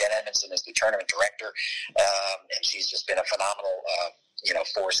years. Jen Edmondson is the tournament director, and she's just been a phenomenal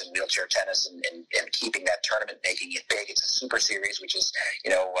force in wheelchair tennis and keeping that tournament, making it big. It's a super series, which is,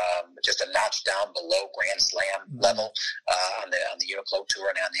 just a notch down below Grand Slam level on the Uniqlo Tour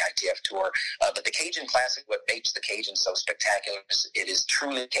and on the ITF Tour. But the Cajun Classic, what makes the Cajun so spectacular is it is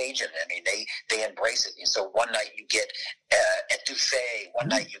truly Cajun. I mean, they embrace it. And so one night you get etouffee, one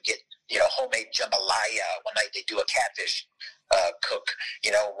night you get, homemade jambalaya, one night they do a catfish cook,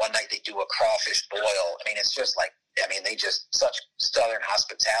 one night they do a crawfish boil. I mean, it's just like, they just such Southern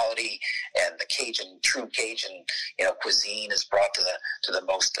hospitality, and the true Cajun, cuisine is brought to the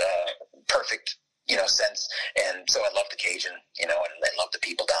most perfect, sense. And so I love the Cajun, and I love the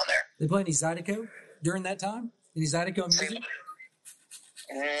people down there. They play any Zydeco during that time? Any Zydeco music?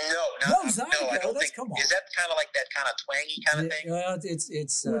 No, Zydeco. I don't think. Come on. Is that kind of like that kind of twangy kind of thing? Well, it's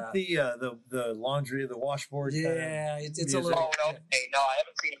with the laundry, the washboard. Yeah, it's a little. No, I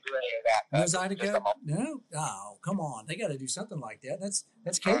haven't seen him do any of that. No Zydeco? No. Oh, come on. They got to do something like that. That's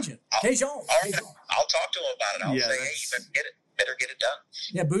Cajun. Cajun. I'll talk to him about it. I'll say, hey, you better get it done.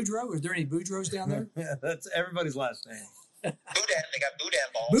 Yeah, Boudreaux. Is there any Boudreaux down there? Yeah, that's everybody's last name. Boudin. They got Boudin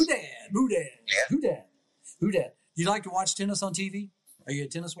balls. Boudin. Yeah. Boudin. Do you like to watch tennis on TV? Are you a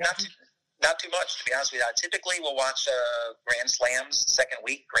tennis watcher? Not too much, to be honest with you. Typically, we'll watch Grand Slams, second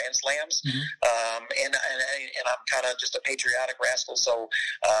week Grand Slams, and I'm kind of just a patriotic rascal. So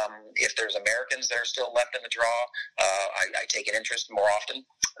if there's Americans that are still left in the draw, I take an interest more often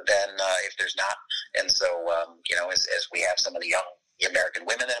than if there's not. And so as we have some of the young American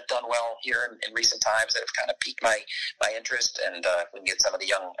women that have done well here in recent times that have kind of piqued my interest, and if we can get some of the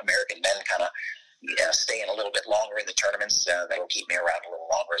young American men kind of staying a little bit longer in the tournaments, that will keep me around a little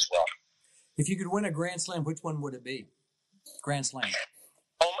longer as well. If you could win a Grand Slam, which one would it be? Grand Slam.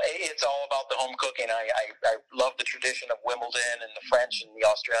 It's all about the home cooking. I love the tradition of Wimbledon and the French and the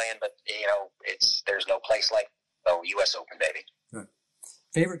Australian, but there's no place like U.S. Open, baby. Good.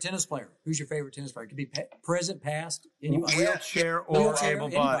 Favorite tennis player? Who's your favorite tennis player? It could be present, past, anybody. Wheelchair or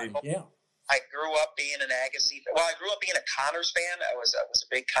able-bodied. Yeah. I grew up being an Agassi. Well, I grew up being a Connors fan. I was a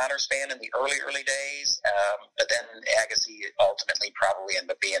big Connors fan in the early days. But then Agassi ultimately probably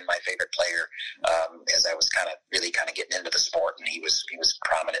ended up being my favorite player as I was kind of getting into the sport, and he was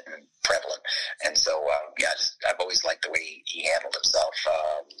prominent and prevalent. And so I've always liked the way he handled himself,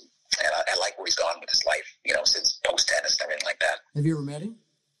 and I like where he's gone with his life. Since post tennis and everything like that. Have you ever met him?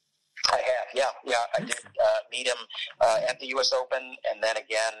 I have, yeah. I did meet him at the U.S. Open, and then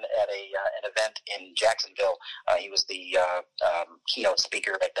again at an event in Jacksonville. He was the keynote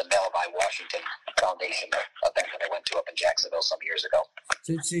speaker at the Malachi Washington Foundation event that I went to up in Jacksonville some years ago.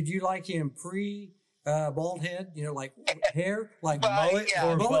 So did you like him bald head? Like hair, like mullet, yeah.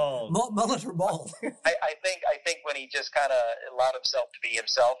 or bald? Mullet or bald? I think when he just kind of allowed himself to be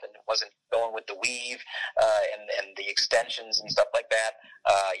himself and wasn't going with the weave and the extensions and stuff like that.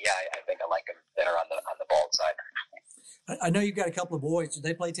 I think I like him better on the bald side. I know you've got a couple of boys. Do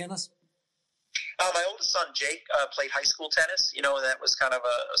they play tennis? My oldest son, Jake, played high school tennis. That was kind of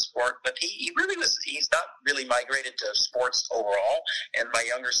a sport, but he really was, he's not really migrated to sports overall. And my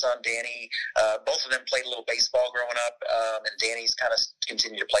younger son, Danny, both of them played a little baseball growing up, and Danny's kind of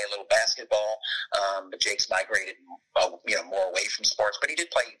continued to play a little basketball. But Jake's migrated, more away from sports, but he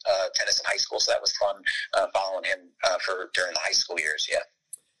did play tennis in high school. So that was fun, following him, during the high school years. Yeah.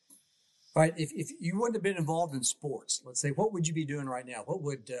 All right, if you wouldn't have been involved in sports, let's say, what would you be doing right now? What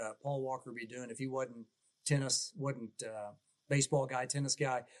would Paul Walker be doing if he wasn't tennis, wasn't baseball guy, tennis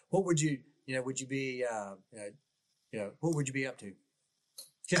guy? What would you, would you be, what would you be up to?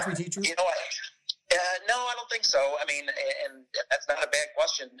 History teacher? No, I don't think so. I mean, and that's not a bad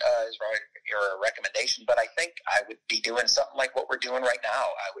question as your recommendation, but I think I would be doing something like what we're doing right now.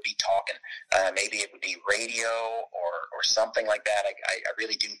 I would be talking. Maybe it would be radio or something like that. I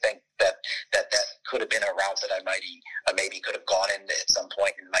really do think that could have been a route that I maybe could have gone in at some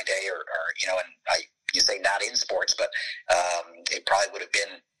point in my day, or you say not in sports, but it probably would have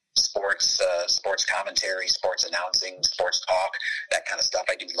been sports commentary, sports announcing, sports talk, that kind of stuff.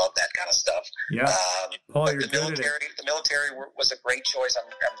 I do love that kind of stuff. Yeah, Paul, you're the military was a great choice.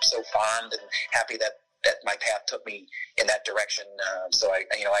 I'm so fond and happy that my path took me in that direction. So I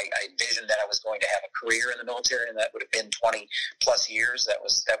envisioned that I was going to have a career in the military, and that would have been 20 plus years. That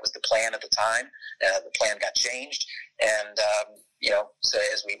was the plan at the time. The plan got changed, and so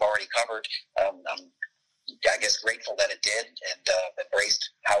as we've already covered, I'm I guess grateful that it did, and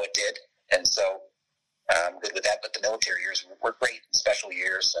embraced how it did, and so I'm good with that. But the military years were great, special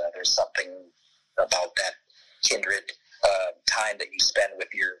years. There's something about that kindred time that you spend with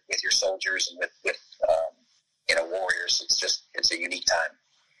your soldiers and with warriors. It's a unique time.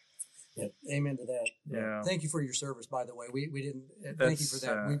 Yeah, amen to that. Yeah. Thank you for your service, by the way. We didn't thank you for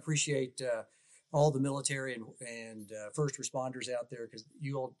that. We appreciate all the military and first responders out there, because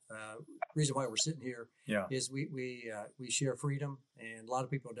you all reason why we're sitting here is we share freedom, and a lot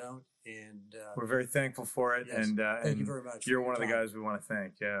of people don't, and we're very thankful for it. Yes. And thank you very much. You're one of the guys we want to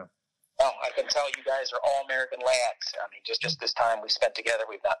thank. Yeah. Well, I can tell you guys are all American lads. I mean, just this time we spent together,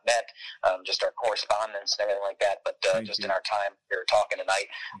 we've not met, just our correspondence and everything like that. But in our time here talking tonight,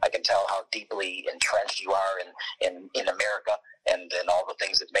 I can tell how deeply entrenched you are in America and all the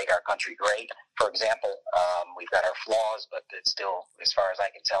things that make our country great. For example, we've got our flaws, but it's still, as far as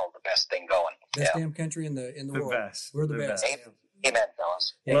I can tell, the best thing going. Best damn country in the world. Best. We're the best. Amen,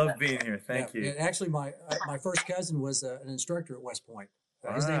 fellas. Love being here. Thank you. And actually, my first cousin was an instructor at West Point.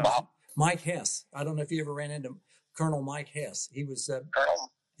 His Wow. name was Mike Hess. I don't know if you ever ran into Colonel Mike Hess. He was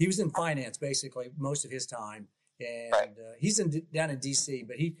he was in finance basically most of his time, and he's down in D.C.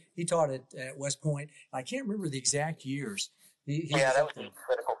 But he taught at West Point. I can't remember the exact years. That was a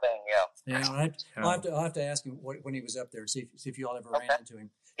critical thing. Yeah. Yeah, I'll have to ask him when he was up there. See if you all ever ran into him.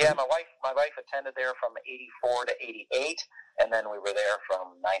 Yeah, my wife my wife attended there from 84 to 88, and then we were there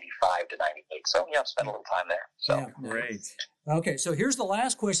from 95 to 98. So, yeah, spent a little time there. So Yeah. Great. Okay, so here's the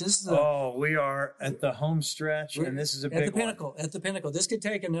last question. This is We are at the home stretch, and this is a big pinnacle. At the pinnacle. This could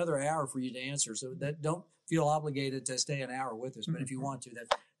take another hour for you to answer, so that don't feel obligated to stay an hour with us. But if you want to,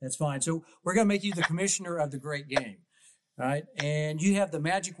 that's fine. So we're going to make you the commissioner of the great game. All right, and you have the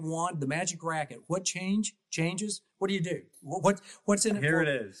magic wand, the magic racket. What changes? What do you do? What's in it? Here it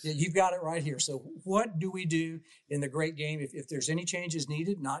is. Yeah, you've got it right here. So what do we do in the great game? If there's any changes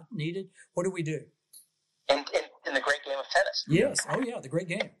needed, not needed, what do we do? In the great game of tennis. Yes. Oh, yeah, the great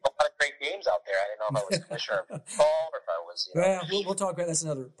game. A lot of great games out there. I didn't know if I was commissioner of football or if I was, Well, we'll talk about that's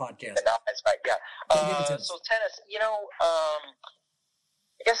another podcast. No, that's right, yeah. Tennis. So tennis,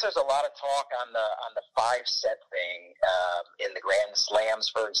 I guess there's a lot of talk on the 5-set thing in the Grand Slams,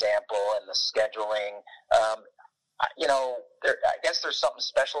 for example, and the scheduling. I guess there's something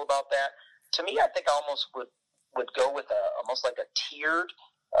special about that. To me, I think I almost would go with almost like a tiered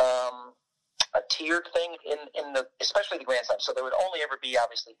thing in the, especially the Grand Slams. So there would only ever be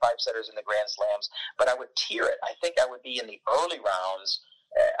obviously 5-setters in the Grand Slams, but I would tier it. I think I would be in the early rounds.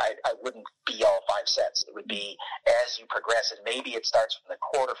 I wouldn't be all 5 sets. It would be as you progress, and maybe it starts from the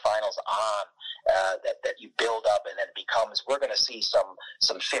quarterfinals on that you build up, and then it becomes. We're going to see some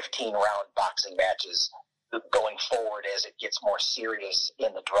 15-round boxing matches going forward as it gets more serious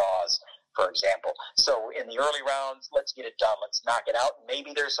in the draws, for example. So in the early rounds, let's get it done. Let's knock it out.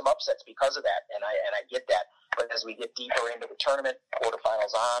 Maybe there's some upsets because of that, and I get that. But as we get deeper into the tournament,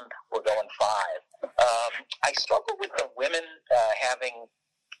 quarterfinals on, we're going 5. I struggle with the women having.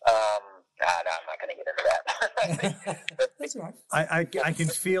 No, I'm not going to get into that. That's all right. I can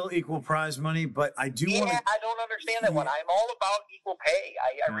feel equal prize money, but I do want to. I don't understand that one. I'm all about equal pay.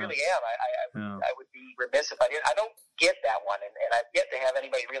 I really am. I would be remiss if I didn't. I don't get that one, and I've yet to have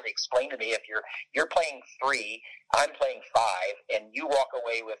anybody really explain to me if you're playing 3, I'm playing 5, and you walk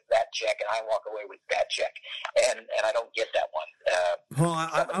away with that check, and I walk away with that check, and I don't get that one. Paul,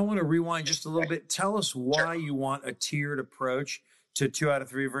 I want to rewind just a little bit. Tell us why you want a tiered approach to 2 out of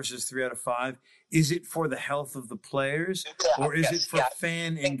 3 versus 3 out of 5. Is it for the health of the players, or is it for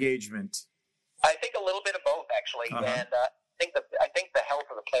fan engagement? I think a little bit of both, actually, and I think the health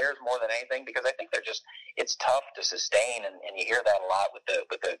of the players more than anything, because I think it's tough to sustain, and you hear that a lot with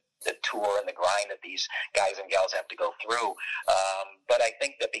the tour and the grind that these guys and gals have to go through. But I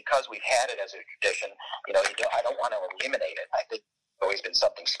think that because we've had it as a tradition, I don't want to eliminate it. I think always been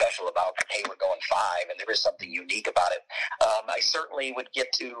something special about, hey, we're going 5, and there is something unique about it. I certainly would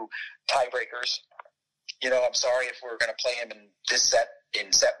get to tiebreakers. I'm sorry if we're going to play him in this set,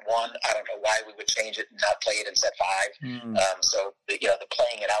 in set 1. I don't know why we would change it and not play it in set 5. So the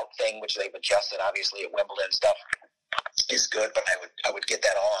playing it out thing, which they've adjusted obviously at Wimbledon and stuff, is good, but I would get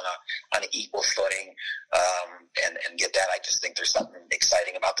that all on an equal footing, and get that. I just think there's something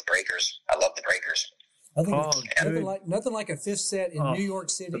exciting about the breakers. I love the breakers. I think nothing like a 5th set in New York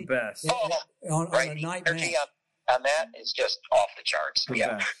City. The best. On a night match. On that is just off the charts.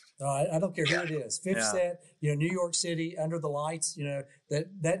 Yeah. I don't care who it is. 5th set, New York City, under the lights,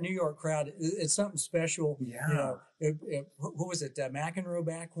 that New York crowd, it's something special. Yeah. Who was it? McEnroe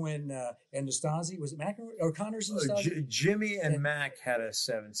back when, and Nastasi, was it McEnroe or Connors and Nastasi? Jimmy and Mac had a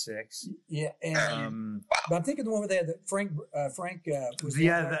 7-6. Yeah. And, but I'm thinking the one where they had Frank was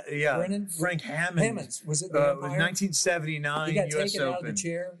Brennan? Frank Hammonds. Was it 1979 he got U.S. taken Open out of the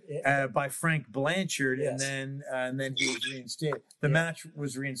chair by Frank Blanchard, yes. and then he was reinstated. The match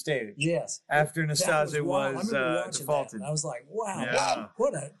was reinstated. Yes. After Nastasi was defaulted. I was like, wow,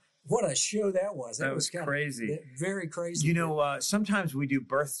 what a show that was. That was crazy. Very crazy. Sometimes we do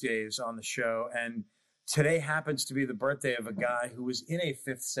birthdays on the show, and today happens to be the birthday of a guy who was in a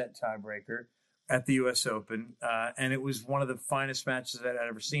 5th set tiebreaker at the U.S. Open, and it was one of the finest matches that I'd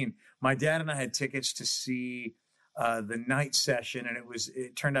ever seen. My dad and I had tickets to see the night session, and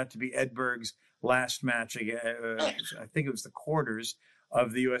it turned out to be Edberg's last match. I think it was the quarters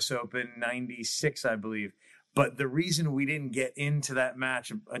of the U.S. Open, 96, I believe. But the reason we didn't get into that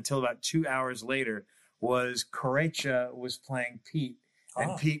match until about 2 hours later was Correia was playing Pete,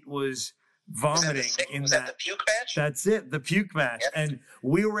 and Pete was vomiting was that the puke match? That's it, the puke match. Yep. And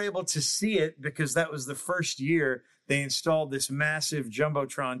we were able to see it because that was the first year they installed this massive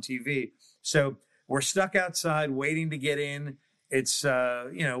Jumbotron TV. So we're stuck outside waiting to get in. It's,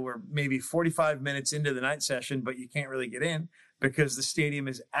 we're maybe 45 minutes into the night session, but you can't really get in because the stadium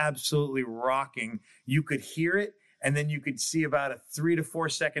is absolutely rocking. You could hear it, and then you could see about a 3 to 4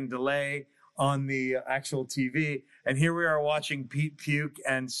 second delay on the actual TV. And here we are watching Pete puke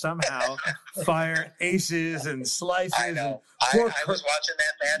and somehow fire aces and slices. I know. And I was watching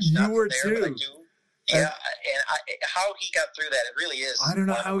that match. You not were from there, too. but I do. Yeah, and how he got through that, it really is. I don't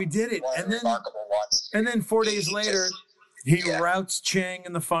know how he did it. One of the remarkable ones. And then 4 days He later, just- he routs Chang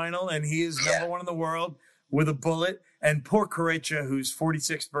in the final, and he is number one in the world with a bullet. And poor Korecha, whose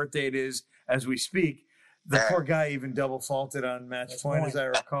 46th birthday it is as we speak, the poor guy even double faulted on match point, as I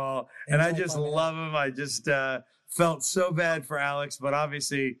recall. And I just love him. I just felt so bad for Alex, but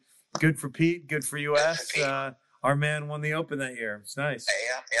obviously good for Pete, good for US. Our man won the Open that year. It's nice.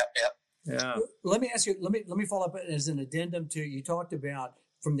 Yeah. Let me ask you. Let me follow up as an addendum to you talked about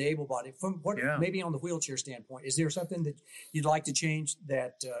from the able-bodied, from what maybe on the wheelchair standpoint. Is there something that you'd like to change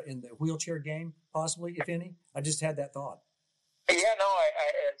that in the wheelchair game, possibly, if any? I just had that thought. Yeah, no,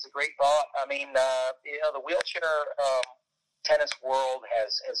 it's a great thought. I mean, the wheelchair tennis world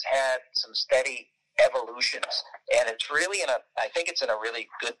has had some steady evolutions, and it's really I think it's in a really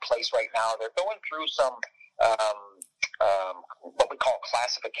good place right now. They're going through some what we call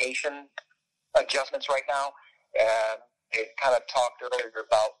classification adjustments right now. And they kind of talked earlier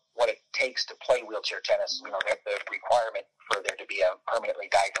about what it takes to play wheelchair tennis. You know, they have the requirement for there to be a permanently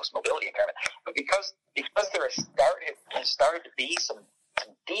diagnosed mobility impairment. But because there has started to be some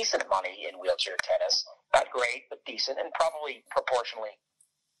decent money in wheelchair tennis, not great, but decent, and probably proportionally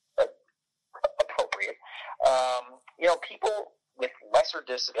appropriate. People with lesser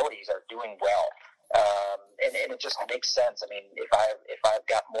disabilities are doing well. And it just makes sense. I mean, if I've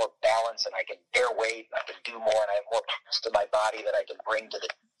got more balance and I can bear weight, I can do more, and I have more parts to my body that I can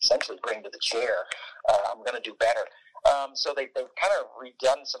essentially bring to the chair, I'm going to do better. So they've kind of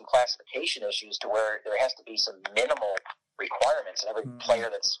redone some classification issues to where there has to be some minimal requirements, and every player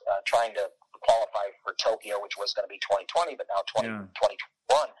that's trying to qualify for Tokyo, which was going to be 2020, but now 2021,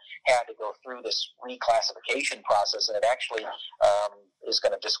 had to go through this reclassification process, and it actually is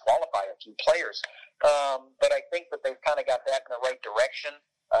going to disqualify a few players. But I think that they've kind of got that in the right direction.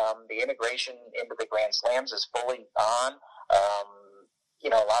 The integration into the Grand Slams is fully on. A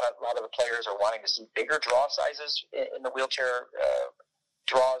lot of the players are wanting to see bigger draw sizes in the wheelchair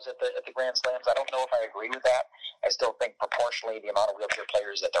draws at the Grand Slams. I don't know if I agree with that. I still think proportionally the amount of wheelchair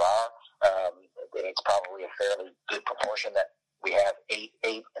players that there are, it's probably a fairly good proportion that we have 8,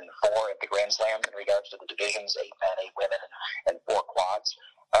 8, and 4 at the Grand Slams in regards to the divisions, 8 men, 8 women, and 4 quads.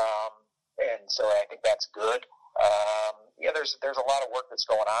 And so I think that's good. There's a lot of work that's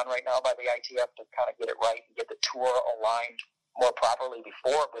going on right now by the ITF to kind of get it right and get the tour aligned more properly.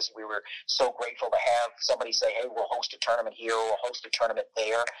 Before it was, we were so grateful to have somebody say, hey, we'll host a tournament here, we'll host a tournament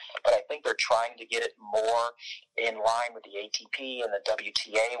there. But I think they're trying to get it more in line with the ATP and the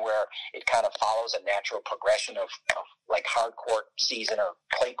WTA, where it kind of follows a natural progression of like hard court season or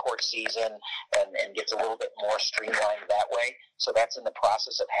clay court season, and gets a little bit more streamlined that way. So that's in the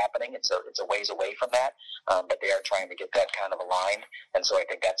process of happening. It's a ways away from that, but they are trying to get that kind of aligned, and so I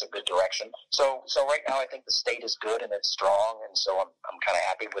think that's a good direction. So right now I think the state is good and it's strong, and so I'm kind of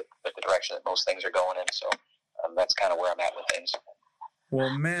happy with the direction that most things are going in. So that's kind of where I'm at with things.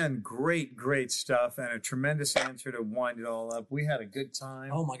 Well, man, great stuff, and a tremendous answer to wind it all up. We had a good time.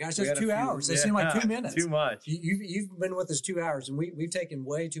 Oh my gosh, that's 2 hours. They seem like 2 minutes. Too much. You've been with us 2 hours, and we've taken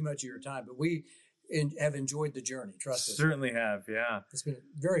way too much of your time, but we have enjoyed the journey. Trust us. Certainly have, yeah. It's been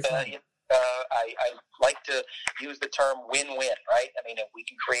very fun. I like to use the term win-win, right? I mean, if we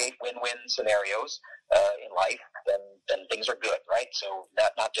can create win-win scenarios in life, then things are good, right? So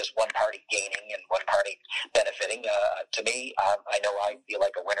not just one party gaining and one party benefiting. To me, I know I feel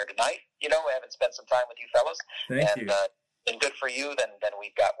like a winner tonight. Having spent some time with you fellas. Thank you. And good for you, then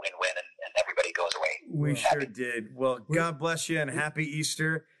we've got win-win, and everybody goes away. We sure did. Well, God bless you, and happy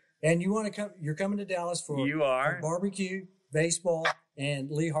Easter. And you want to come? You're coming to Dallas for barbecue, baseball, and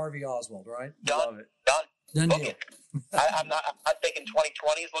Lee Harvey Oswald, right? Love it. Done deal. I'm not thinking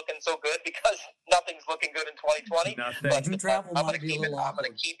 2020 is looking so good, because nothing's looking good in 2020. Nothing. But travel I'm might be a little I'm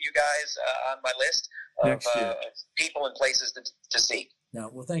going to keep you guys on my list of people and places to see.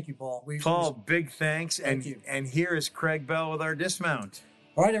 No, well, thank you, Paul. Paul, big thanks. Thank you. And here is Craig Bell with our dismount.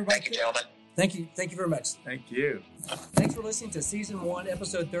 All right, everybody. Thank you, gentlemen. Thank you. Thank you very much. Thank you. Thanks for listening to Season 1,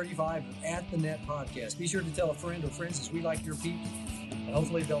 Episode 35 of At the Net Podcast. Be sure to tell a friend or friends, as we like your people, and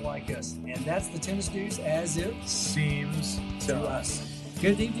hopefully they'll like us. And that's the Tennis News as it seems to us.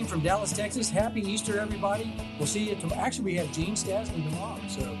 Good evening from Dallas, Texas. Happy Easter, everybody. We'll see you tomorrow. Actually, we have Gene Stasny tomorrow.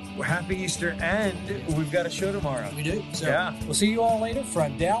 So happy Easter, and we've got a show tomorrow. We do. So yeah. We'll see you all later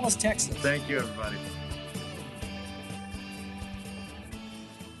from Dallas, Texas. Thank you, everybody.